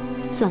原。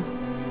算了。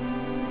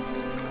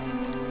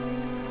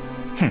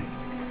哼。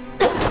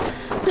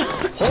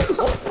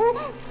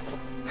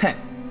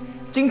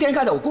今天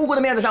看在我姑姑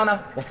的面子上呢，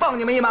我放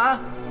你们一马。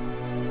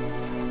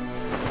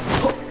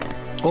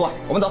姑姑，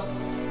我们走。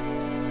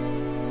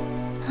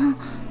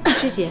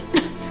师姐，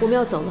我们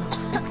要走了，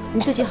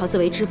你自己好自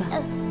为之吧。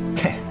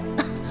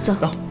走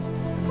走。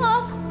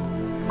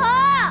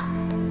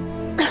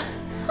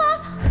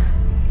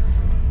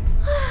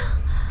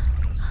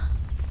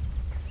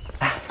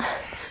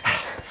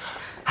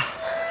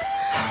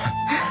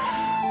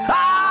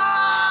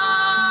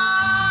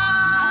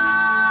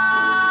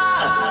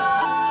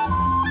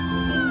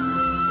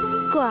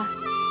过儿，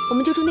我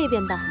们就住那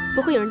边吧，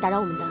不会有人打扰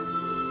我们的。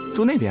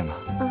住那边吗？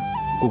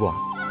姑姑，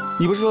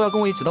你不是说要跟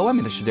我一起到外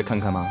面的世界看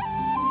看吗？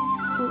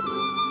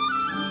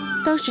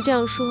当时这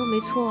样说没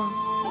错。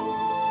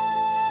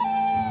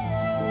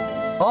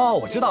哦，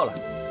我知道了，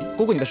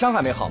姑姑你的伤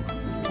还没好吗？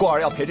过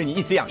儿要陪着你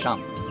一起养伤，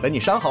等你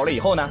伤好了以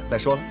后呢，再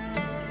说了。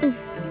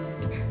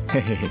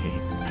嘿嘿嘿嘿。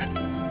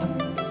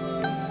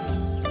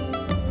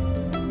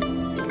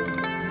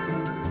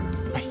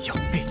哎呦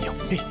哎呦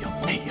哎呦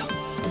哎呦！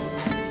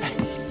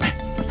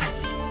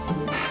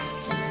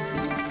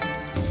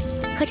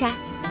喝茶。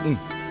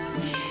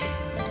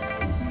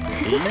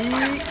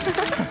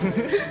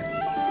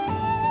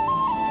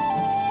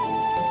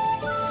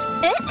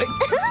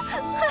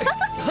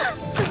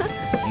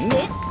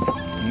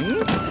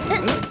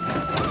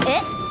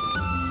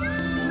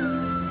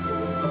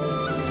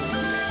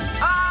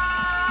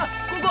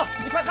姑姑，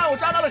你快看，我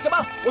抓到了什么？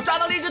我抓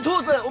到了一只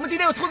兔子，我们今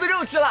天有兔子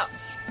肉吃了。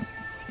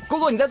姑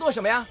姑，你在做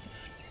什么呀？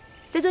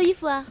在做衣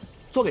服啊。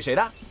做给谁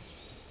的？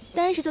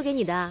当然是做给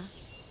你的啊。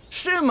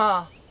是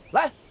吗？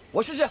来，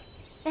我试试。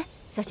哎，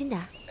小心点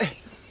儿。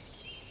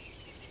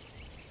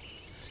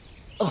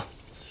哦，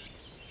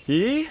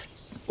咦，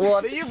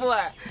我的衣服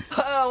哎，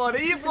我的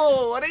衣服，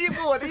我的衣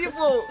服，我的衣服。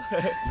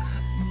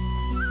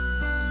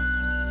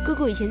姑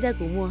姑以前在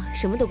古墓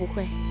什么都不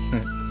会，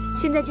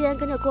现在既然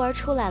跟着过儿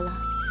出来了，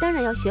当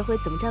然要学会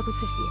怎么照顾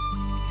自己，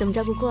怎么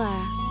照顾过儿。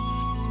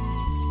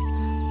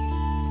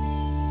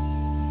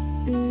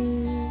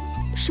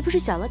是不是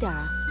小了点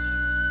啊？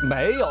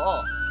没有，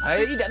哎，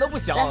一点都不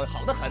小，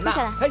好得很呐。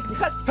下来，哎，你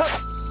看，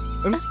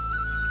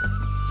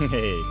嘿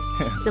嘿，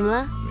怎么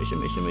了？没事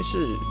没事没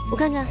事，我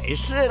看看。没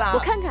事啦，我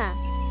看看。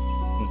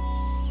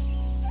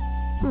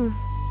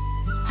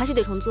还是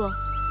得重做。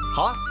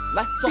好啊，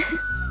来坐。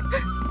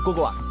姑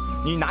姑啊，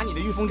你拿你的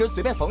御风针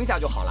随便缝一下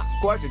就好了。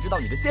过儿只知道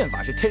你的剑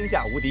法是天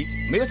下无敌，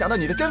没有想到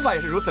你的针法也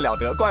是如此了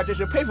得。过儿真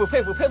是佩服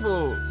佩服佩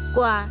服。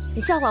过儿，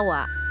你笑话我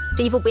啊？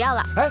这衣服不要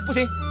了。哎，不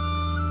行，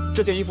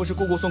这件衣服是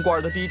姑姑送过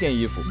儿的第一件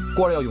衣服，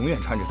过儿要永远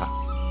穿着它，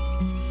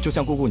就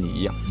像姑姑你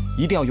一样，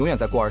一定要永远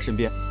在过儿身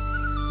边。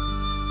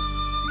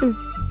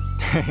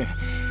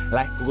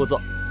来，姑姑坐，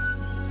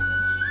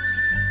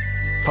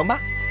缝吧。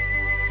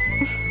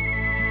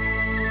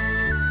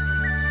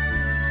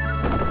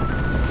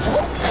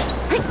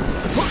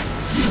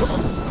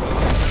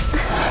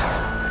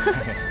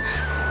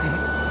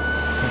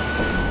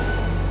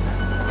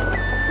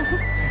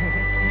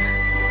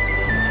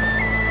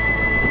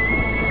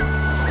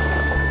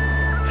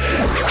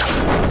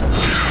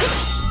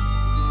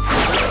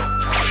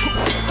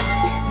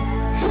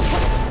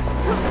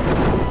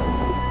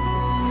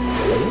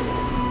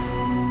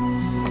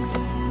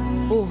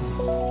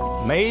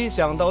没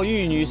想到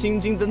玉女心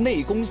经的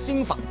内功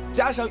心法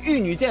加上玉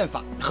女剑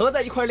法合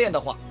在一块练的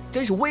话，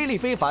真是威力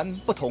非凡，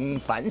不同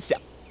凡响。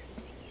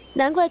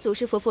难怪祖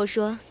师佛佛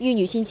说玉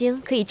女心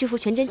经可以制服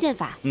全真剑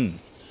法。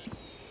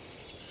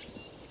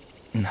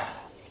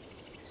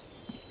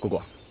姑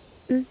姑，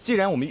既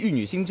然我们玉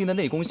女心经的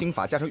内功心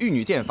法加上玉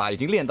女剑法已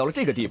经练到了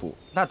这个地步，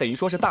那等于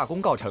说是大功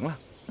告成了。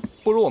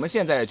不如我们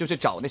现在就去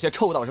找那些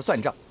臭道士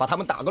算账，把他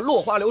们打个落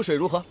花流水，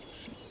如何？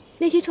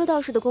那些臭道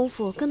士的功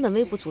夫根本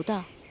微不足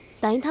道，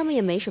打赢他们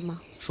也没什么。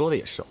说的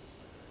也是哦。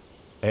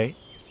哎，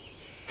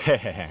嘿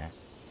嘿嘿，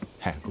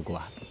嘿，姑姑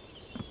啊，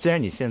既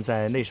然你现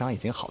在内伤已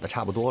经好的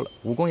差不多了，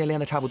武功也练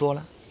得差不多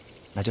了，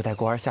那就带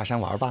过儿下山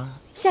玩吧。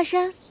下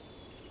山？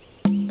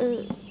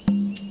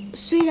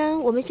虽然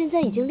我们现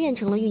在已经练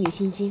成了玉女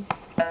心经，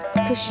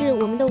可是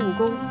我们的武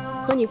功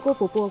和你郭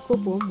伯伯、郭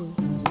伯母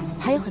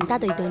还有很大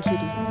的一段距离。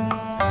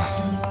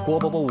郭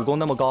伯伯武功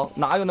那么高，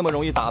哪有那么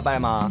容易打败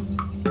吗？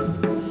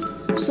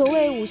所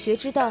谓武学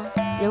之道，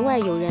人外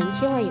有人，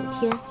天外有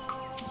天。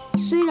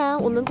虽然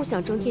我们不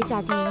想争天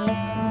下第一，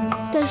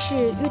但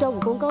是遇到武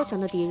功高强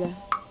的敌人，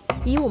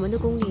以我们的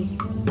功力，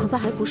恐怕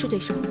还不是对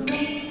手。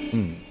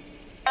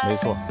没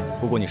错，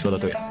姑姑你说的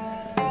对。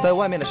在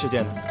外面的世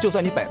界呢，就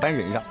算你百般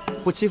忍让，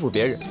不欺负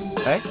别人，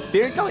哎，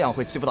别人照样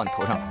会欺负到你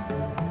头上。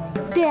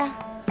对啊，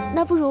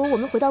那不如我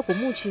们回到古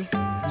墓去，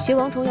学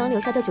王重阳留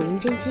下的九阴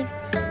真经，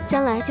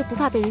将来就不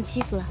怕被人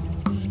欺负了。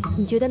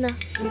你觉得呢？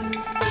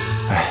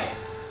哎，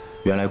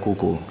原来姑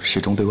姑始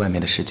终对外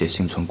面的世界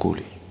心存顾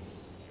虑。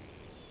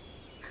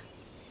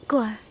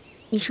过儿，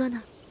你说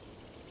呢？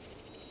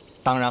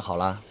当然好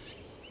啦，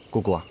姑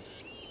姑啊，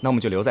那我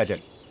们就留在这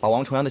里，把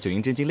王重阳的九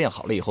阴真经练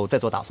好了以后再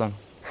做打算了。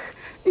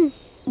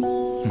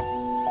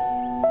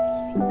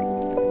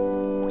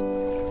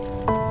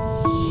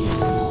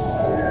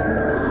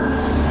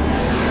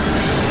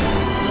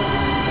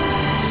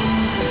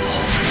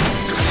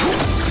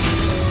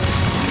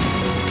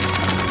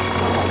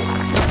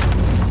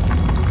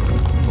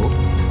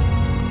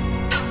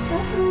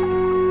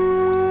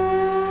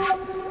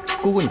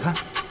姑姑，你看，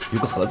有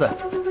个盒子。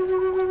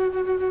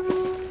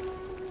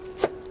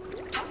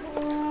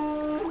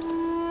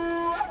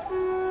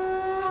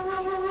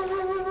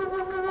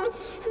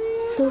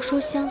都说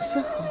相思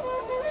好，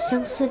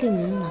相思令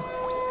人老，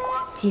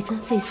几番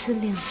费思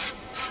量，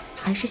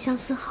还是相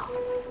思好。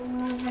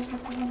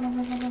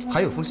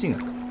还有封信啊。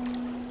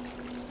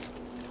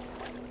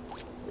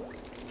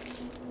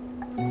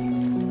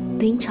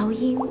林朝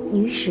英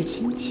女史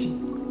亲戚，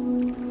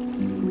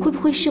会不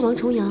会是王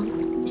重阳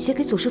写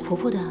给祖师婆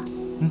婆的啊？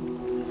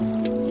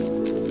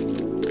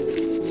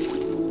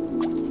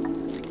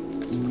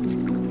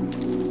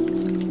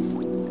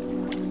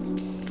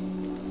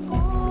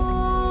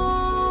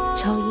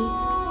朝英，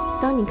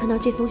当你看到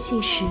这封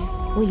信时，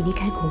我已离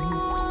开古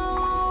墓。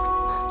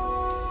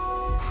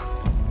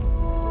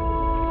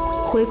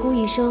回顾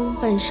一生，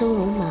半生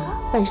戎马，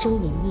半生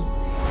隐匿，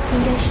应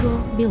该说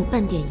没有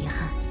半点遗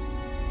憾。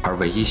而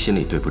唯一心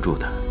里对不住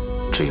的，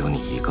只有你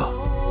一个。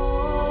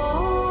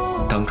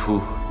当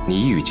初你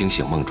一语惊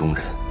醒梦中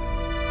人，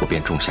我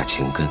便种下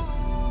情根。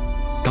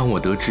当我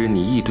得知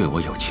你亦对我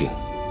有情，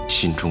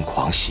心中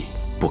狂喜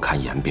不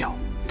堪言表，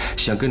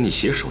想跟你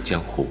携手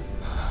江湖，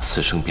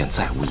此生便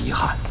再无遗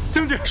憾。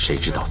将军，谁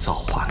知道造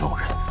化弄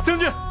人。将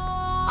军，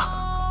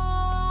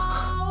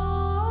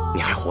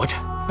你还活着，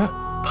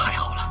太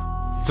好了。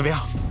怎么样，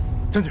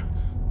将军？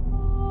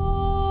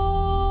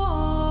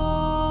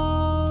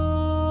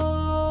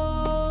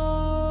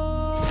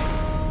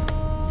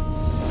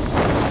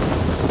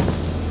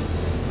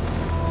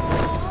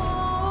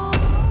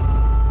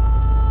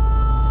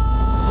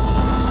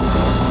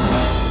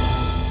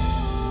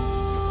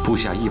部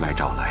下意外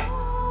找来，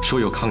说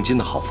有抗金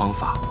的好方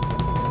法，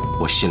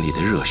我心里的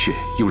热血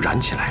又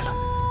燃起来了。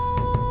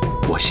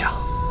我想，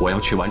我要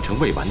去完成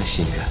未完的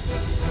心愿，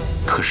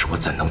可是我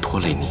怎能拖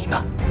累你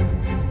呢？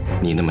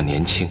你那么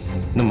年轻，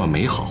那么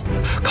美好，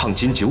抗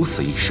金九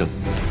死一生，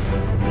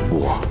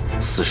我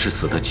死是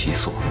死得其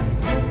所，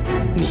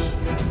你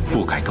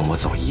不该跟我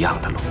走一样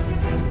的路。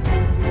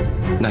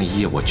那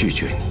一夜我拒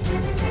绝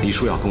你，你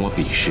说要跟我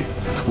比试，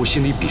我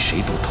心里比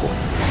谁都痛。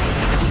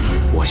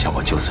我想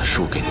我就此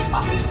输给你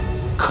吧，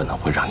可能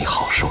会让你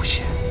好受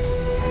些。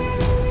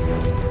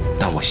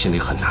但我心里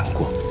很难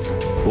过，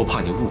我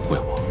怕你误会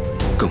我，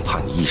更怕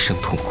你一生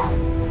痛苦，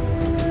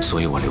所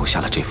以我留下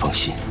了这封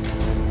信。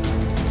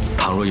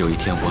倘若有一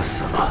天我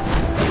死了，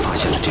你发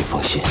现了这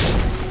封信，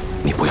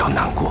你不要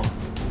难过，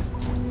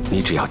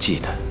你只要记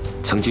得，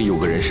曾经有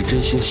个人是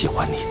真心喜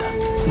欢你的，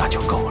那就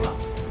够了。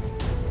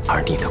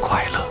而你的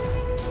快乐，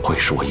会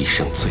是我一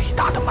生最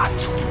大的满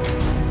足。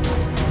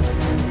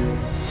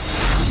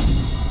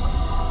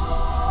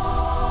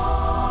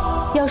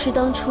要是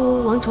当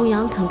初王重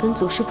阳肯跟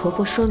祖师婆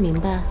婆说明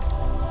白，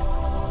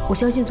我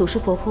相信祖师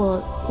婆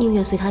婆宁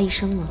愿随她一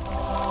生了。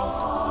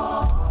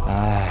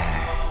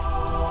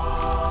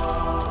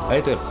哎，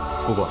对了，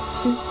姑姑，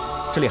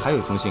这里还有一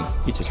封信，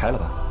一起拆了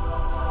吧。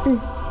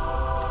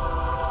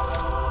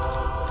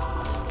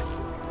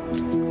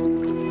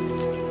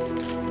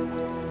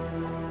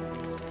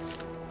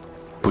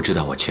不知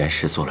道我前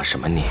世做了什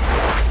么孽，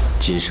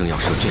今生要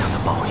受这样的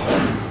报应。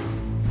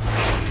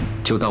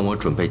就当我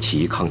准备起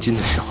义抗金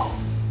的时候，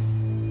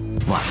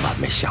万万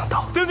没想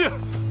到。将军，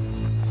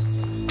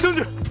将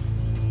军，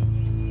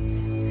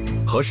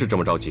何事这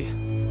么着急？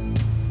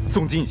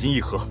宋金已经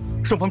议和，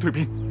双方退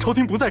兵，朝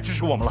廷不再支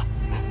持我们了。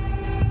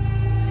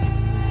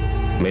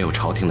没有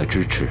朝廷的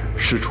支持，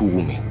师出无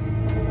名，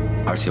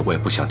而且我也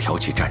不想挑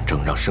起战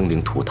争，让生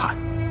灵涂炭，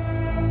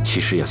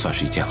其实也算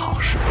是一件好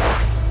事。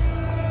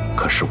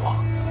可是我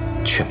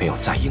却没有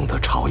再赢得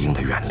朝英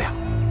的原谅。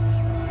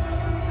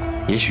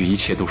也许一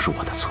切都是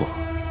我的错，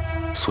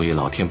所以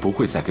老天不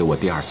会再给我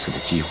第二次的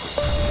机会。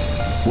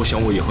我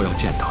想我以后要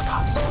见到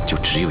他，就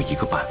只有一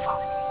个办法，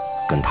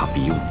跟他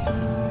比武。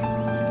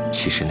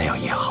其实那样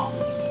也好，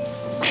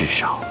至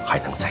少还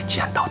能再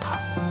见到他。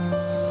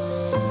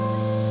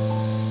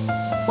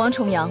王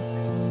重阳，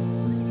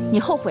你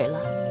后悔了，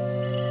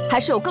还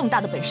是有更大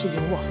的本事赢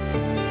我？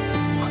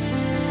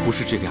不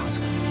是这个样子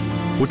的，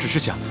我只是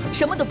想……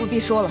什么都不必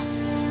说了，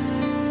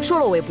说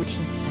了我也不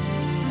听。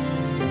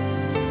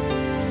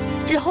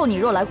日后你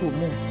若来古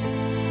墓，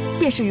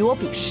便是与我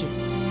比试。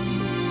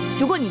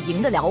如果你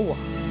赢得了我，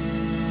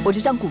我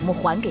就将古墓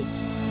还给你。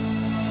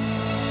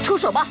出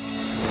手吧！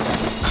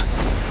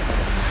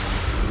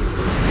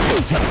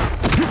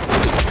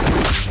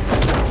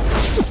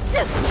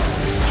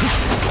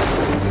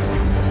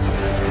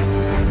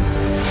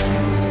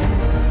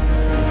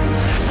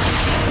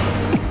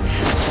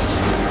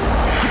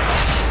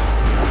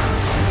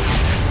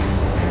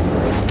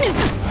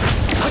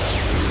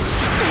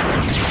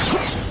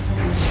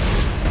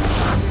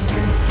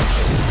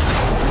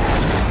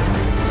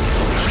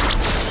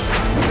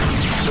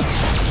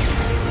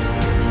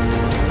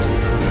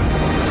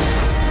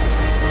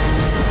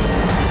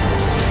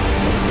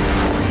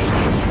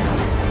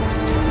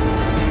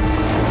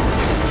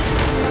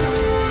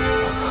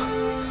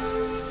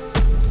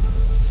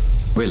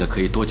为了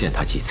可以多见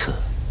他几次，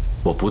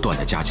我不断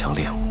地加强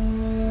练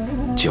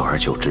武。久而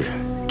久之，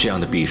这样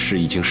的比试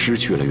已经失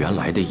去了原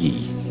来的意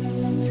义。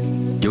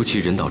尤其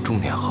人到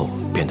中年后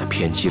变得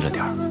偏激了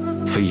点儿，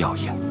非要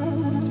赢。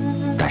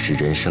但是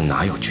人生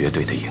哪有绝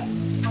对的赢？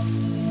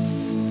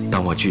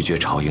当我拒绝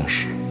朝英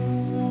时，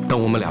当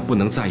我们俩不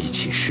能在一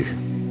起时，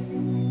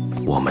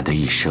我们的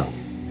一生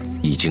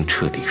已经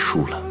彻底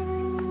输了。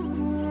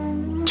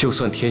就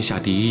算天下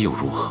第一又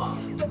如何？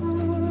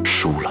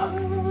输了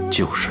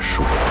就是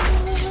输了。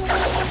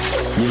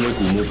因为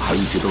古墓派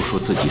一直都说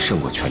自己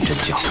胜过全真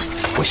教，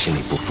我心里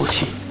不服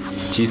气，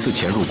几次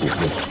潜入古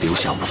墓留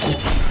下武功，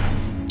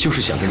就是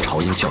想跟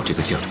朝英较这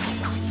个劲儿。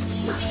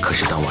可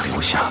是当我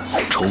留下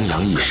重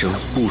阳一生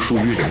不输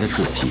于人的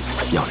自己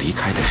要离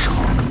开的时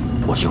候，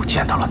我又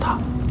见到了他，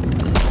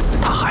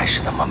他还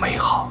是那么美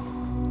好，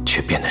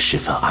却变得十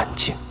分安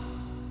静。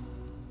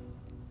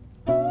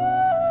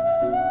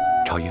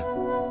朝英，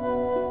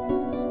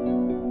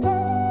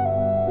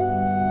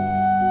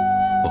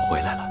我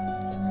回来了，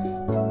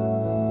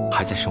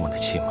还在生我的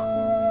气吗？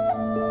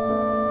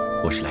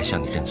我是来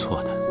向你认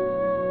错的，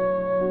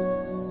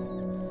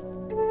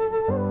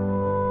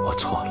我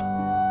错了。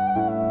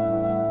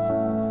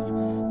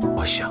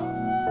我想，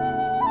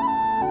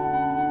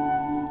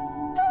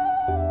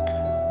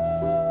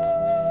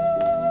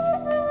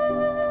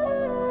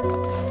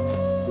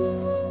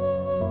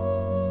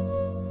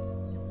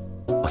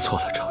我错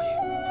了，朝英。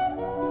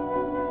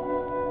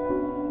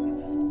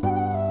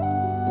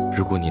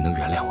如果你能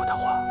原谅我的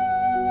话，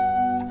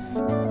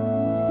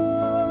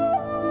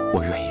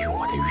我愿意用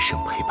我的余生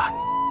陪伴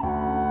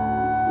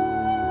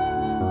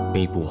你，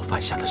弥补我犯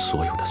下的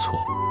所有的错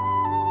误，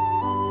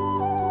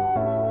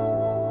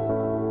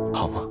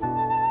好吗？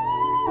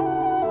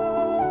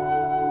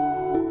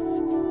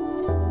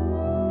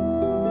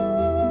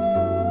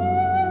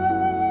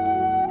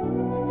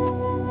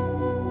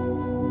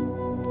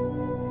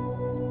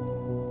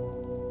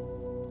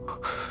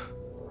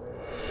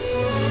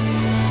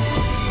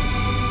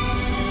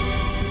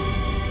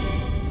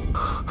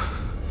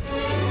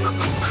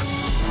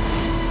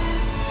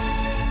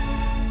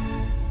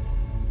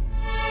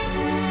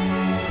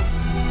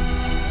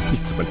你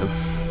怎么能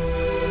死？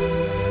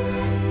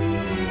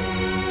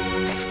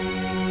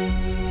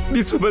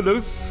你怎么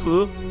能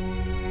死？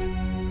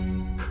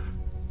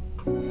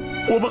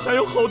我们还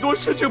有好多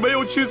事情没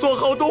有去做，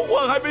好多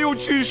话还没有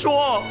去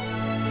说。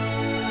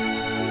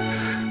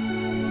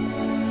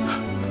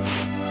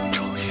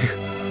朝英，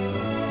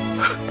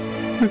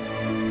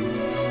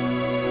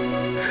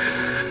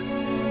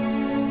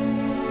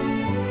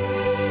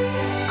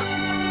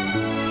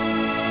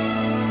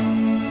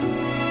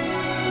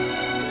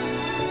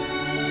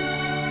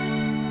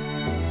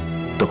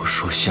都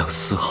说相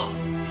思好，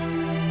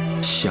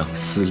相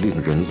思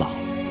令人老。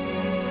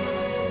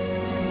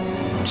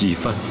几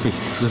番费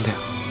思量，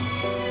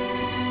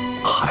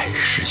还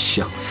是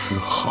相思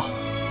好。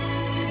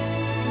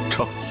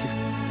朝英，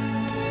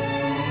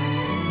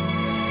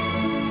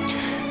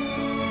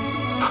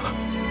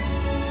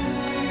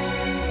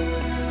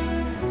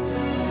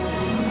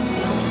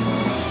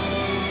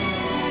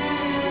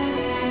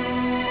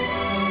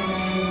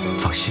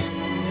放心，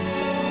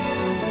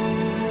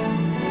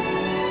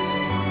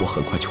我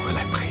很快就会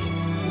来陪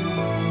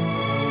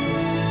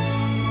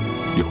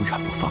你，永远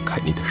不放开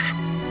你的手。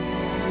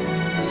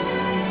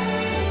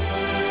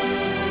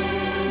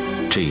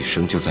这一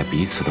生就在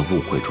彼此的误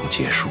会中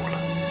结束了。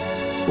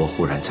我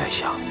忽然在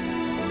想，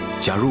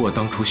假如我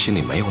当初心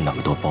里没有那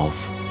么多包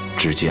袱，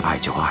直接爱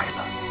就爱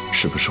了，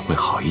是不是会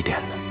好一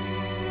点呢？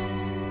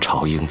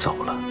朝英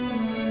走了，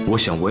我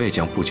想我也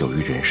将不久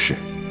于人世。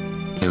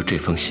留这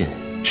封信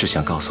是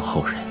想告诉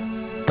后人，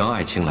当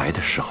爱情来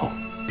的时候，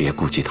别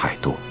顾忌太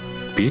多，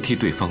别替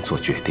对方做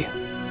决定。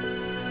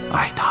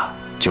爱他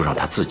就让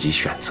他自己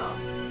选择，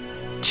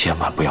千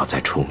万不要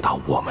再重蹈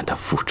我们的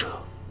覆辙。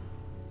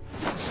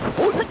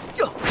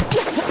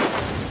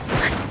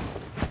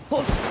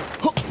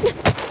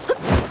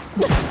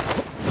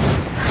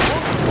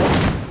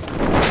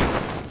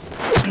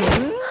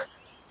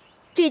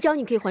这一招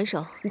你可以还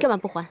手，你干嘛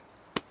不还？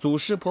祖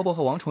师婆婆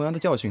和王重阳的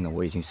教训呢，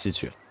我已经吸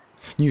取了。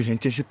女人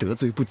真是得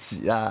罪不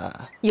起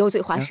啊！油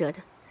嘴滑舌的，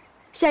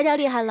下招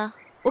厉害了，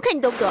我看你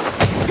躲不躲？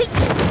嘿！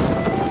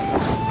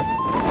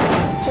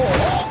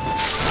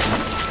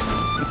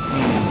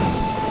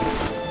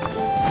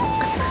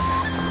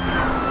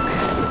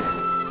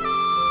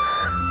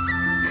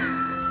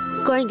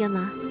果儿，你干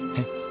嘛？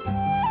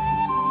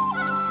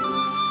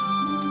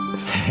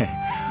嘿，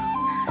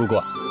姑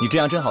姑，你这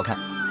样真好看。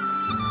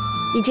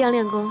你这样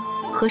练功，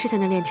何时才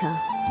能练成？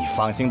你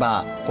放心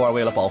吧，过儿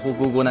为了保护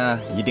姑姑呢，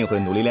一定会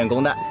努力练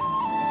功的。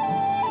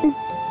嗯。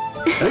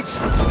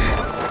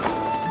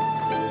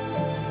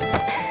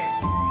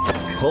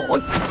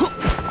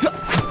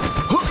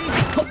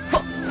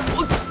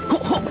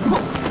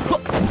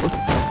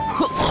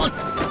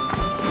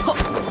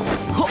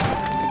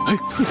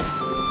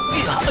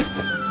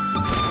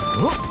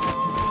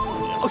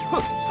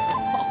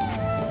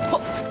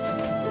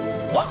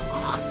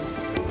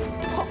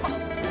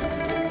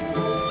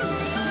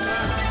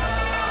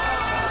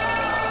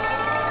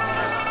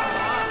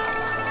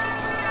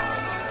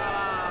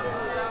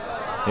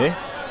哎，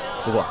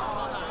姑姑，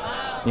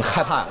你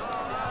害怕呀？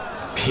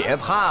别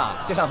怕，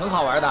街上很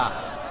好玩的。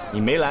你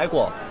没来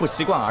过，不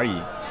习惯而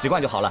已，习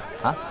惯就好了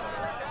啊。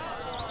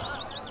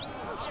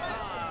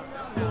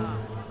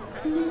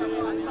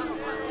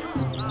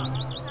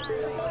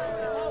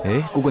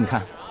哎，姑姑，你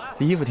看，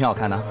这衣服挺好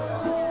看的。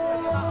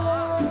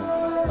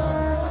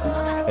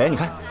哎，你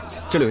看，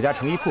这里有家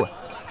成衣铺，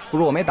不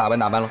如我们也打扮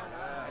打扮喽。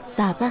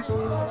打扮？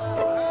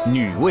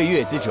女为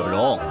悦己者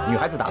容，女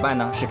孩子打扮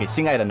呢是给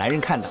心爱的男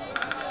人看的。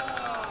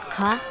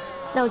好啊，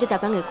那我就打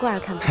扮给过儿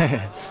看吧。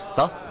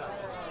走。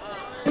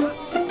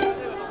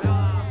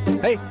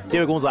哎，这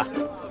位公子，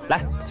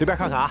来随便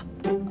看看啊。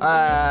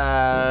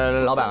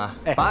老板啊，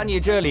把你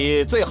这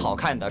里最好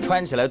看的、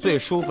穿起来最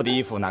舒服的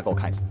衣服拿给我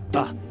看一下。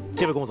啊，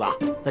这位公子啊，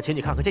那请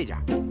你看看这件，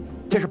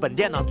这是本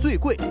店呢最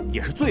贵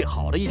也是最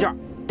好的一件。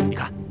你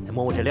看，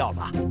摸摸这料子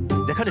啊，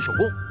你再看这手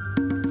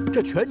工，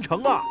这全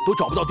城啊都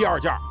找不到第二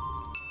件。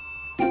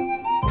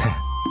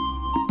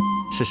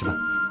试试吧，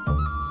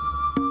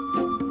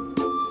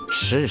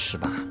试试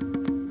吧。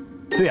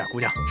对呀，姑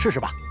娘，试试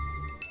吧。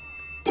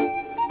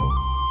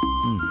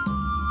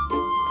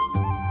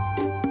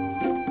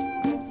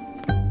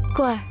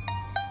过儿。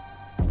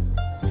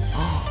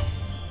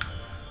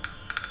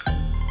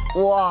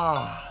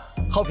哇，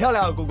好漂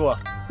亮啊，姑姑。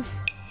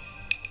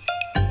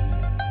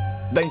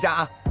等一下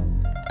啊，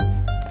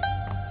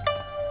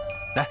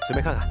来随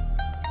便看看。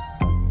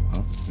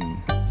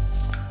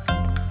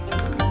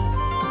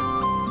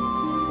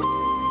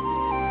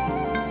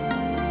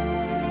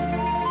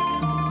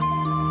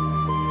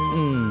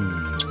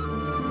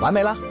完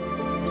美了。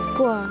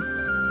过儿，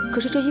可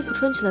是这衣服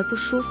穿起来不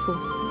舒服，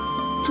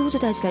珠子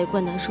戴起来也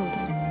怪难受的。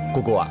姑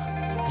姑啊，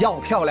要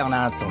漂亮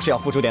呢，总是要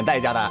付出点代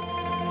价的。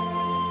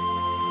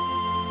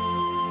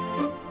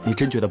你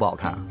真觉得不好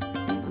看啊？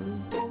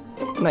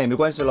那也没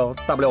关系喽，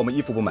大不了我们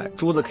衣服不买，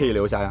珠子可以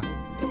留下呀。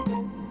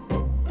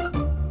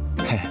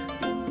嘿，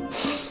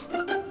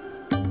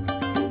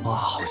哇，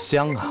好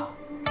香啊！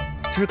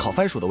这是烤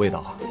番薯的味道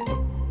啊。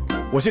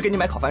我去给你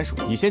买烤番薯，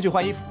你先去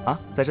换衣服啊，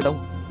在这等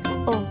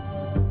我。哦。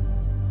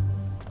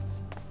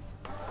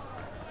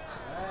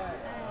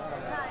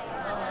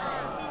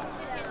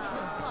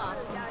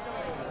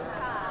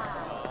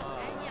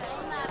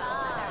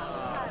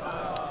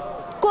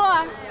过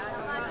儿，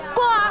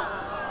过儿。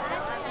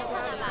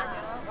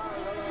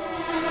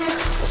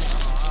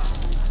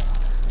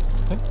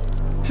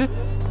是，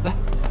来。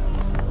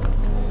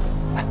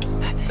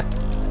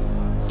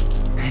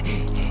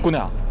姑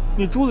娘，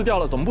你珠子掉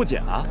了怎么不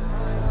捡啊？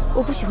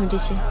我不喜欢这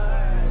些。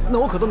那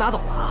我可都拿走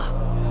了啊。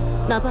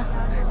拿吧。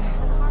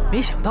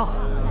没想到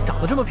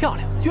长得这么漂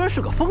亮，居然是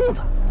个疯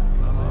子。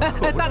哎，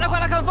大家快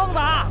来看疯子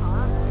啊！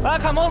来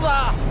看疯子，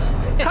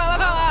看了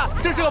看啊，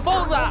这是个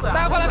疯子，大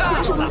家快来看！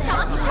不是疯子，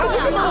我不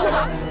是疯子，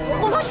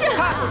我不是。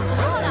看，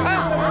哎，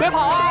别跑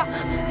啊！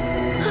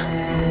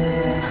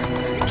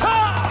杀！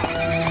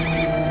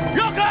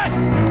让开！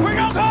快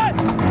让开！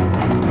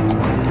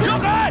让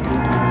开！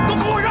都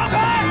给我让开！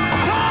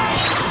杀！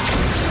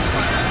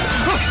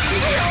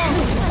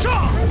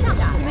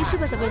你没事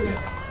吧，小妹妹？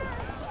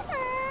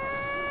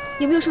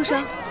有没有受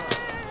伤？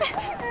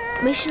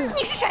没事了。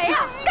你是谁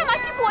呀？干嘛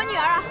欺负我女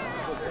儿啊？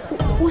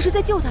我是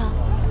在救她。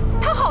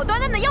她好端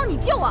端的要你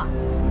救啊！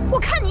我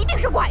看你一定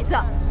是拐子。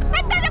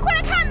哎，大家快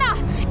来看呐！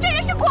这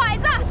人是拐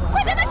子，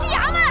快带他去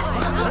衙门！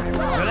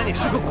原来你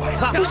是个拐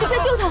子！我是在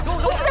救她，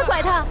不是在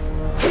拐她。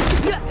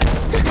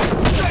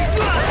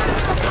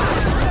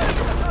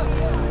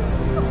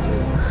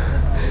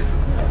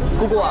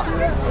姑姑，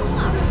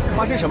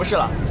发生什么事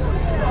了？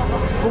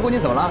姑姑，你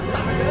怎么了？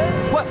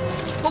喂，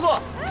姑姑，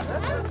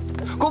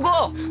姑姑，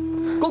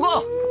姑姑，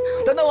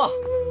等等我！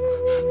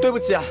对不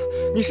起啊，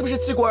你是不是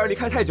气过儿离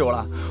开太久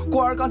了？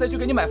过儿刚才去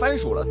给你买番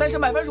薯了，但是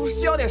买番薯是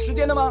需要点时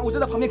间的吗？我就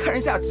在旁边看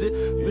人下棋，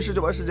于是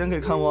就把时间给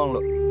看忘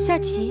了。下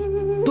棋？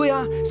对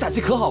呀，下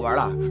棋可好玩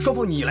了，双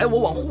方你来我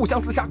往，互相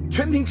厮杀，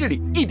全凭智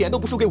力，一点都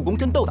不输给武功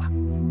争斗的。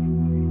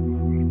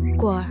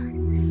过儿，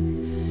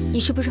你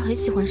是不是很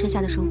喜欢山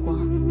下的生活？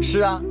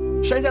是啊，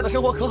山下的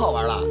生活可好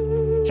玩了。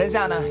山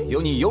下呢，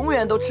有你永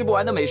远都吃不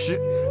完的美食，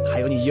还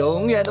有你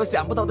永远都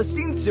想不到的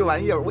新奇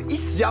玩意儿。我一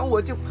想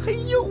我就嘿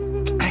呦，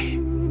哎，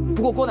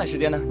不过过段时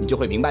间呢，你就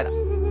会明白的。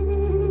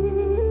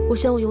我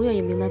想我永远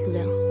也明白不了。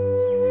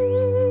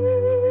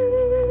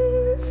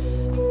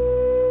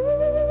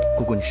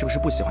姑姑，你是不是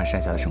不喜欢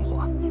山下的生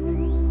活啊？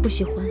不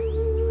喜欢，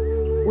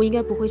我应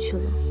该不会去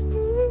了。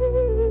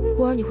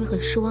过儿，你会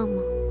很失望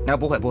吗？那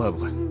不会，不会，不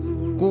会。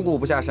姑姑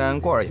不下山，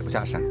过儿也不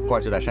下山，过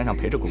儿就在山上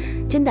陪着姑姑。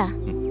真的？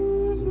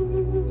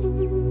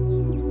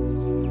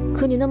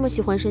可你那么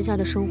喜欢山下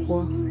的生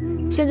活，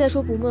现在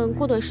说不闷，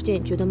过段时间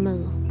也觉得闷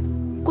了。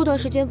过段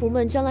时间不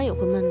闷，将来也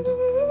会闷的。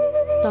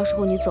到时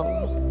候你走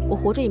了，我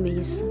活着也没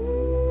意思。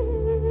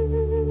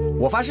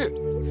我发誓，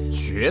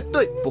绝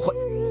对不会。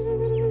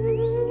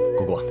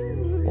姑姑，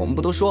我们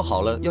不都说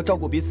好了要照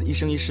顾彼此一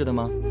生一世的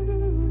吗？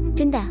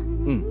真的？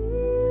嗯。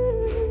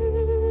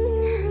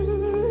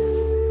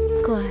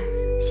过儿，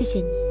谢谢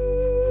你。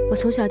我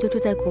从小就住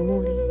在古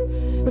墓里，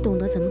不懂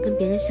得怎么跟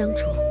别人相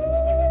处。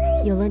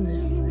有了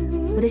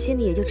你，我的心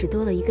里也就只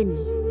多了一个你。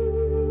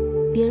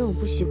别人我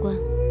不习惯，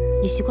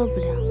你习惯不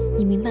了，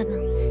你明白吗？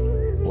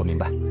我明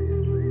白。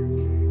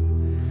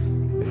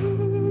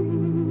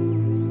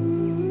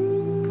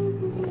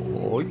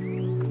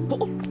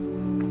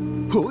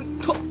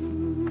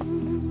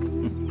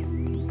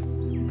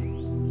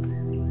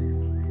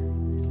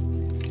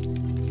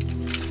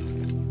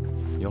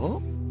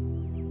哟，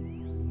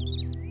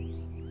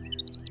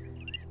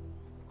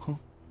哼，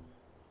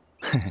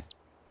嘿嘿。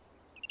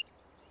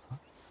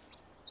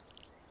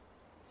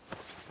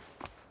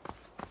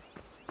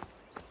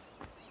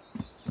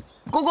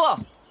 姑姑，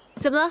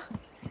怎么了？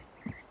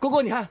姑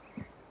姑，你看，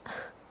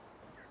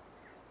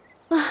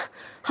哇，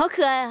好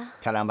可爱啊！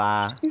漂亮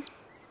吧？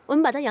我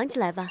们把它养起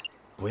来吧。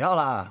不要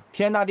啦，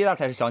天大地大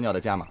才是小鸟的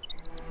家嘛。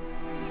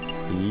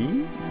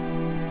咦？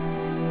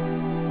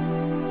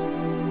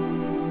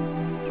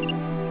飞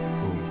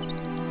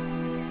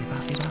吧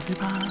飞吧飞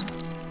吧！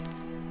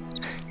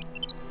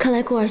看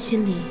来cô儿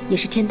心里也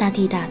是天大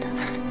地大的。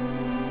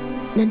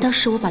难道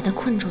是我把它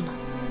困住了？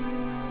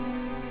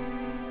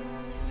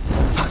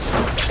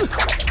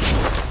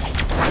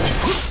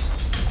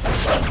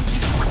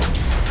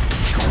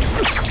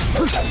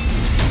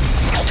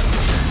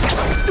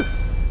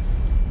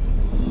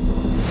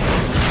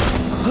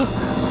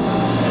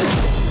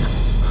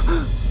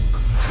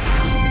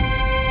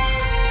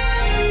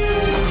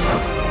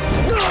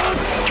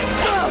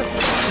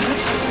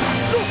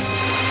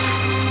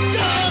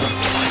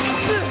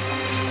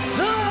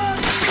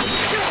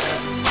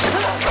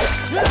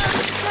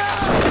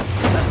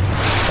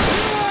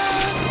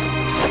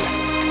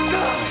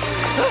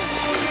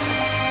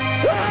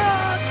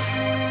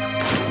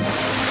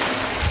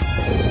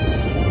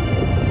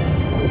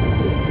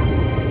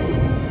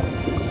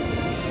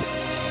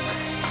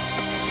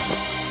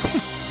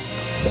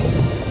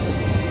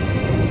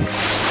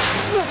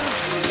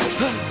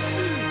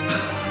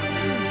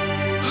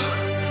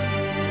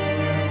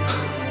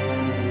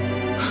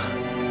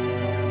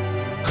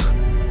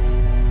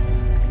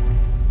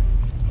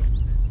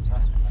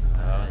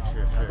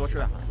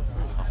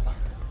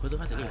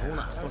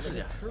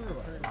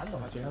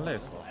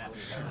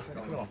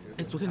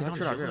 昨天你让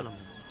吃点这个了吗？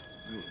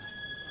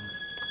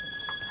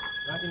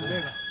来，给你这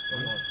个。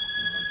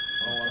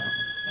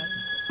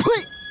呸！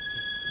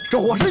这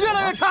伙食越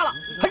来越差了，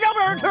还让不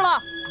让人吃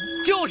了？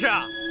就是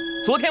啊，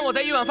昨天我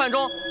在一碗饭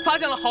中发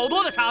现了好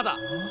多的叉子，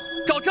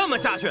照这么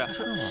下去，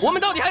我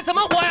们到底还怎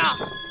么活呀？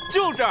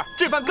就是，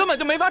这饭根本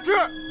就没法吃，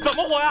怎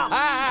么活呀？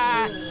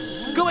哎，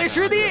各位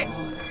师弟，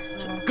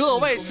各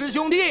位师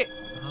兄弟，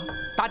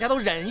大家都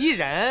忍一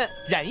忍，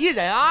忍一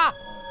忍啊！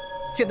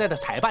现在的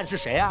采办是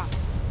谁啊？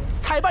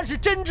 采办是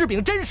甄志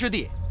炳甄师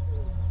弟，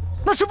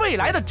那是未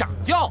来的掌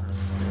教。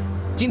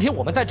今天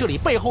我们在这里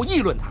背后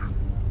议论他，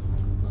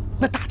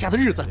那大家的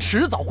日子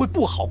迟早会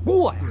不好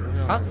过呀！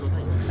啊，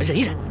忍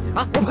一忍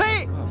啊！我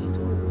呸！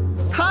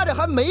他这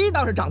还没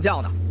当上掌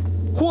教呢，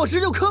伙食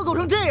就克扣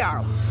成这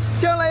样了。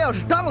将来要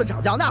是当了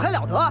掌教，那还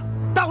了得？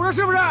大伙说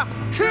是不是？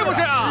是不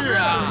是啊？是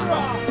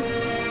啊。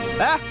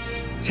哎，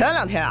前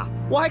2天啊，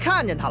我还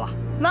看见他了，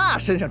那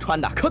身上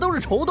穿的可都是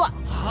绸缎，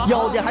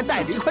腰间还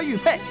带着一块玉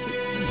佩。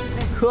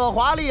 可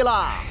华丽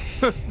了！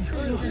哼，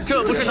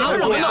这不是拿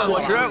我们的伙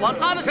食往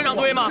他的身上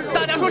堆吗？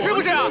大家说是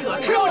不是啊？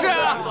是不是？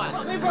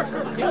没法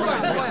吃，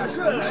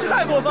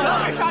太过分了！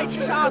狼人杀一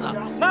吃沙子，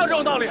哪有这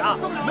种道理啊？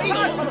没有。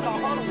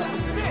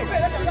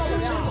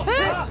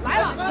哎，来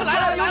了，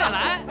来了，有点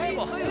来！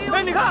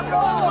哎，你看，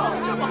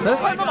哎，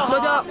大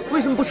家为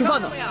什么不吃饭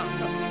呢？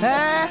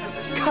哎，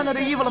看到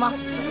这衣服了吗？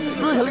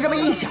撕下来这么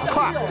一小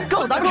块，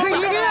够咱吃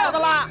一个月的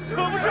了。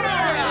可不是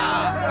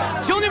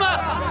呀！兄弟们，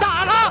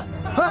打他！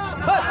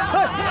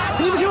 哎，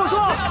你们听我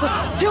说，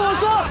听我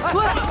说，不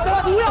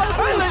要动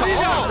手，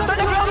大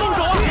家不要动手！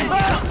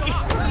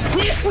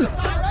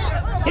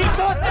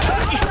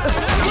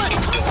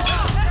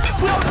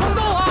不要冲动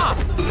啊！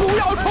不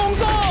要冲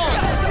动！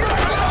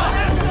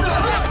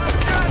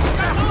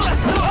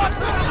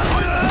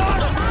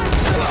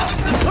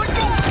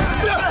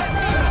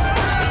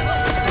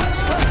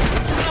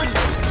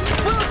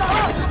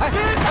哎，对，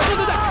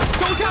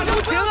手下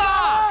留情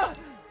啊！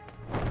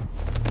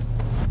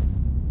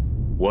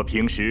 我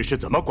平时是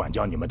怎么管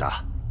教你们的？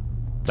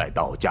在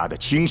道家的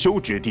清修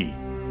之地，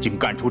竟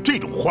干出这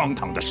种荒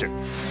唐的事！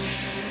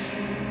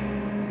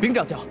禀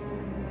掌教，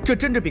这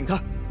甄志炳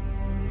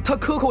他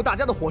克扣大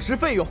家的伙食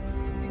费用，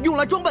用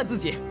来装扮自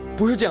己。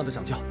不是这样的，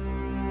掌教。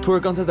徒儿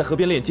刚才在河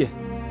边练剑，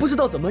不知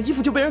道怎么衣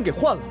服就被人给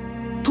换了，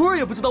徒儿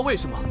也不知道为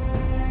什么。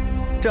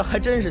这还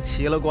真是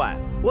奇了怪了，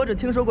我只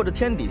听说过这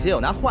天底下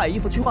有拿坏衣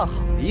服去换好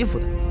衣服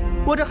的，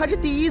我这还是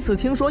第一次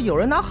听说有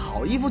人拿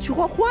好衣服去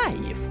换坏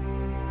衣服。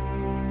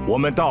 我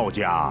们道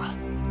家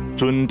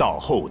尊道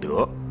厚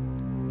德，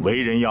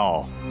为人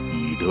要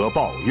以德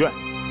报怨，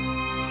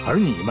而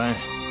你们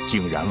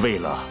竟然为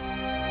了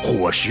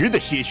伙食的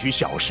些许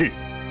小事，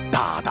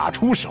大打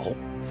出手，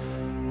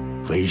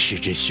为师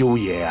之羞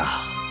也呀！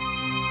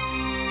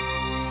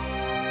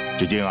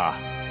志敬啊，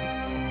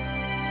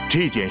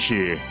这件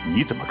事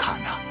你怎么看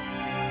呢？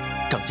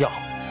掌教，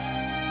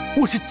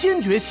我是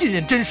坚决信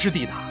任甄师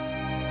弟的，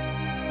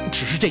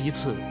只是这一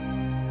次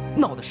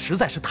闹得实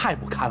在是太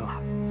不堪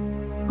了。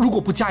如果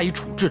不加以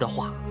处置的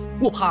话，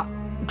我怕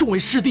众位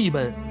师弟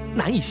们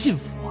难以信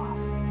服啊。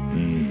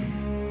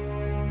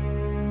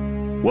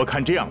我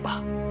看这样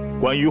吧，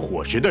关于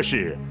伙食的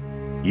事，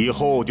以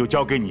后就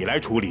交给你来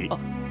处理。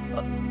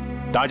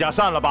大家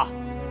散了吧。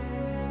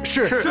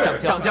是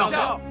掌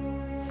教。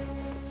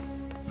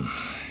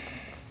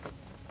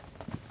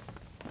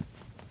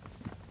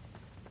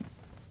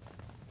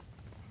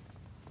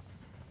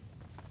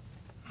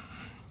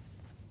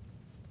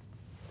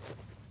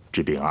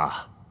志炳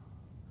啊，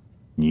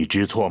你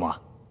知错吗？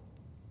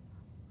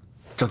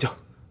掌教，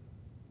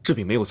志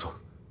炳没有错，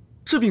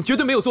志炳绝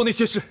对没有做那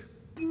些事。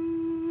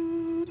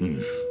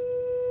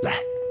来，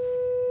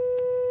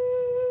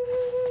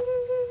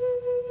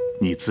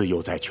你自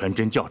幼在全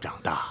真教长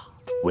大，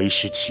为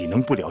师岂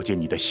能不了解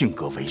你的性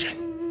格为人？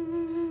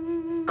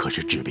可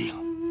是志炳，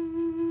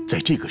在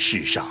这个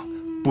世上，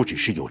不只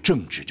是有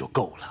正直就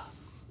够了，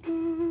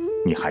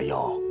你还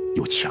要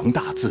有强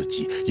大自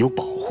己、有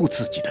保护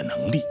自己的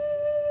能力。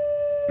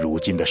如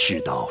今的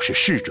世道是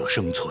适者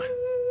生存，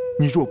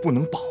你若不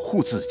能保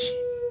护自己，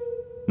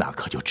那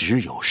可就只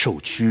有受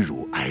屈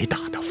辱、挨打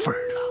的份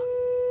儿了。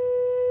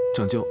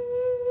掌教，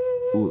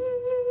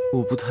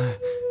我不太……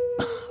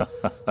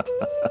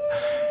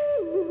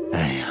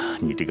哎呀，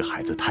你这个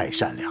孩子太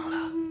善良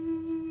了，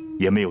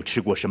也没有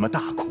吃过什么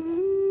大苦，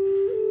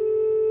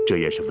这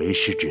也是为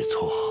师之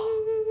错，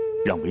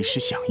让为师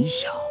想一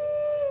想，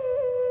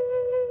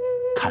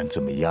看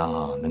怎么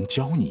样能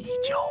教你一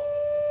教。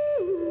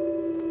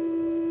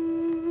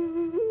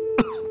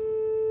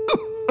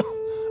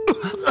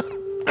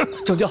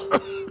掌教，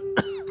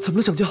怎么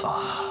了？掌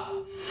教，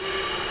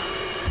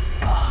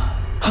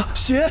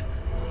血！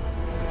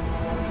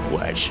不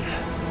碍事，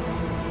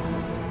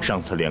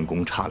上次练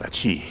功岔了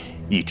气，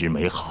一直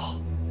没好，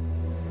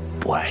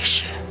不碍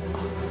事。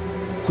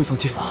回房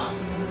间。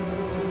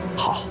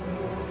好。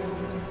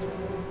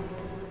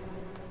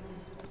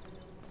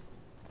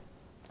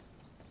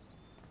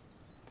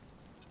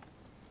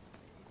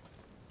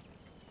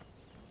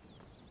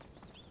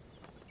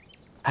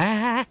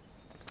哎，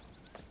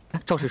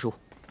赵师叔，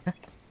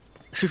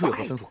师叔有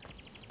何吩咐？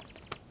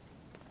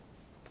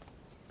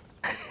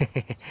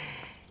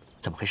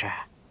怎么回事？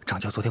掌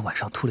教昨天晚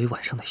上吐了一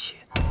晚上的血，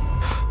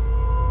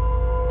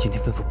今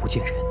天吩咐不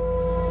见人，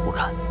我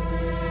看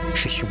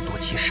是凶多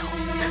吉少。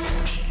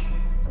嘘。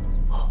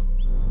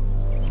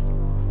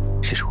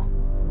师叔，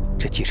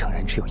这继承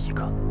人只有一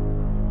个，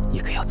你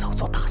可要早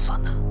做打算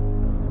呐。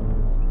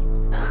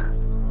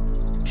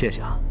谢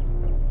谢啊。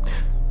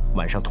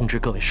晚上通知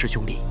各位师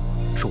兄弟，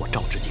说我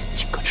赵志坚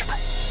请客吃饭。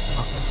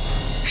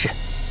是。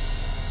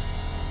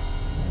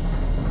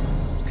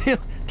哟，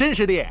真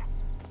师弟，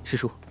师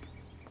叔。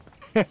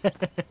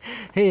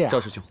哎呀，赵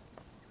师兄，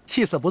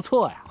气色不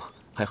错呀。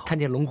还好。看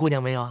见龙姑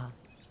娘没有啊？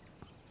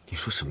你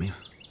说什么呀？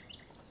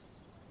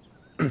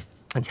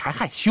你还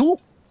害羞？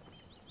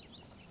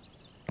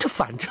这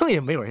反正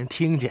也没有人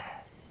听见。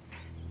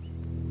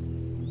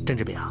甄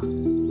志炳，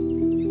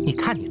你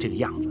看你这个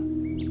样子，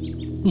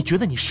你觉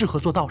得你适合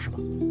做道士吗？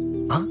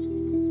啊？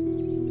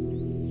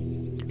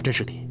甄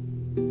师弟，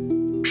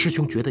师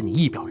兄觉得你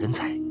一表人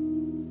才，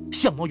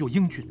相貌又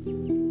英俊，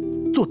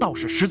做道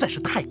士实在是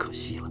太可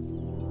惜了。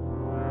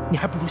你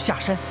还不如下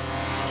山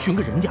寻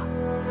个人家，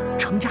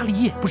成家立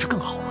业，不是更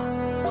好吗？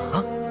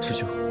啊，师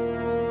兄，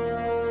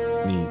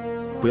你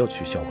不要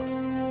取笑我了。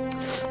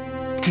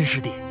甄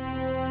师弟，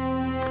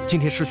今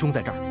天师兄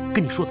在这儿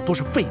跟你说的都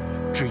是肺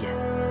腑之言。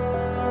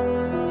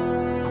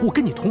我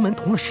跟你同门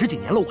同了10几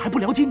年了，我还不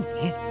了解你。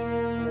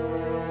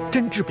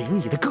甄志炳，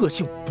你的个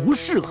性不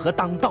适合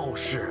当道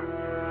士，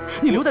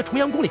你留在重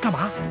阳宫里干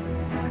嘛？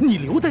你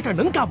留在这儿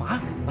能干嘛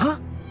啊？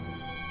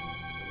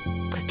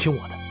听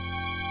我的，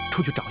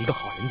出去找一个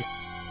好人家，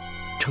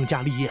成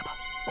家立业吧。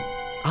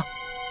啊，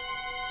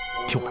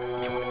听我的，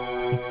听我的。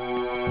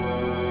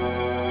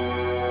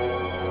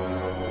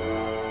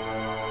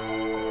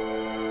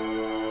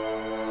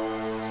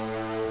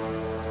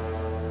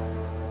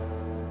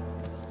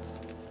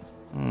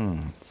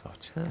走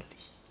这里，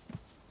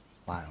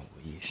万无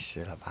一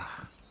失了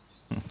吧？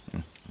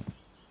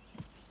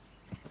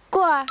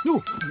过儿，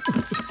哟，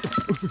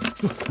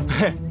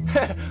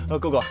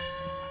姑姑，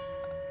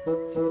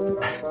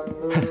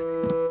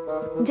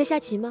你在下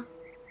棋吗？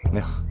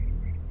没有，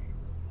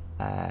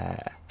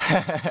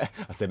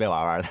随便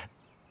玩玩的。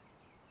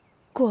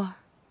过儿，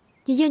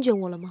你厌倦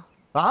我了吗？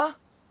啊？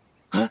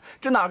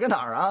这哪儿跟哪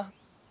儿啊？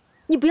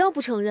你不要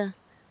不承认。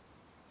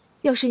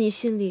要是你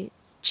心里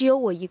只有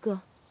我一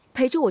个，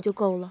陪着我就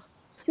够了，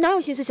哪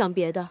有心思想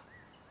别的？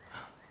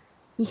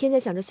你现在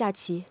想着下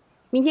棋，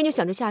明天就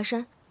想着下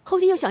山，后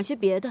天又想些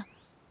别的，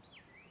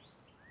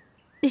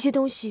那些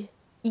东西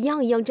一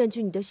样一样占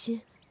据你的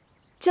心，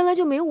将来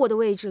就没有我的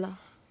位置了。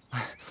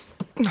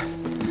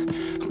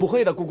不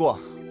会的，姑姑。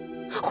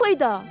会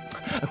的。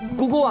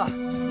姑姑啊，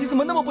你怎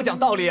么那么不讲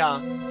道理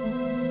啊？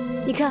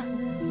你看，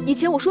以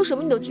前我说什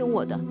么你都听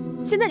我的，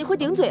现在你会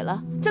顶嘴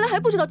了，将来还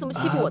不知道怎么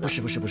欺负我的。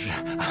不是，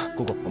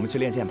姑姑，我们去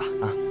练剑吧。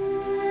啊。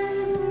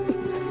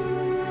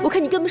我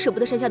看你根本舍不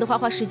得山下的花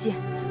花世界，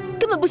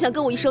根本不想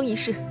跟我一生一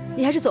世。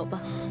你还是走吧，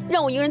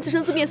让我一个人自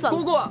生自灭算了。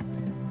姑姑，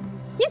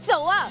你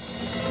走啊！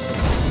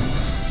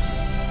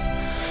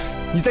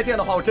你再这样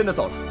的话，我真的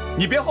走了，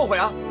你别后悔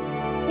啊！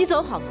你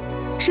走好了，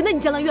省得你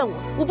将来怨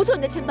我不做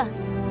你的牵绊。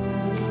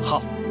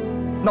好，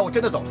那我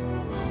真的走了，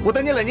我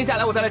等你冷静下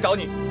来，我再来找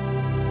你。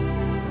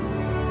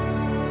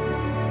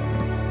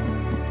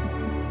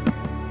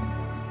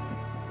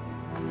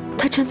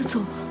他真的走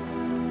了，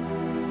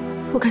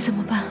我该怎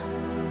么办？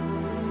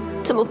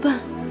怎么办？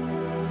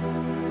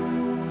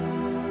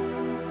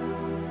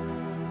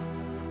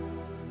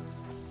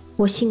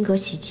我性格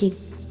喜静，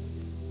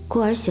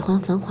过儿喜欢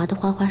繁华的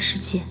花花世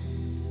界。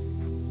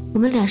我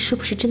们俩是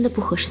不是真的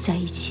不合适在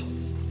一起？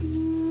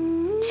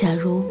假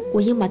如我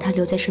硬把他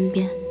留在身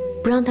边，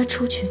不让他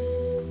出去，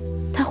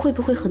他会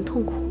不会很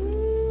痛苦？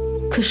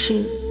可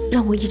是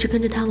让我一直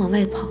跟着他往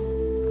外跑，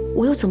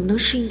我又怎么能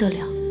适应得了？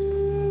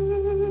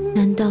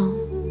难道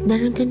男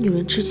人跟女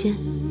人之间，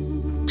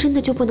真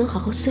的就不能好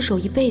好厮守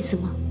一辈子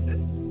吗？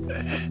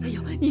哎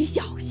呦，你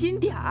小心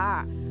点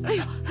儿！哎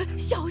呦，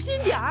小心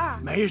点儿！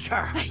没事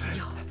儿。哎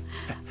呦，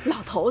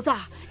老头子，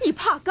你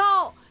怕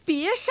高，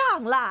别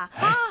上了啊！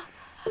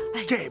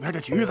这边的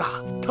橘子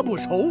它不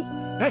熟，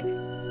哎，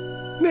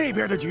那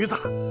边的橘子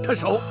它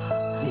熟。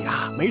你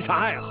呀，没啥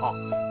爱好，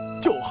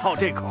就好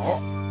这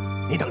口。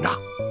你等着，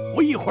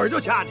我一会儿就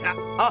下去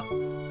啊。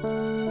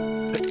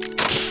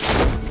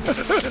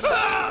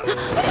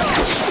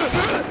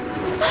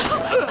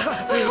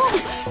哎呦，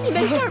你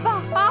没事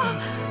吧？啊，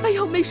哎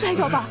呦，没摔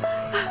着吧？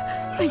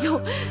哎呦，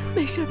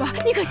没事吧？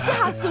你可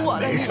吓死我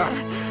了！没事。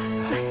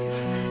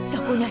小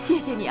姑娘，谢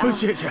谢你啊！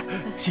谢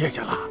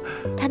谢了。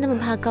他那么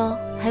怕高，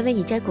还为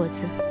你摘果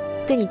子，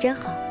对你真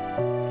好。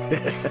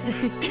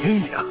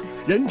听听，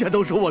人家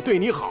都说我对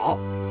你好，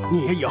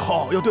你以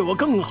后要对我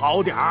更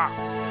好点儿。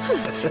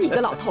你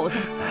个老头子，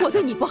我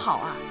对你不好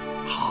啊？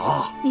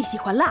好。你喜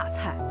欢辣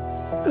菜，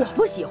我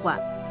不喜欢，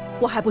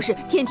我还不是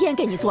天天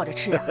给你做着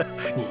吃啊。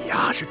你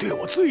呀，是对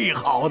我最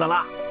好的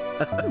了。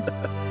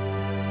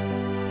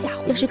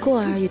要是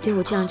过儿也对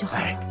我这样就好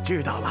了。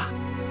知道了。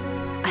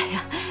哎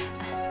呀，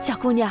小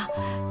姑娘，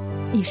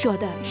你说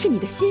的是你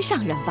的心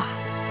上人吧？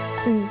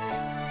嗯。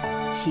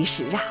其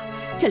实啊，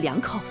这两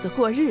口子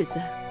过日子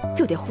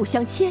就得互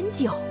相迁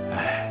就。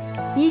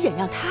你忍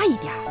让他一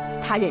点，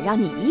他忍让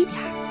你一点，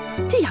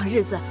这样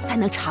日子才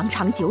能长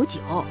长久久。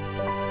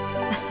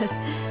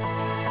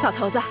老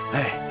头子，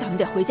咱们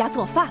得回家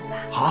做饭了。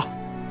好，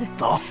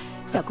走。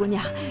小姑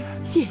娘，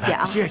谢谢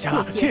啊！谢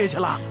谢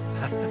了。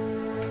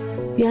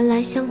原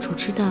来相处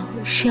之道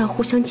是要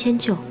互相迁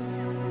就，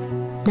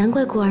难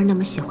怪过儿那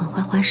么喜欢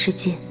花花世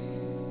界，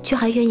却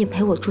还愿意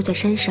陪我住在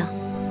山上。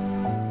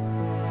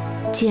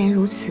既然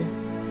如此，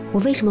我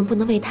为什么不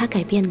能为他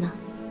改变呢？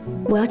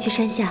我要去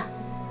山下，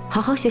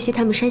好好学习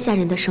他们山下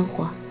人的生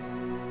活。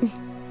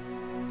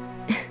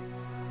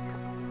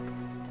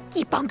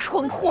一帮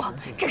蠢货，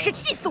真是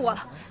气死我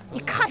了！你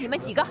看你们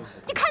几个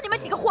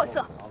货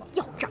色，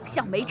要长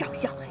相没长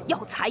相，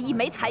要才艺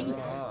没才艺，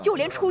就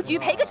连出局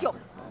陪个酒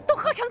都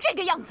喝成这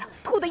个样子，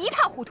吐得一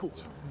塌糊涂，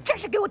真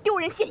是给我丢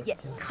人现眼。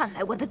看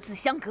来我的紫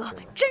香阁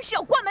真是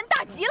要关门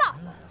大吉了。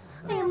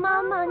哎呀，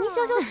妈妈，你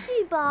消消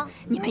气吧。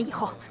你们以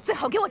后最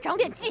好给我长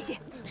点记性。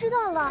知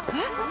道了。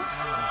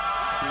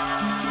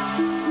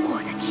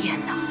我的天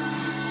哪，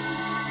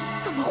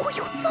怎么会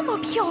有这么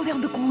漂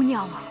亮的姑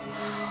娘啊？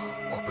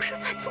我不是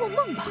在做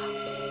梦吧？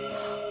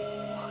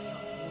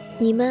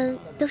你们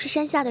都是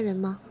山下的人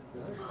吗？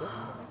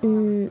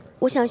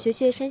我想学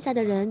学山下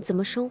的人怎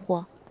么生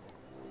活，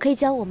可以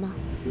教我吗？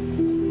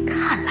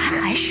看来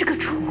还是个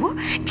厨，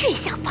这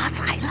下发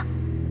财了。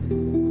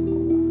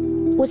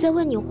我在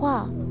问你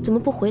话，怎么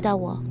不回答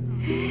我？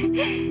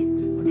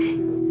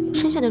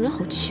山下的人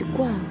好奇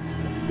怪啊！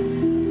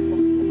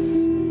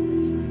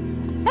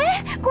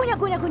哎，姑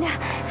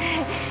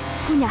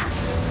娘，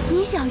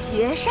你想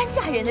学山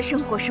下人的生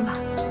活是吗？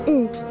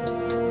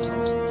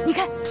你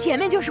看前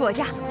面就是我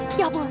家，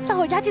要不到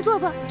我家去坐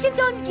坐，先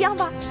教你几样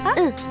吧？啊，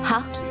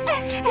好。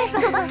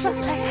走。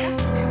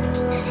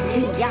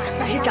你呀，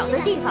算是找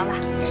对地方了。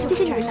这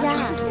是你们家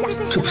啊？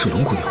这不是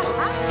龙姑娘吗？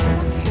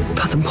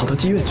她怎么跑到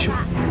妓院去了？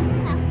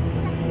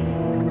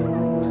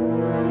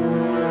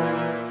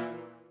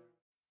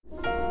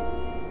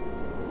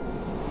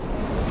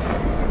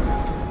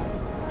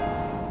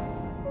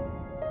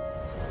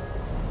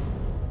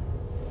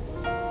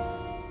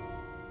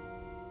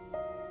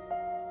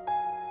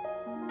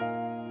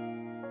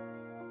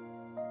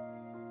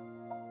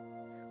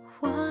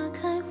花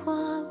开花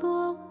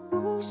落，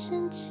无限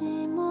寂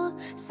寞，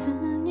思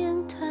念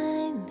太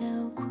辽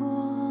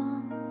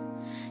阔，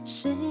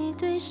谁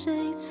对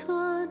谁错，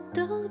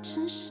都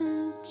只是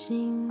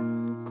静默。